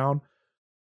lockdown.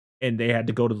 And they had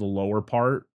to go to the lower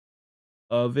part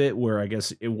of it, where I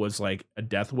guess it was like a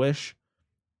death wish.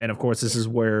 And of course, this is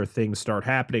where things start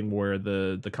happening, where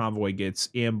the convoy gets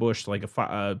ambushed. Like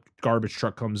a garbage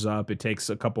truck comes up. It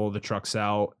takes a couple of the trucks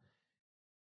out.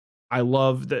 I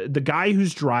love the guy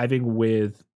who's driving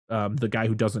with the guy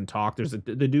who doesn't talk. There's the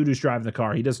dude who's driving the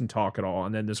car. He doesn't talk at all.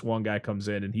 And then this one guy comes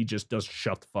in and he just does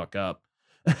shut the fuck up.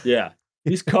 Yeah.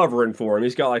 He's covering for him.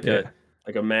 He's got like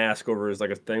a mask over his,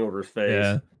 like a thing over his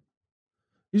face.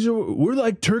 Yeah. We're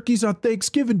like turkeys on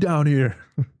Thanksgiving down here.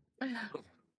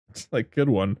 It's like, good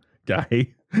one, guy.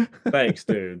 Thanks,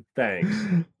 dude. Thanks.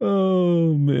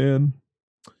 Oh man.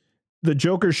 The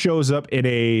Joker shows up in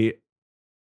a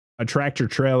tractor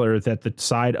trailer that the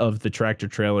side of the tractor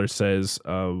trailer says,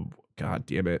 God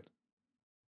damn it.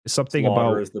 Something Slaughter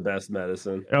about is the best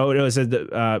medicine. Oh, no, it said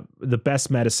the best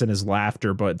medicine is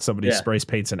laughter, but somebody sprays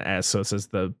paints an S, so it says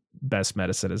the best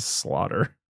medicine is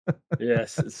slaughter.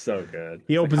 Yes, it's so good.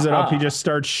 He opens it up, he just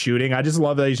starts shooting. I just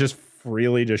love that he's just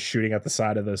freely just shooting at the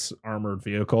side of this armored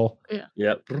vehicle. Yeah.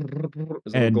 Yep.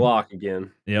 There's a Glock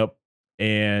again. Yep.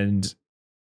 And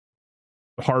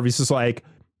Harvey's just like,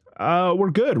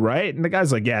 we're good, right? And the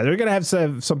guy's like, yeah, they're gonna have to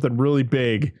have something really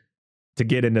big to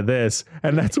get into this.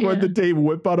 And that's when they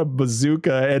whip out a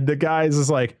bazooka, and the guy's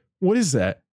just like, what is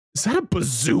that? Is that a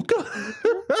bazooka?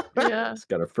 Yeah. It's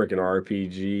got a freaking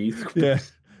RPG. Yeah.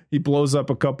 He blows up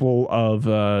a couple of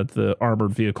the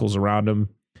armored vehicles around him.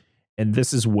 And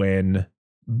this is when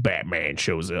Batman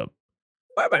shows up.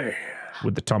 Batman.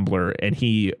 With the tumbler, and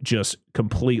he just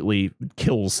completely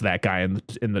kills that guy in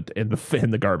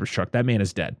the garbage truck. That man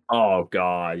is dead. Oh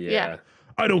God, yeah.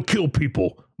 I don't kill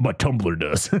people. My tumbler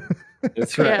does.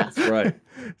 That's right. Yeah. That's right.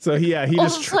 So he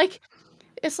just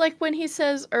it's like when he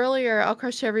says earlier, "I'll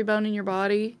crush every bone in your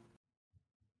body."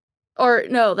 Or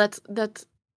no, that's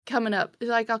coming up. It's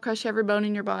like, "I'll crush every bone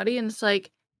in your body," and it's like,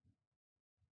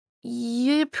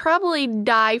 you probably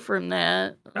die from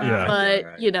that.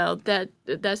 Yeah.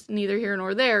 But that's neither here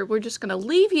nor there. We're just gonna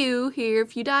leave you here.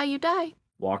 If you die, you die.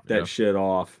 Walk that shit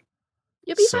off.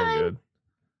 You'll be so fine. Good.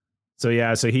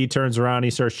 So he turns around, he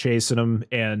starts chasing him,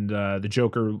 and the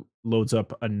Joker loads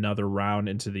up another round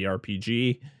into the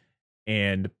RPG,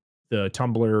 and the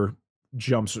tumbler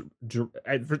jumps.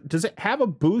 Does it have a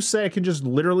boost that it can just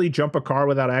literally jump a car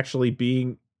without actually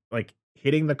being like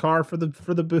hitting the car for the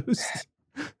boost?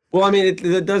 Well, I mean,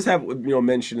 it does have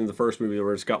mention in the first movie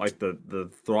where it's got like the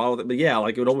throttle, but yeah,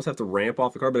 like it would almost have to ramp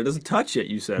off the car, but it doesn't touch it.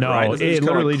 You said no, right? It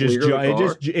literally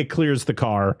it clears the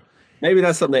car. Maybe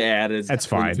that's something they added. That's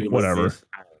fine, whatever.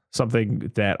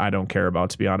 Something that I don't care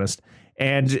about, to be honest.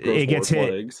 And it gets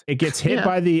hit. It gets hit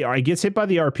by the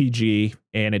RPG,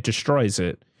 and it destroys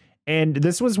it. And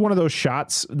this was one of those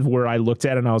shots where I looked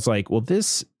at it and I was like, well,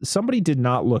 somebody did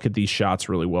not look at these shots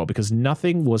really well, because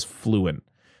nothing was fluent.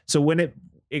 So when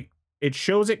it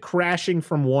shows it crashing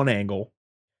from one angle,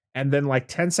 and then like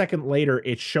 10 seconds later,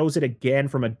 it shows it again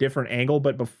from a different angle,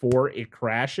 but before it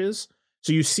crashes.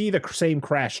 So you see the same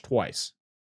crash twice.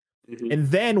 Mm-hmm. And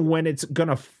then when it's going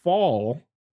to fall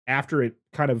after it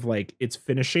kind of like it's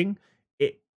finishing,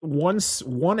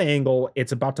 one angle,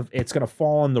 it's going to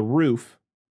fall on the roof.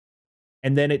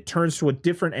 And then it turns to a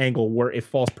different angle where it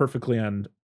falls perfectly on,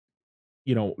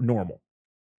 normal.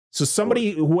 So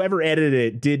whoever edited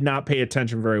it did not pay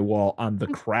attention very well on the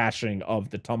crashing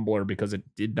of the tumbler, because it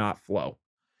did not flow.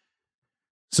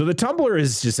 So the tumbler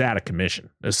is just out of commission.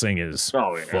 This thing is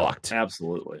fucked.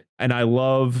 Absolutely. And I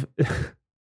love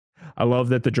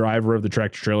that the driver of the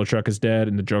tractor trailer truck is dead,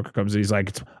 and the Joker comes in, he's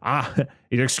like,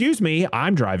 excuse me,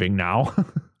 I'm driving now.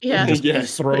 Yeah.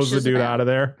 Just throws the dude out of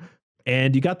there.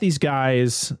 And you got these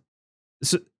guys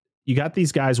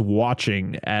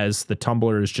watching as the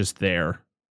tumbler is just there,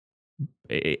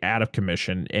 out of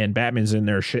commission, and Batman's in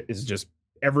there. Shit is just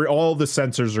all the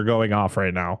sensors are going off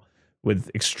right now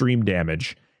with extreme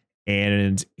damage,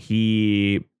 and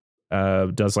he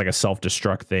does like a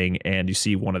self-destruct thing, and you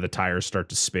see one of the tires start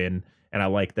to spin, and I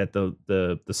like that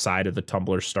the side of the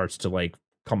tumbler starts to like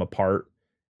come apart,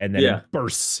 and then it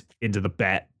bursts into the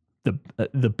bat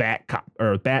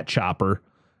chopper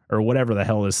or whatever the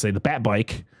hell is say the bat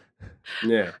bike.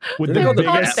 Yeah, with the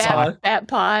biggest bat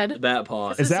pod. Bat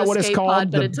pod. Is that what it's called?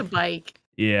 Pod, but it's a bike.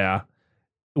 Yeah,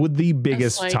 with the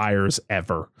biggest tires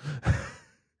ever.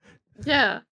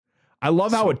 Yeah. I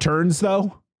love how it turns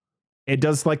though. It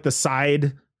does like the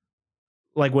side,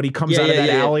 like when he comes out of that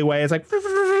alleyway, it's like.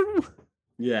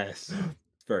 Yes,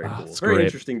 it's very cool. It's very great.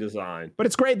 Interesting design. But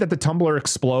it's great that the tumbler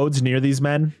explodes near these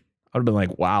men. I would have been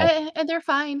like, wow. And they're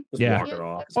fine. Just Yeah. walk it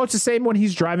off. Oh, it's the same when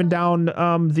he's driving down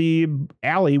the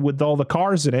alley with all the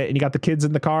cars in it, and you got the kids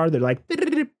in the car. They're like,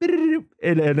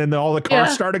 and then all the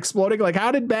cars start exploding. Like,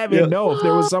 how did Batman know if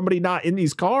there was somebody not in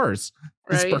these cars?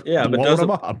 Right. Yeah, but blowing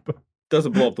them up.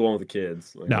 Doesn't blow up the one with the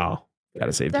kids. Like, No,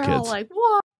 gotta save the They're kids. all like,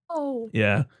 whoa.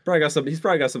 Yeah, he's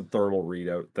probably got some thermal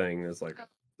readout thing. It's like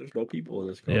there's no people in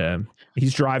this car. yeah.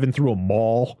 He's driving through a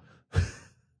mall.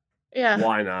 Yeah.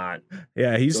 Why not?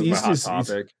 Yeah, he's Goes by Hot just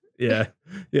Topic. yeah.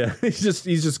 He's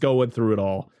just going through it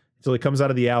all until he comes out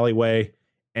of the alleyway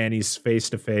and he's face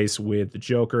to face with the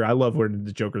Joker. I love when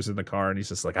the Joker's in the car and he's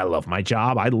just like, I love my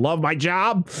job. I love my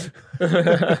job.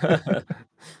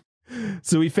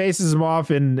 So he faces him off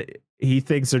and he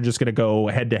thinks they're just gonna go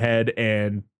head to head,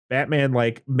 and Batman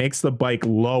like makes the bike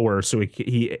lower so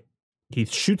he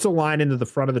shoots a line into the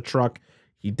front of the truck.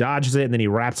 He dodges it and then he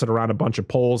wraps it around a bunch of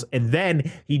poles, and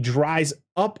then he drives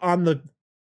up on the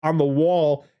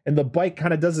wall, and the bike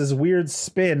kind of does this weird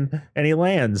spin and he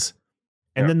lands.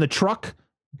 And then the truck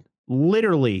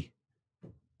literally,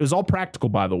 it was all practical,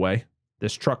 by the way,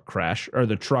 this truck crash or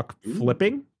the truck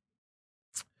flipping.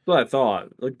 That's what I thought.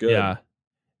 It looked good. Yeah.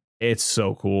 It's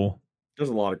so cool. There's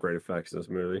a lot of great effects in this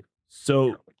movie.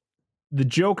 So the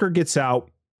Joker gets out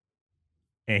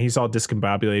and he's all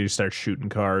discombobulated. He starts shooting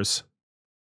cars.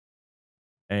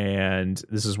 And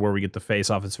this is where we get the face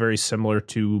off. It's very similar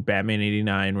to Batman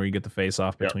 89, where you get the face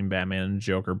off between Batman and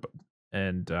Joker.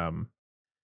 And,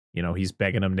 he's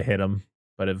begging him to hit him.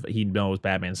 But if he knows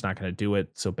Batman's not going to do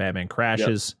it, so Batman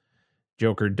crashes.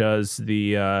 Joker does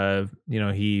the,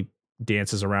 he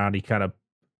dances around. He kind of,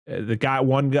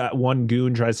 one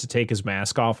goon tries to take his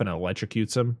mask off and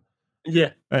electrocutes him.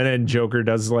 Yeah. And then Joker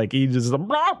does he just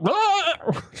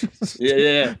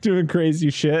doing crazy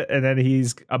shit, and then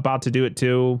he's about to do it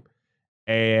too,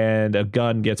 and a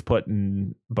gun gets put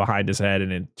in behind his head,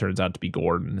 and it turns out to be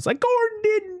Gordon. It's like, Gordon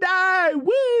didn't die,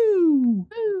 woo!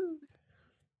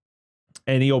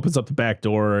 And he opens up the back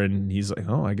door, and he's like,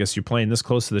 oh, I guess you're playing this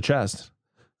close to the chest.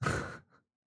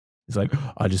 He's like,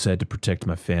 I just had to protect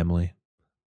my family.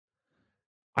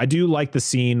 I do like the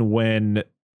scene when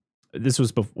this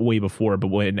was way before, but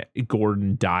when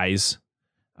Gordon dies,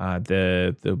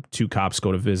 the two cops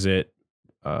go to visit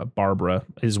Barbara.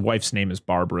 His wife's name is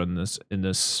Barbara in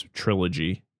this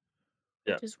trilogy.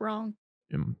 Yeah, which is wrong.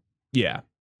 Yeah.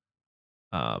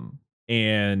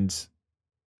 And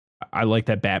I like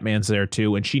that Batman's there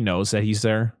too, and she knows that he's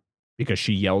there because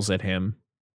she yells at him.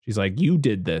 She's like, "You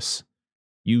did this.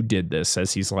 You did this,"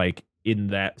 as he's like in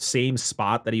that same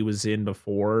spot that he was in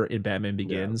before in Batman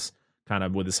Begins. Kind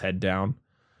of with his head down.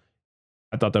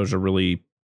 I thought that was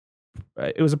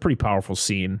it was a pretty powerful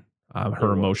scene.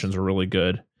 Her emotions were really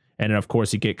good. And then of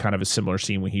course you get kind of a similar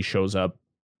scene when he shows up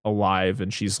alive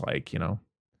and she's like,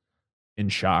 in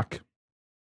shock.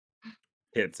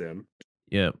 Hits him.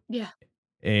 Yeah. Yeah.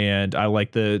 And I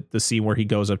like the scene where he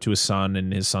goes up to his son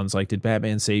and his son's like, did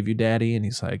Batman save you, Daddy? And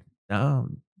he's like, no,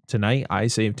 tonight I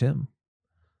saved him.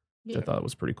 Yeah. I thought it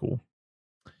was pretty cool.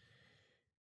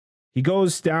 He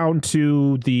goes down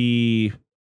to the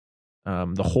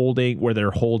holding where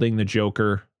they're holding the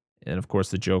Joker. And of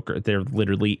course the Joker, they're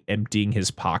literally emptying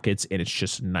his pockets and it's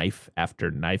just knife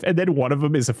after knife. And then one of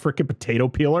them is a freaking potato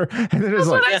peeler. And then That's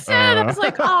like, what I said. I was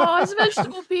like, oh, it's a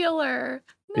vegetable peeler.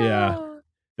 No. Yeah.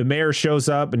 The mayor shows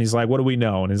up and he's like, what do we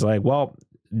know? And he's like, well,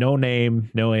 no name,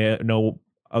 no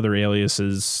other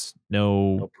aliases,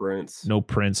 no prints,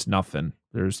 nothing.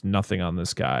 There's nothing on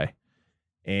this guy.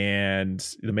 And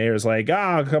the mayor's like,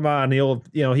 "Oh, come on,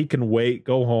 he can wait.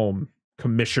 Go home,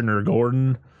 Commissioner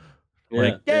Gordon."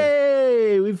 Yeah,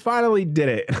 yay, we finally did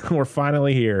it. We're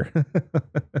finally here.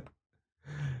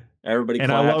 Everybody and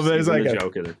claps, I love it. It's even like the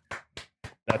Joker.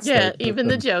 That's even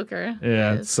the Joker.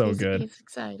 Yeah, it's so good. He's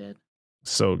excited.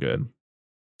 So good.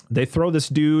 They throw this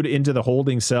dude into the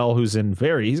holding cell who's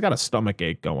he's got a stomach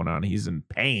ache going on. He's in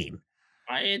pain.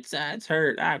 It's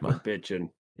hurt. I quit bitching.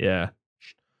 Yeah.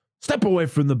 Step away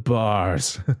from the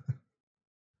bars.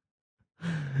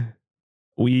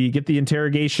 We get the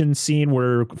interrogation scene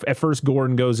where at first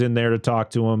Gordon goes in there to talk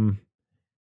to him.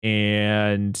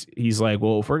 And he's like,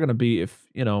 well, if we're going to be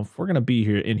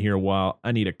here a while,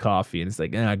 I need a coffee. And it's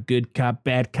like, good cop,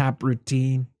 bad cop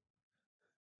routine.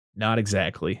 Not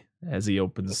exactly. As he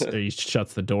he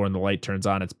shuts the door and the light turns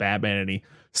on, it's Batman, and he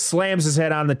slams his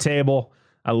head on the table.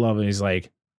 I love it. He's like,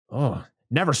 oh,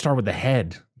 never start with the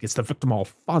head. Gets the victim all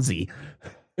fuzzy.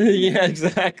 Yeah,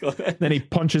 exactly. Then he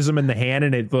punches him in the hand,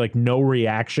 and it's like no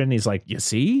reaction. He's like, you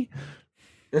see?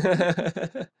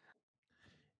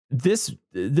 This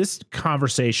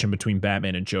conversation between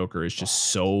Batman and Joker is just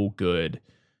so good.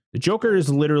 The Joker is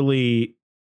literally,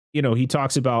 he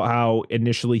talks about how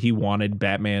initially he wanted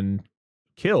Batman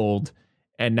killed,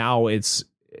 and now he's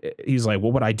like,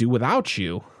 what would I do without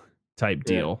you? Type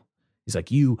deal. Yeah. He's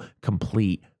like, you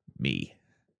complete me.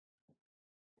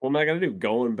 What am I gonna do?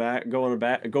 Go back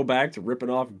to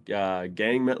ripping off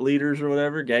gang leaders or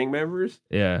whatever, gang members?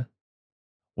 Yeah.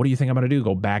 What do you think I'm gonna do?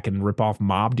 Go back and rip off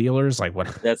mob dealers? Like what?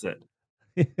 That's it.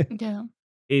 Yeah.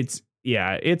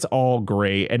 It's all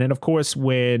great. And then of course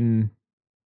when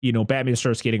Batman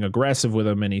starts getting aggressive with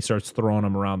him and he starts throwing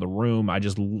him around the room, I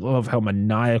just love how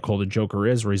maniacal the Joker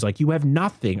is, where he's like, you have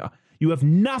nothing. You have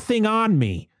nothing on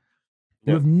me.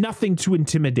 You have nothing to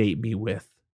intimidate me with.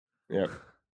 Yeah.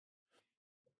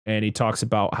 And he talks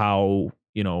about how,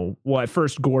 at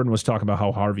first Gordon was talking about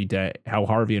how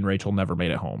Harvey and Rachel never made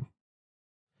it home.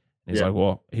 And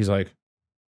he's like,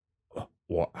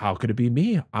 well, how could it be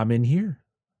me? I'm in here.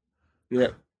 Yeah.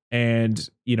 And,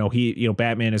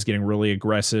 Batman is getting really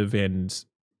aggressive. And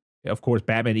of course,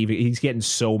 Batman, he's getting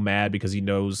so mad because he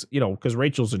knows, because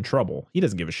Rachel's in trouble. He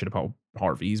doesn't give a shit about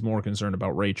Harvey. He's more concerned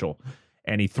about Rachel.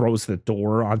 And he throws the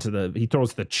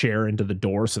chair into the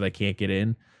door so they can't get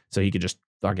in. So he could just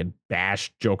fucking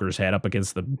bash Joker's head up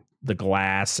against the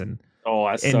glass. And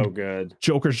that's so good.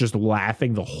 Joker's just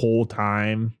laughing the whole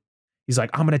time. He's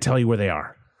like, I'm going to tell you where they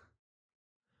are.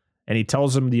 And he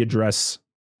tells him the address,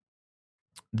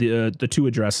 the two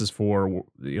addresses for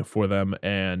them.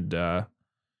 And,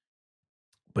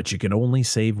 but you can only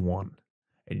save one.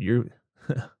 And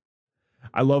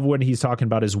I love when he's talking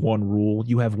about his one rule.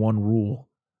 You have one rule.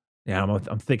 Yeah,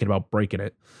 I'm thinking about breaking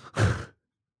it.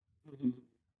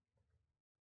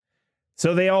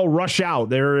 So they all rush out.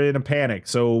 They're in a panic.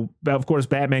 So, of course,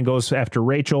 Batman goes after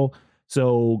Rachel.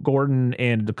 So Gordon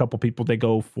and a couple people, they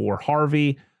go for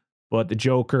Harvey. But the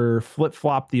Joker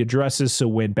flip-flopped the addresses. So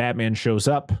when Batman shows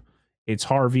up, it's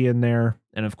Harvey in there.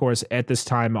 And, of course, at this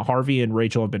time, Harvey and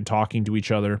Rachel have been talking to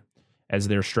each other as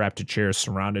they're strapped to chairs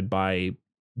surrounded by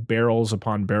barrels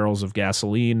upon barrels of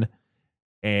gasoline.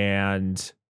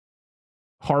 And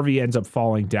Harvey ends up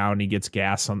falling down. He gets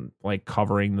gas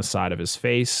covering the side of his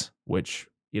face, which,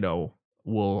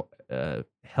 will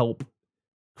help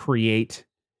create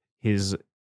his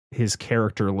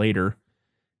character later.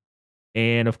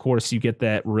 And of course you get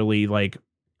that really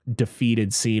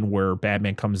defeated scene where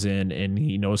Batman comes in and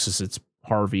he notices it's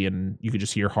Harvey, and you could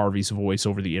just hear Harvey's voice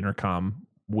over the intercom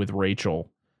with Rachel.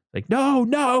 Like,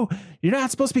 no, you're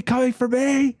not supposed to be coming for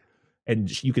me.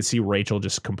 And you can see Rachel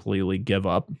just completely give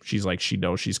up. She's like, she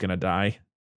knows she's going to die.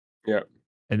 Yeah.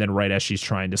 And then right as she's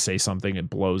trying to say something, it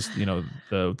blows,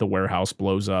 the warehouse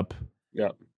blows up. Yeah.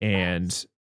 And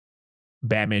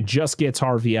Batman just gets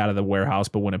Harvey out of the warehouse,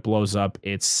 but when it blows up,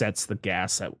 it sets the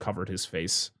gas that covered his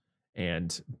face.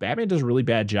 And Batman does a really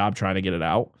bad job trying to get it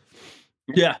out.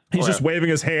 Yeah. He's just waving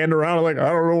his hand around like, I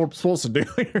don't know what I'm supposed to do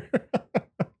here.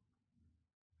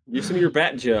 Use some of your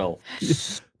bat gel.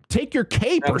 Take your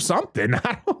cape or something.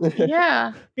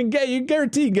 Yeah. You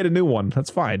guarantee you can get a new one. That's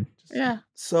fine. Yeah.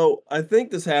 So I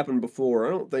think this happened before. I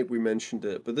don't think we mentioned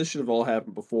it, but this should have all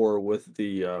happened before with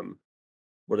the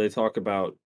where they talk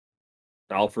about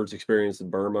Alfred's experience in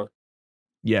Burma.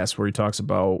 Yes, where he talks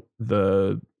about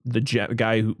the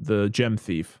gem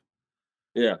thief.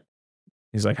 Yeah.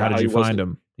 He's like, how did you find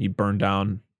him? He burned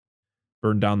down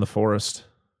the forest.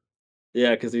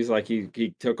 Yeah, because he's like,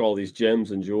 he took all these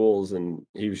gems and jewels and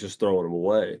he was just throwing them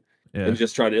away. Yeah. And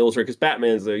just trying to illustrate, because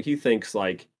Batman's he thinks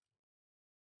like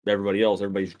everybody else,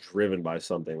 everybody's driven by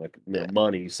something like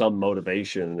money, some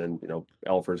motivation, and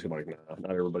Alfred's like, nah,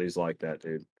 not everybody's like that,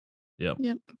 dude. Yep.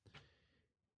 Yep.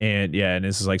 And and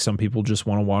this is like some people just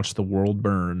want to watch the world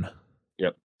burn.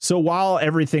 Yep. So while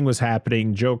everything was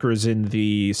happening, Joker is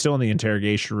still in the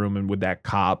interrogation room, and with that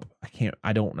cop,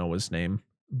 I don't know his name,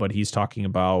 but he's talking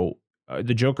about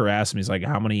the Joker asked him, he's like,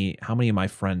 how many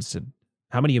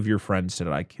of your friends did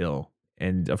I kill?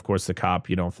 And of course the cop,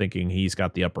 thinking he's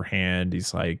got the upper hand,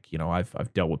 he's like,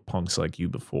 I've dealt with punks like you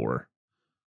before,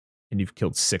 and you've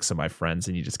killed 6 of my friends,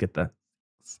 and you just get the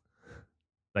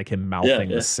like him mouthing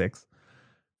the 6.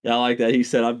 Yeah, I like that. He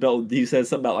said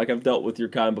something about like I've dealt with your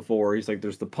kind before. He's like,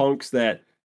 there's the punks that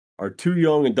are too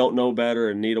young and don't know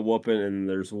better and need a whooping, and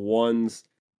there's ones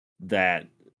that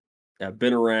have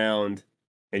been around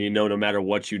and no matter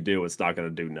what you do, it's not going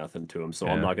to do nothing to them. So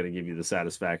I'm not going to give you the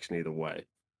satisfaction either way.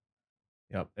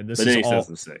 Yep. And this but is then he says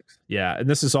the 6. Yeah, and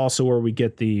this is also where we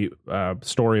get the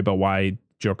story about why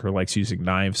Joker likes using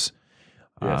knives.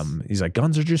 Yes. He's like,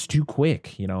 guns are just too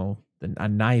quick. A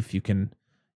knife you get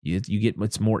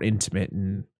it's more intimate,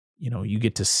 and you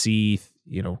get to see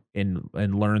and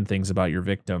learn things about your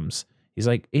victims. He's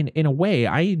like, in a way,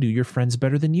 I knew your friends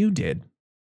better than you did.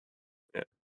 Yeah.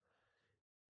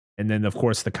 And then of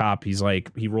course the cop, he's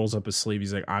like, he rolls up his sleeve,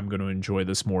 he's like, I'm going to enjoy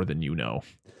this more than you know.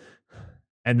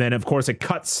 And then of course it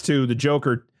cuts to the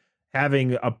Joker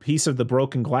having a piece of the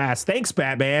broken glass. Thanks,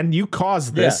 Batman. You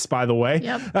caused this, by the way.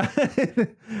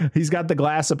 Yep. He's got the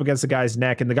glass up against the guy's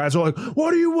neck, and the guys are like,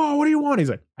 what do you want? What do you want? He's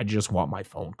like, I just want my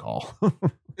phone call.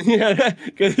 Yeah.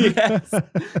 Yes.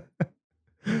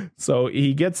 So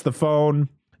he gets the phone.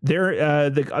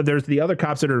 There's the other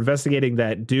cops that are investigating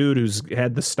that dude who's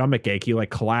had the stomach ache. He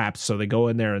like collapsed. So they go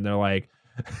in there and they're like,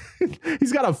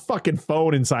 he's got a fucking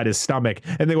phone inside his stomach.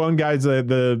 And the one guy's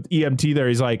the EMT there.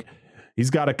 He's like, he's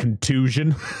got a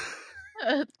contusion.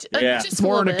 Yeah. It's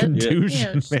more than a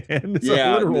contusion, man. It's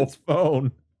a literal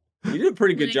phone. You did a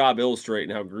pretty good job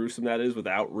illustrating how gruesome that is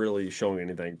without really showing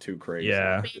anything too crazy.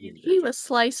 Yeah. He was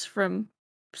sliced from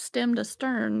stem to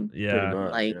stern. Yeah.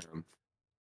 Like,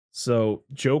 So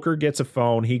Joker gets a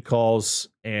phone. He calls,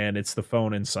 and it's the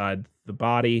phone inside the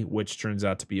body, which turns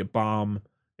out to be a bomb.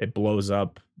 It blows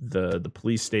up the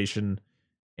police station,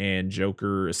 and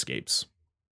Joker escapes.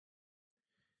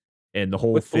 And the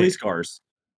whole with police cars.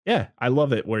 Yeah, I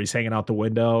love it where he's hanging out the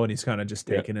window and he's kind of just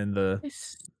taking in the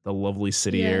lovely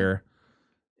city air.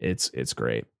 It's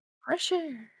great. Fresh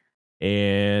air.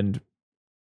 And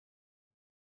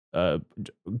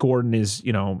Gordon is,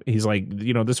 he's like,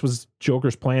 this was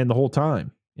Joker's plan the whole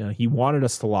time. He wanted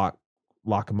us to lock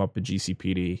him up at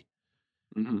GCPD.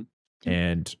 Mm-hmm.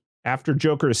 And after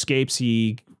Joker escapes,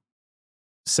 he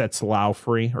sets Lau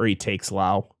free, or he takes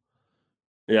Lau.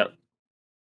 Yep.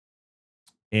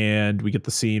 And we get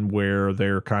the scene where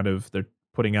they're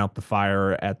putting out the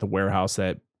fire at the warehouse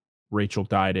that Rachel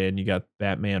died in. You got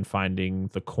Batman finding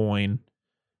the coin,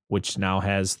 which now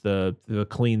has the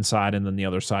clean side, and then the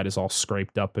other side is all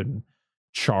scraped up and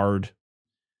charred.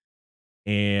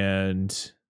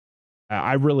 And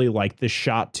I really like this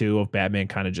shot too of Batman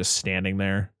kind of just standing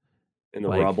there in the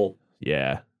rubble.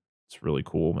 Yeah, it's really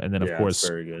cool. And then of course,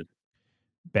 very good.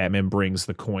 Batman brings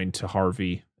the coin to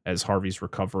Harvey as Harvey's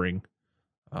recovering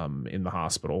in the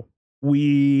hospital.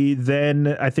 We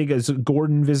then, I think, as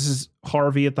Gordon visits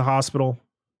Harvey at the hospital,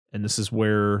 and this is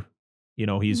where,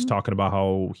 he's talking about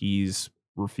how he's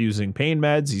refusing pain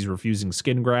meds, he's refusing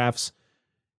skin grafts,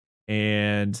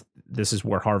 and this is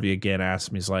where Harvey again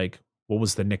asks me, he's like, what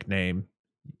was the nickname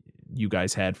you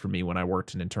guys had for me when I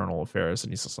worked in internal affairs?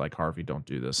 And he's just like, Harvey, don't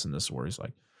do this. And this is where he's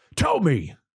like, tell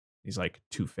me. He's like,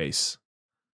 Two-Face.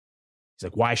 He's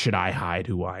like, why should I hide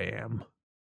who I am?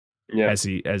 Yeah.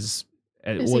 You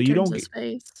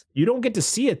don't get to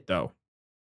see it though.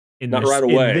 Not right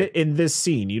away in this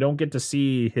scene. You don't get to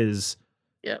see his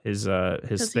thing.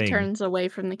 He turns away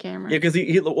from the camera. Yeah, because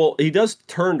he does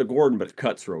turn to Gordon, but it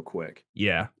cuts real quick.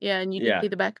 Yeah. Yeah, and you can see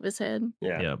the back of his head.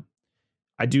 Yeah.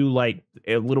 I do like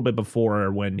a little bit before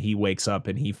when he wakes up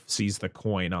and he sees the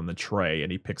coin on the tray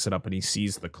and he picks it up and he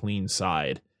sees the clean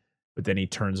side. But then he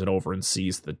turns it over and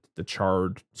sees the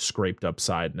charred, scraped up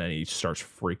side, and then he starts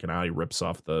freaking out. He rips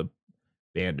off the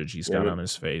bandage he's got on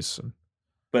his face.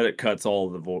 But it cuts all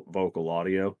the vocal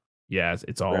audio. Yeah,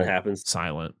 it's all happens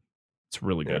silent. It's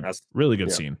really good. Yeah, really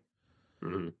good scene.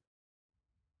 Mm-hmm.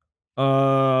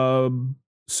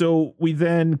 So we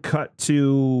then cut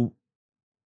to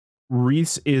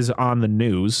Reese is on the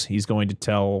news. He's going to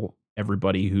tell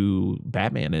everybody who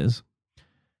Batman is.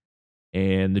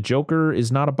 And the Joker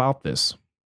is not about this.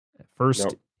 At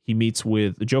first,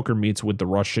 the Joker meets with the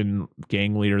Russian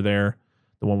gang leader there,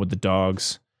 the one with the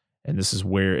dogs. And this is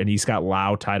where, and he's got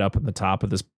Lau tied up on the top of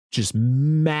this just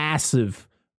massive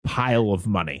pile of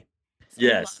money. It's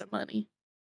Yes. a lot of money.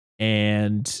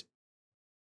 And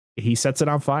he sets it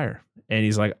on fire. And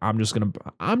he's like, I'm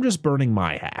just burning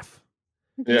my half.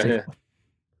 Yeah, yeah.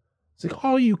 It's like,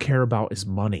 all you care about is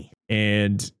money.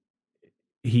 And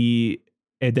then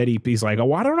he's like, oh,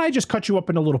 why don't I just cut you up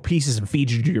into little pieces and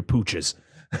feed you to your pooches?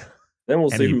 Then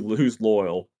we'll And see who's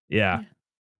loyal. Yeah.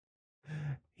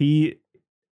 He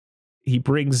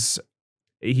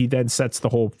then sets the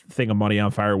whole thing of money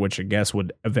on fire, which I guess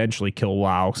would eventually kill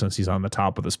Lau since he's on the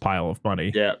top of this pile of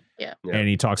money. Yeah. And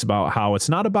he talks about how it's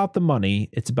not about the money,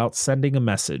 it's about sending a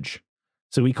message.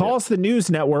 So he calls the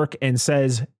news network and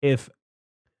says,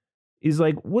 he's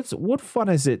like, what fun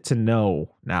is it to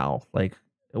know now? Like,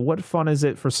 what fun is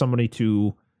it for somebody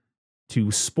to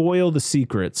spoil the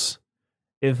secrets?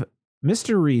 If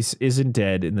Mr. Reese isn't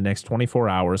dead in the next 24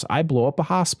 hours, I blow up a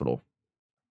hospital.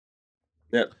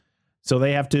 Yep. So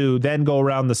they have to then go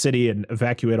around the city and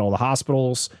evacuate all the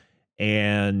hospitals.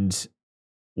 And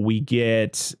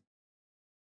this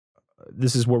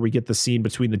is where we get the scene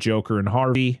between the Joker and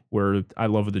Harvey, where I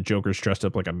love that the Joker's dressed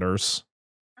up like a nurse.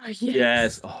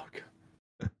 Yes. Oh,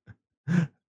 God.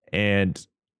 And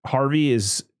Harvey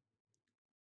is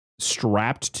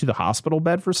strapped to the hospital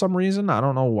bed for some reason. I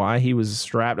don't know why he was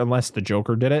strapped, unless the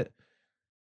Joker did it.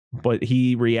 But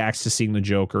he reacts to seeing the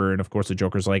Joker, and of course the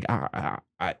Joker's like,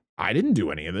 I didn't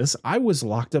do any of this. I was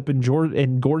locked up in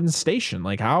Gordon's station.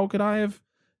 Like, how could I have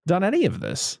done any of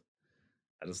this?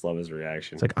 I just love his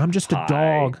reaction. It's like, I'm just a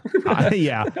dog.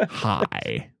 Yeah,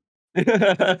 hi.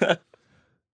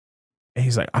 And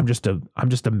he's like, I'm just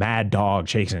a mad dog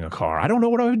chasing a car. I don't know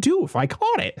what I would do if I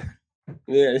caught it.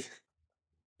 Yeah.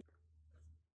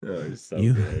 Oh, he's so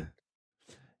good.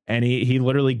 And he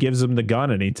literally gives him the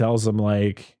gun, and he tells him,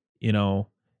 like, you know,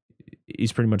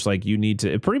 he's pretty much like,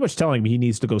 pretty much telling him he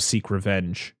needs to go seek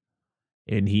revenge.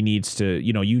 And he needs to,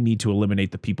 you need to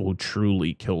eliminate the people who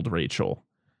truly killed Rachel.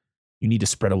 You need to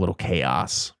spread a little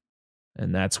chaos.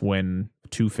 And that's when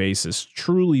Two-Face is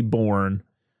truly born.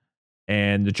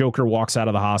 And the Joker walks out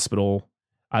of the hospital.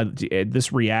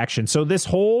 This reaction. So this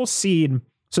whole scene.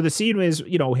 So the scene is,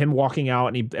 him walking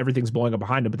out and everything's blowing up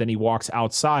behind him. But then he walks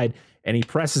outside and he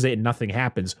presses it and nothing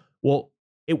happens. Well,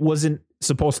 it wasn't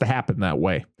supposed to happen that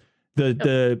way.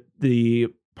 The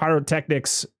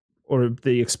pyrotechnics or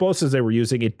the explosives they were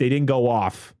using, they didn't go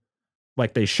off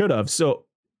like they should have. So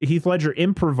Heath Ledger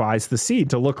improvised the scene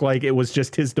to look like it was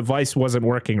just his device wasn't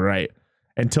working right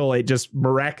until it just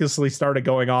miraculously started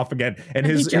going off again. And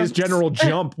his general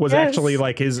jump was actually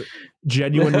like his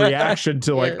genuine reaction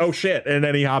to like, oh shit. And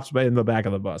then he hops in the back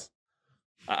of the bus.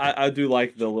 I do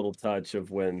like the little touch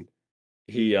of when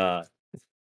he,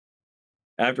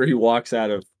 after he walks out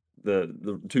of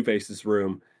the Two-Face's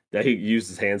room, that he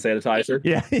uses hand sanitizer.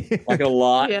 Yeah. Like a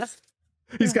lot. Yeah.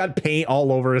 He's got paint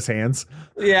all over his hands.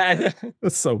 Yeah.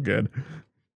 That's so good.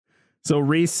 So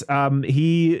Reese,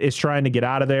 he is trying to get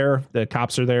out of there. The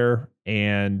cops are there,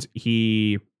 and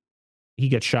he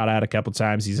gets shot at a couple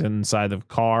times. He's inside the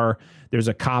car. There's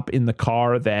a cop in the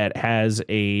car that has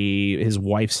his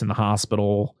wife's in the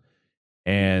hospital,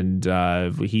 and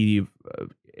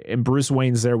and Bruce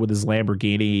Wayne's there with his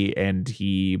Lamborghini, and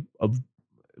he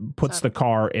puts the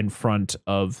car in front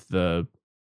of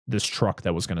this truck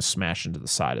that was going to smash into the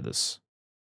side of this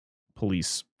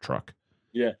police truck.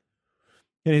 Yeah.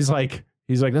 And he's like,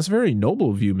 that's very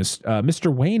noble of you,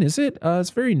 Mr. Wayne, is it?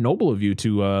 It's very noble of you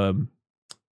to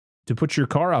put your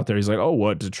car out there. He's like, oh,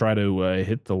 what, to try to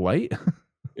hit the light?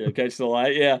 Yeah, catch the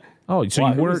light. Yeah. Oh, so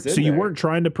you weren't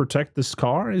trying to protect this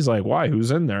car? He's like, why? Who's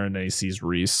in there? And then he sees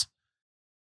Reese.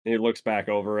 And he looks back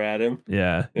over at him.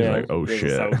 Yeah. He's like, oh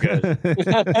shit. So good.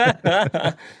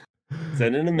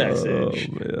 Sending a message.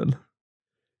 Oh man.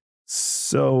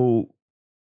 So,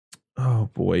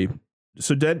 oh boy.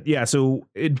 So Dent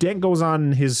goes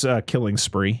on his killing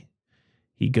spree.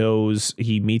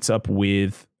 He meets up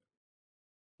with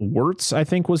Wirtz, I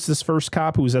think was this first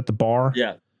cop who was at the bar.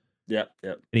 Yeah.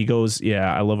 And he goes,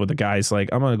 yeah, I love what the guy's like,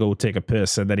 I'm going to go take a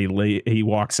piss. And then he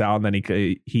walks out, and then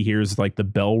he hears like the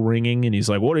bell ringing, and he's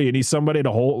like, what, do you need somebody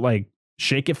to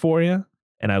shake it for you?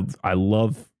 And I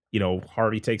love,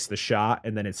 Harvey takes the shot,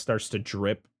 and then it starts to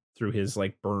drip through his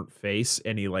like burnt face,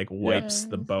 and he like wipes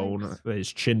the bone,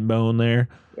 his chin bone there.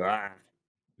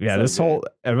 Yeah, so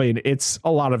it's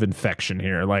a lot of infection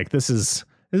here. Like this is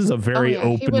a very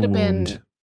open wound.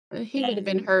 He would have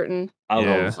been hurting. I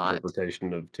love the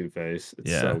interpretation of Two-Face.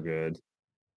 It's so good.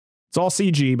 It's all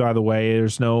CG, by the way.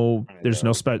 There's no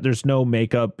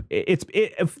makeup.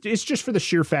 It's just for the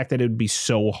sheer fact that it would be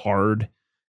so hard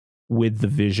with the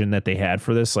vision that they had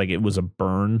for this. Like it was a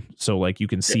burn. So like you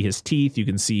can see his teeth, you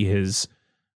can see his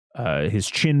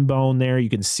chin bone there. You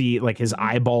can see like his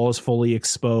eyeball is fully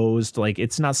exposed. Like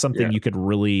it's not something you could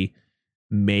really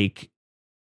make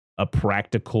a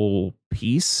practical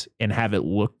piece and have it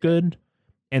look good.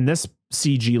 And this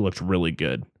CG looked really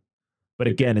good. But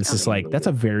again, it's just like, that's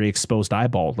a very exposed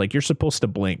eyeball. Like you're supposed to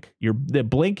blink. The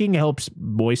blinking helps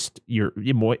moist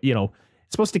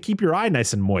it's supposed to keep your eye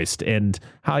nice and moist. And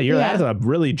that's a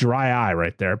really dry eye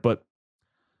right there. But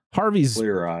Harvey's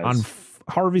on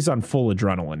full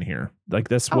adrenaline here. Like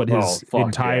that's what his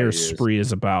entire spree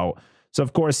is about. So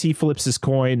of course he flips his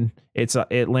coin.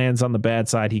 It lands on the bad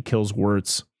side. He kills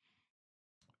Wirtz.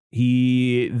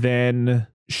 He then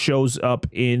shows up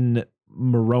in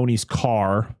Maroney's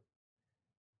car.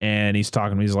 And he's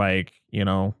talking to me. He's like,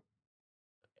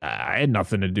 I had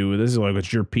nothing to do with this. He's like,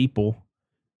 it's your people.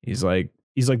 He's like,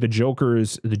 the Joker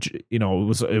is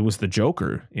it was the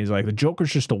Joker. He's like, the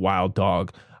Joker's just a wild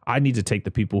dog. I need to take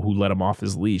the people who let him off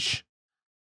his leash.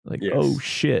 Like, oh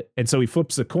shit. And so he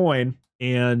flips the coin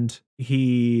and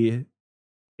it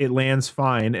lands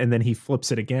fine. And then he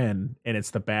flips it again and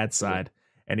it's the bad side.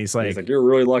 And he's like, you're a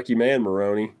really lucky man,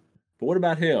 Maroney. But what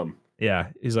about him? Yeah,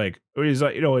 he's like,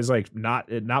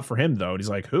 not for him though. And he's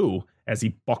like, who? As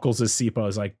he buckles his seatbelt,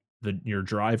 is like your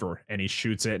driver, and he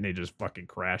shoots it, and he just fucking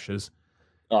crashes.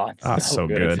 Oh, it's so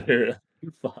good.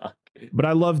 Fuck. But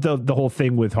I love the whole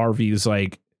thing with Harvey. Is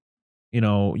like, you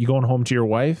going home to your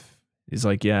wife? He's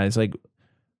like, yeah. It's like,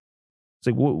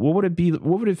 what would it be?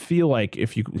 What would it feel like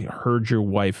if you heard your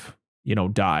wife,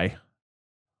 die?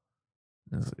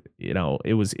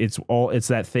 It's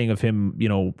that thing of him,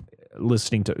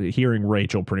 hearing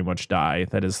Rachel pretty much die.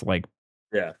 That is like,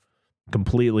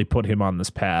 completely put him on this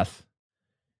path.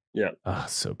 Yeah.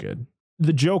 So good.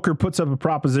 The Joker puts up a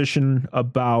proposition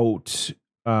about,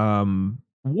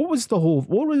 what was the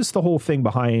whole thing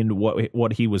behind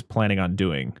what he was planning on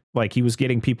doing? Like he was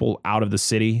getting people out of the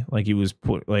city. Like he was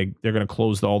they're going to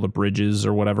close all the bridges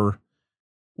or whatever.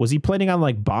 Was he planning on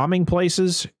like bombing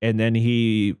places? And then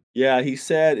he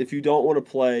said, if you don't want to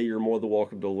play, you're more than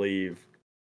welcome to leave.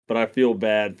 But I feel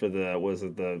bad for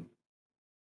the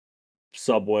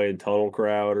subway and tunnel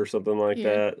crowd or something like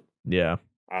that. Yeah.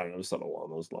 I don't know, something along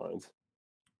those lines.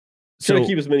 So trying to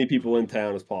keep as many people in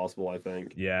town as possible, I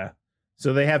think. Yeah.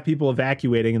 So they have people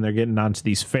evacuating and they're getting onto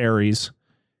these ferries.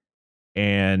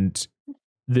 And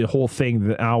the whole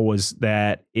thing now was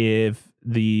that if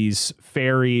these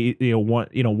ferry,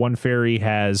 one ferry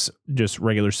has just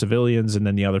regular civilians and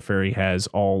then the other ferry has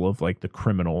all of like the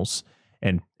criminals,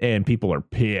 and people are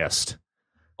pissed.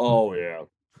 Oh yeah.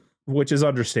 Which is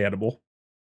understandable.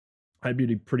 I'd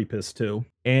be pretty pissed too.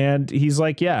 And he's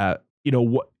like, yeah,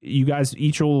 what you guys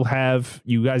each have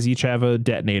a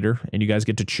detonator and you guys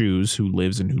get to choose who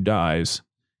lives and who dies.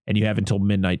 And you have until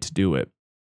midnight to do it.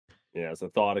 Yeah, it's a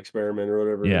thought experiment or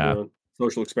whatever. Yeah.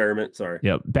 Social experiment. Sorry.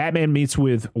 Yeah. Batman meets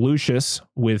with Lucius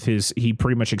he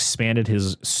pretty much expanded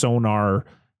his sonar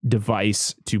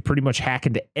device to pretty much hack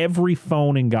into every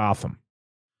phone in Gotham.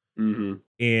 Mm-hmm.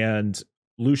 And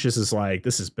Lucius is like,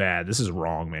 this is bad. This is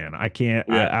wrong, man. I can't.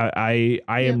 Yeah. I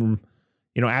am.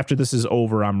 After this is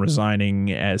over, I'm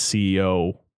resigning as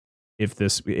CEO. If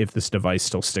this device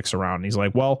still sticks around. And he's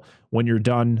like, well, when you're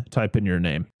done, type in your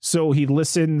name. So he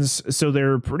listens. So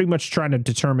they're pretty much trying to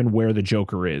determine where the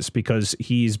Joker is because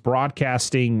he's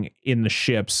broadcasting in the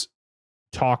ships,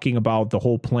 talking about the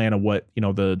whole plan of what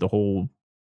the whole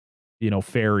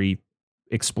ferry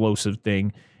explosive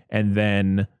thing, and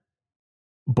then.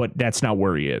 But that's not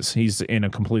where he is. He's in a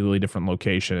completely different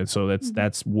location. And so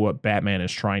that's what Batman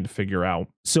is trying to figure out.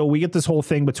 So we get this whole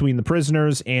thing between the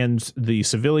prisoners and the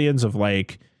civilians of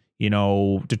like,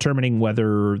 determining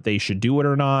whether they should do it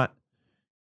or not.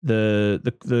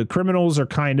 The criminals are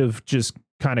kind of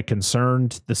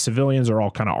concerned. The civilians are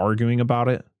all kind of arguing about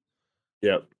it.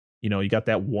 Yep. You got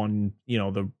that one,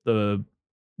 the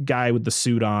guy with the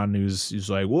suit on who's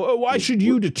like, well, why should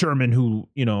you determine who,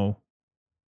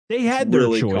 They had their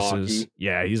really choices. Cocky.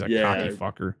 Yeah, he's a cocky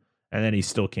fucker. And then he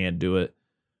still can't do it.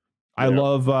 I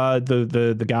love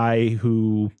the guy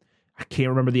who, I can't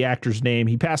remember the actor's name.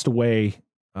 He passed away,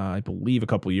 I believe, a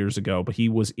couple years ago, but he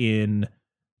was in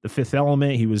The Fifth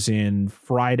Element. He was in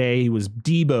Friday. He was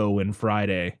Debo in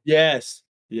Friday. Yes.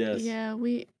 Yeah,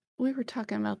 we were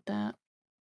talking about that.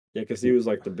 Yeah, because he was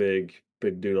like the big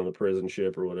dude on the prison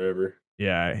ship or whatever.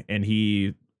 Yeah, and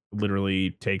he literally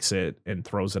takes it and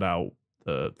throws it out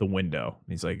the window.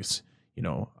 He's like,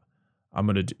 I'm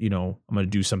gonna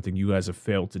do something you guys have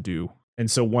failed to do.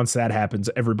 And so once that happens,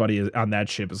 everybody on that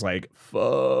ship is like,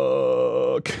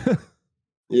 fuck.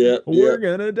 Yeah, we're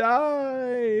gonna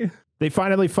die. They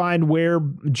finally find where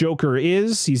Joker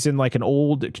is. He's in like an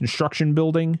old construction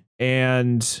building.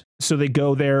 And so they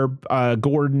go there.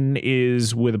 Gordon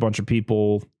is with a bunch of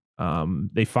people.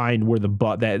 They find where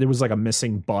that there was like a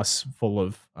missing bus full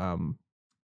of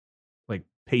like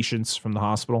patients from the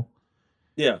hospital.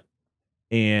 Yeah.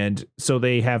 And so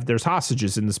there's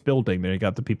hostages in this building. They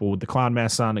got the people with the clown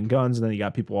masks on and guns, and then you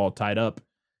got people all tied up.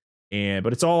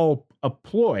 But it's all a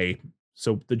ploy.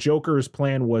 So the Joker's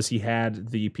plan was he had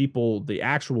the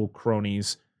actual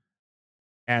cronies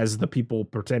as the people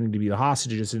pretending to be the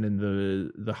hostages, and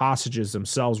then the hostages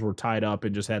themselves were tied up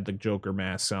and just had the Joker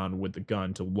masks on with the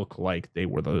gun to look like they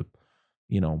were the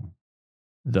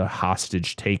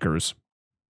hostage takers.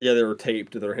 Yeah, they were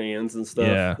taped to their hands and stuff.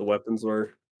 Yeah. The weapons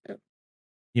were.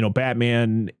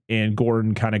 Batman and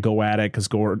Gordon kind of go at it because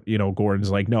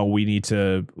Gordon's like, no, we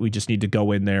just need to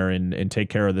go in there and take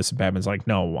care of this. And Batman's like,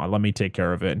 no, let me take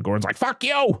care of it. And Gordon's like, fuck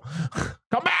you,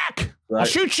 come back, right. I'll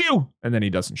shoot you. And then he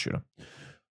doesn't shoot him.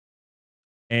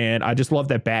 And I just love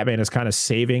that Batman is kind of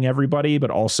saving everybody, but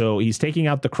also he's taking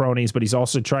out the cronies, but he's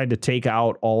also trying to take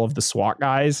out all of the SWAT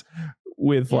guys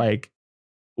without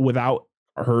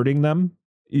hurting them.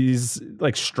 He's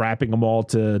like strapping them all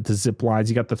to zip lines.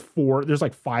 You got there's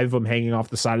like 5 of them hanging off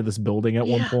the side of this building at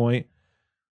one point.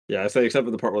 Yeah, I say except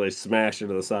for the part where they smash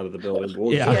into the side of the building.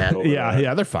 We'll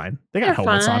yeah, they're fine. They got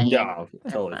helmets on. Yeah,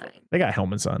 totally fine. They got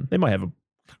helmets on. They might have a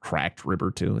cracked rib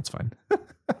or two. It's fine.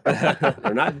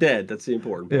 They're not dead. That's the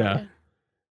important part. Yeah.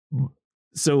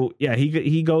 So yeah,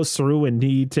 he goes through and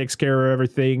he takes care of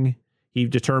everything. He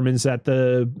determines that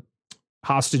the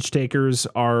hostage takers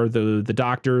are the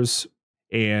doctors,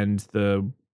 and the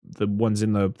ones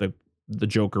in the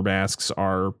Joker masks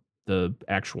are the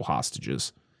actual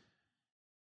hostages.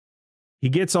 He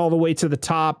gets all the way to the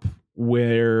top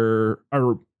or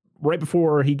right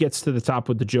before he gets to the top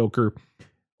with the Joker,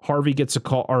 Harvey gets a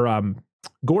call, or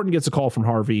Gordon gets a call from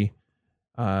Harvey.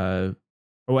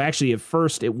 Actually, at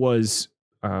first it was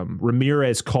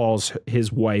Ramirez calls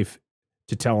his wife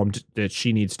to tell him that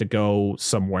she needs to go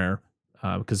somewhere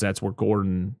because that's where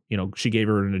Gordon, she gave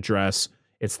her an address.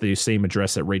 It's the same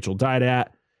address that Rachel died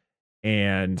at.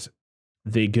 And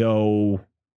they go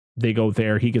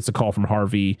there. He gets a call from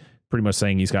Harvey pretty much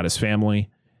saying he's got his family.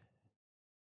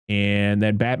 And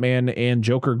then Batman and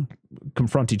Joker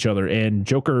confront each other, and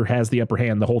Joker has the upper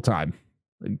hand the whole time.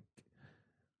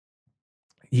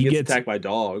 He gets attacked by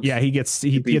dogs. Yeah, he gets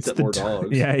more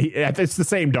dogs. Yeah, it's the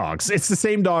same dogs. It's the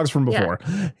same dogs from before.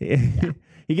 Yeah.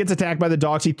 He gets attacked by the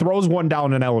dogs. He throws one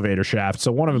down an elevator shaft,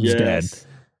 so one of them's dead.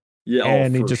 Yeah,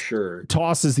 and he just sure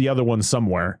tosses the other one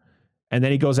somewhere. And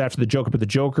then he goes after the Joker, but the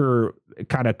Joker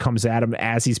kind of comes at him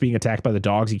as he's being attacked by the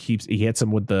dogs. He hits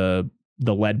him with the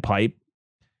lead pipe.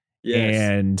 Yes.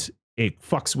 And it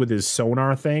fucks with his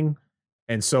sonar thing.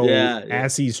 And so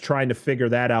as he's trying to figure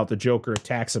that out, the Joker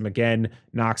attacks him again,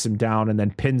 knocks him down, and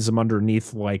then pins him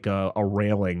underneath like a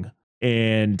railing.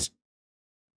 And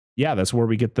yeah, that's where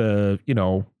we get you're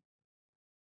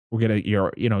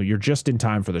just in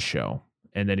time for the show.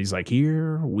 And then he's like,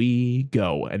 here we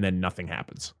go. And then nothing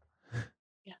happens.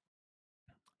 Yeah.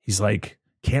 He's like,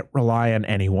 can't rely on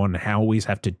anyone. Always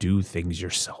have to do things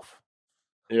yourself.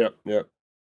 Yep.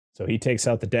 So he takes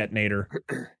out the detonator,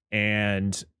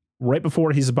 and right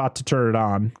before he's about to turn it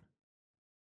on,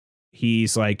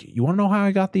 he's like, you want to know how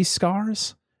I got these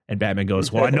scars? And Batman goes,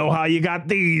 well, I know how you got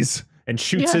these, and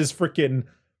shoots his freaking,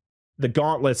 the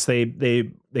gauntlets.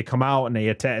 They come out and they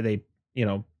attack. They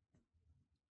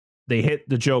hit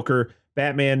the Joker.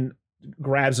 Batman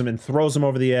grabs him and throws him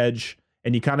over the edge.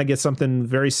 And you kind of get something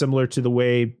very similar to the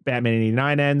way Batman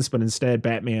 89 ends, but instead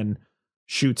Batman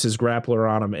shoots his grappler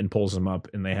on him and pulls him up.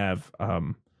 And they have,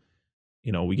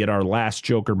 we get our last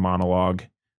Joker monologue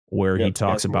where he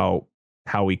talks about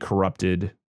how he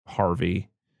corrupted Harvey.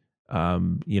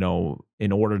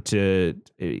 In order to,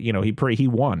 he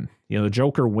won. The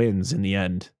Joker wins in the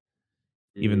end.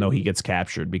 Even though he gets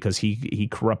captured, because he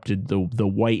corrupted the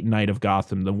White Knight of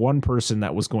Gotham, the one person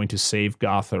that was going to save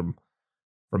Gotham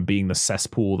from being the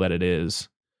cesspool that it is.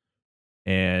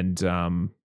 And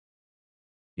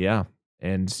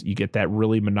and you get that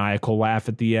really maniacal laugh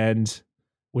at the end,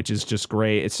 which is just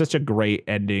great. It's such a great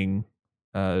ending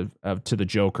to the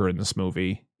Joker in this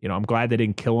movie. I'm glad they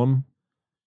didn't kill him.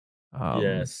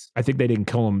 Yes, I think they didn't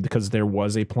kill him because there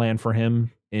was a plan for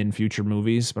him in future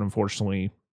movies, but unfortunately,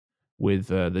 with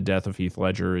the death of Heath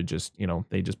Ledger, it just,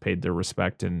 they just paid their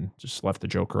respect and just left the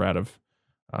Joker out of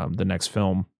the next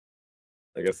film.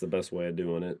 I guess the best way of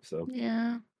doing it. So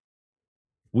yeah.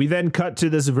 We then cut to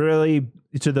this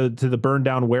to the burned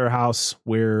down warehouse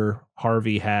where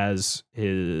Harvey has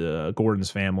his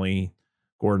Gordon's family.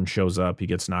 Gordon shows up, he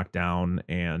gets knocked down,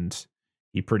 and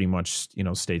he pretty much,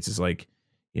 states is like,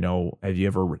 have you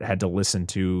ever had to listen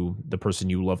to the person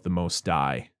you love the most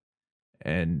die?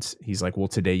 And he's like, well,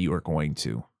 today you are going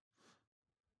to.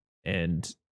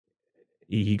 And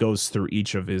he goes through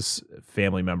each of his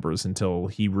family members until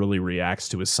he really reacts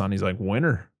to his son. He's like,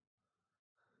 winner.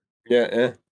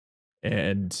 Yeah.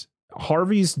 And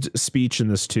Harvey's speech in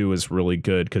this too is really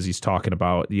good because he's talking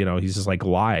about, he's just like,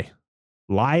 lie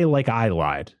like I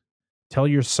lied. Tell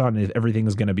your son everything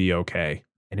is going to be okay.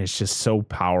 And it's just so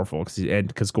powerful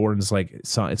because Gordon's like,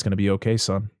 son, it's going to be okay,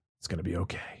 son. It's going to be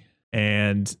okay.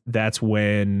 And that's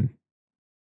when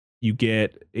you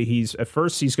get, he's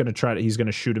going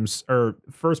to shoot him. Or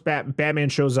first Batman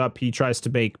shows up. He tries to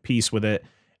make peace with it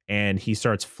and he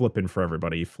starts flipping for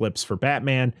everybody. He flips for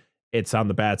Batman. It's on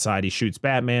the bad side. He shoots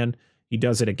Batman. He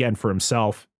does it again for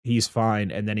himself. He's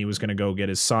fine. And then he was going to go get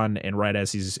his son. And right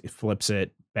as he flips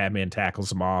it, Batman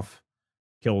tackles him off,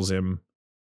 kills him,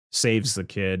 saves the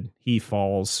kid. He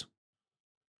falls.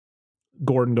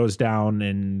 Gordon goes down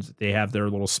and they have their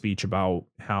little speech about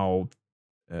how,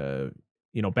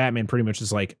 Batman pretty much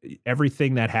is like,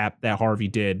 everything that Harvey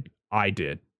did, I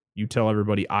did. You tell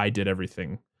everybody I did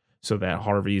everything so that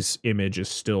Harvey's image is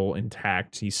still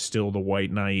intact. He's still the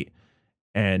White Knight.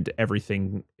 And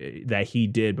everything that he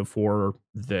did before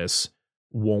this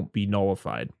won't be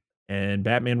nullified. And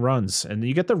Batman runs. And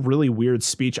you get the really weird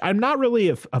speech. I'm not really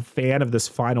a fan of this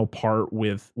final part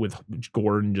with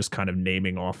Gordon just kind of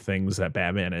naming off things that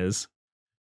Batman is.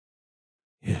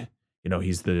 Yeah.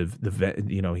 He's he's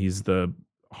the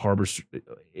harbor.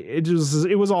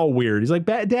 It was all weird. He's like,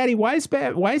 Daddy, why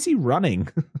is he running?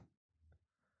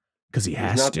 Because he's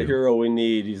not the hero we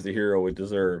need. He's the hero we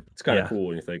deserve. It's kind of cool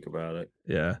when you think about it.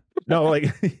 Yeah. No,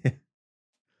 like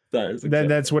then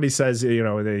that's what he says.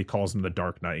 And then he calls him the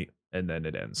Dark Knight, and then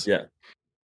it ends. Yeah.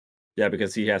 Yeah,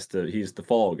 because he's the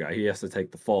fall guy. He has to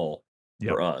take the fall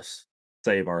for us,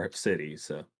 save our city.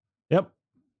 So. Yep.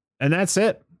 And that's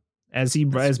it. As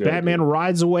Batman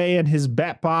rides away in his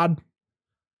Batpod,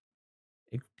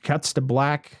 it cuts to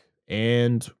black,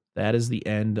 and that is the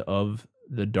end of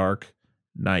The Dark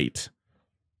Knight.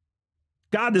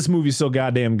 God, this movie's so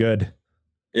goddamn good.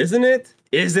 Isn't it?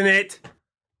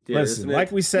 Yeah, Listen,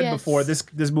 like we said before,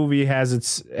 this movie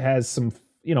has some,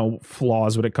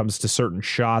 flaws when it comes to certain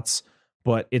shots,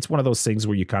 but it's one of those things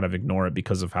where you kind of ignore it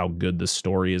because of how good the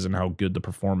story is and how good the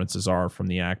performances are from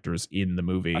the actors in the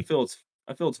movie. I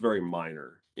feel it's very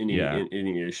minor.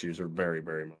 Any issues are very,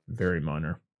 very minor. Very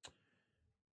minor.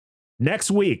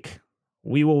 Next week,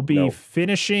 we will be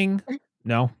finishing.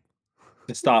 No.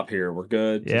 Stop here. We're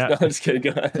good. Yeah. No, just kidding. Go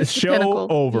ahead. Show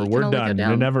over. We're done.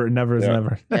 Never is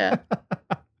never. Yeah.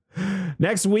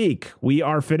 Next week, we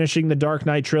are finishing the Dark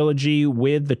Knight trilogy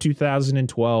with the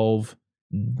 2012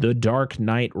 The Dark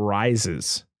Knight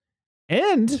Rises.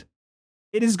 And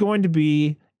it is going to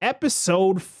be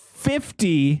episode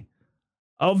 50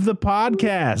 of the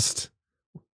podcast.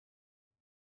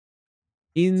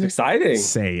 It's exciting.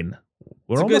 Insane.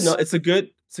 It's a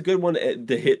good one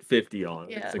to hit 50 on.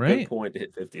 Yeah. It's a good point to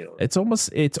hit 50 on. It's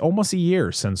almost a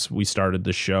year since we started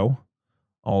the show,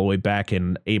 all the way back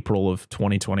in April of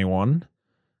 2021.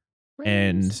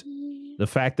 And the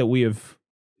fact that we've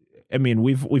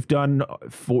done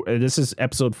this is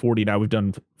episode 40 now. We've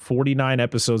done 49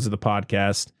 episodes of the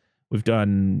podcast. We've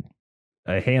done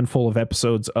a handful of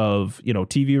episodes of,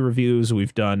 TV reviews.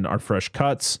 We've done our fresh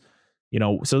cuts,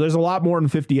 so there's a lot more than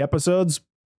 50 episodes.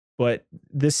 But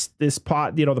the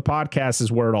podcast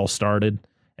is where it all started.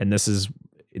 And this is,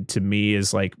 to me,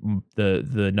 is like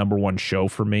the number one show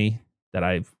for me that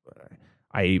I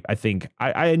think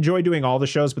I enjoy doing all the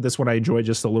shows, but this one I enjoy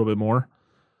just a little bit more.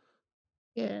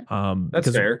 Yeah.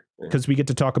 That's fair. Because we get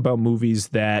to talk about movies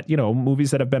that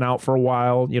have been out for a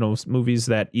while, movies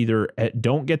that either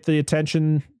don't get the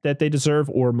attention that they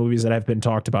deserve or movies that have been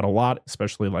talked about a lot,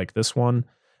 especially like this one.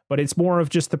 But it's more of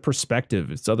just the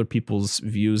perspective. It's other people's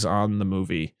views on the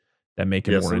movie that make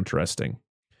it more interesting.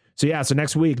 So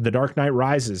next week, The Dark Knight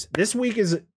Rises. This week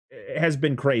has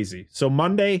been crazy. So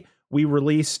Monday we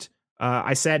released.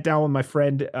 I sat down with my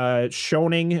friend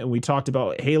Shoning, and we talked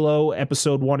about Halo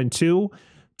episode 1 and 2.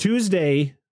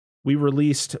 Tuesday we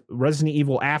released Resident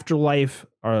Evil Afterlife,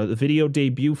 the video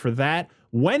debut for that.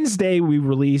 Wednesday we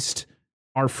released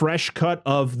our fresh cut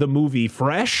of the movie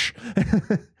Fresh.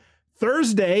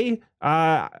 Thursday,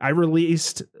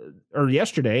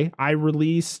 yesterday, I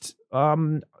released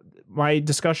my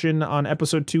discussion on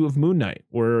episode 2 of Moon Knight,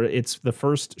 where it's the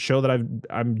first show that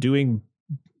I'm doing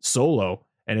solo,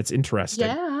 and it's interesting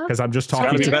because I'm just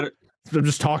talking to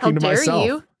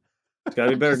myself. It's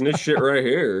gotta be better than this shit right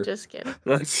here. Just kidding.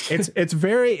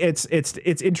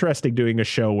 It's interesting doing a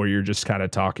show where you're just kind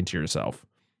of talking to yourself.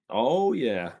 Oh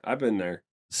yeah, I've been there.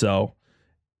 So,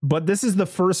 but this is the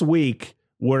first week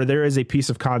where there is a piece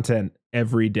of content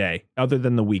every day, other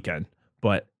than the weekend.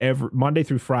 But every Monday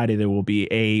through Friday, there will be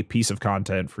a piece of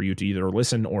content for you to either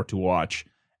listen or to watch,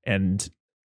 and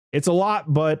it's a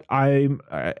lot. But I'm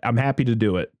happy to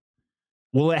do it.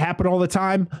 Will it happen all the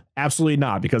time? Absolutely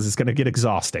not, because it's going to get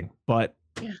exhausting. But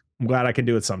yeah. I'm glad I can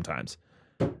do it sometimes.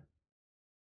 Do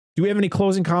we have any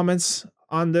closing comments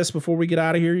on this before we get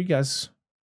out of here, you guys?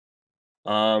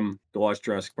 Go watch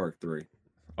Jurassic Park 3.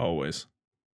 Always.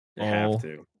 You have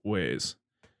to. Always.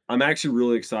 I'm actually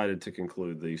really excited to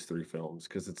conclude these 3 films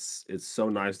because it's so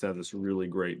nice to have this really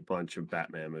great bunch of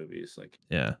Batman movies. Like,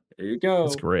 yeah, there you go.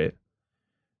 That's great.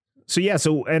 So yeah,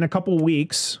 so in a couple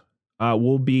weeks,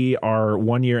 will be our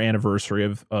 1-year anniversary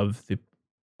of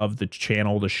the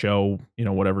channel, the show,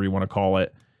 whatever you want to call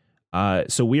it.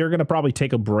 So we are going to probably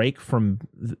take a break from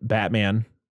Batman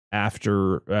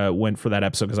after went for that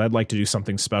episode, because I'd like to do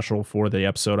something special for the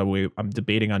episode. I'm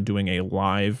debating on doing a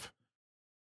live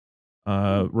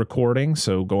recording,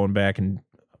 so going back and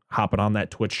hopping on that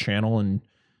Twitch channel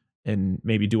and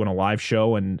maybe doing a live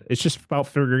show, and it's just about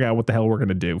figuring out what the hell we're going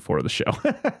to do for the show.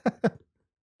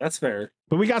 That's fair.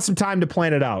 But we got some time to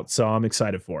plan it out, so I'm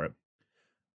excited for it.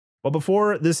 But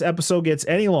before this episode gets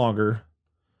any longer,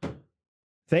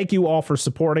 thank you all for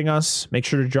supporting us. Make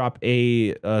sure to drop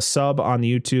a sub on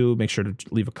the YouTube. Make sure to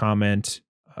leave a comment,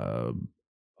 a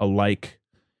like.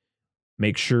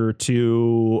 Make sure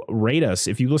to rate us.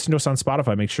 If you listen to us on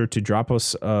Spotify, make sure to drop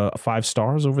us 5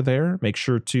 stars over there. Make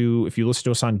sure to, if you listen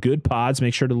to us on Good Pods,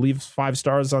 make sure to leave 5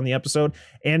 stars on the episode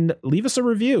and leave us a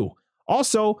review.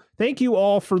 Also, thank you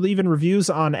all for leaving reviews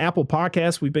on Apple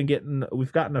Podcasts. We've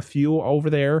gotten a few over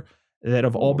there that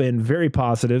have all been very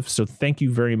positive. So thank you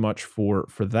very much for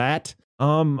that.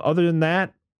 Other than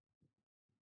that,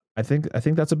 I think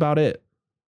that's about it.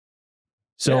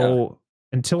 So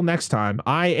until next time,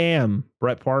 I am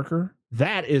Brett Parker.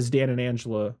 That is Dan and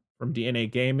Angela from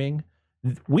DNA Gaming.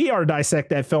 We are Dissect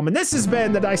That Film, and this has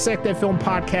been the Dissect That Film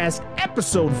podcast,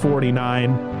 episode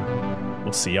 49.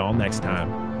 We'll see y'all next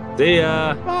time. See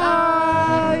ya.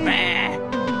 Bye. Bye.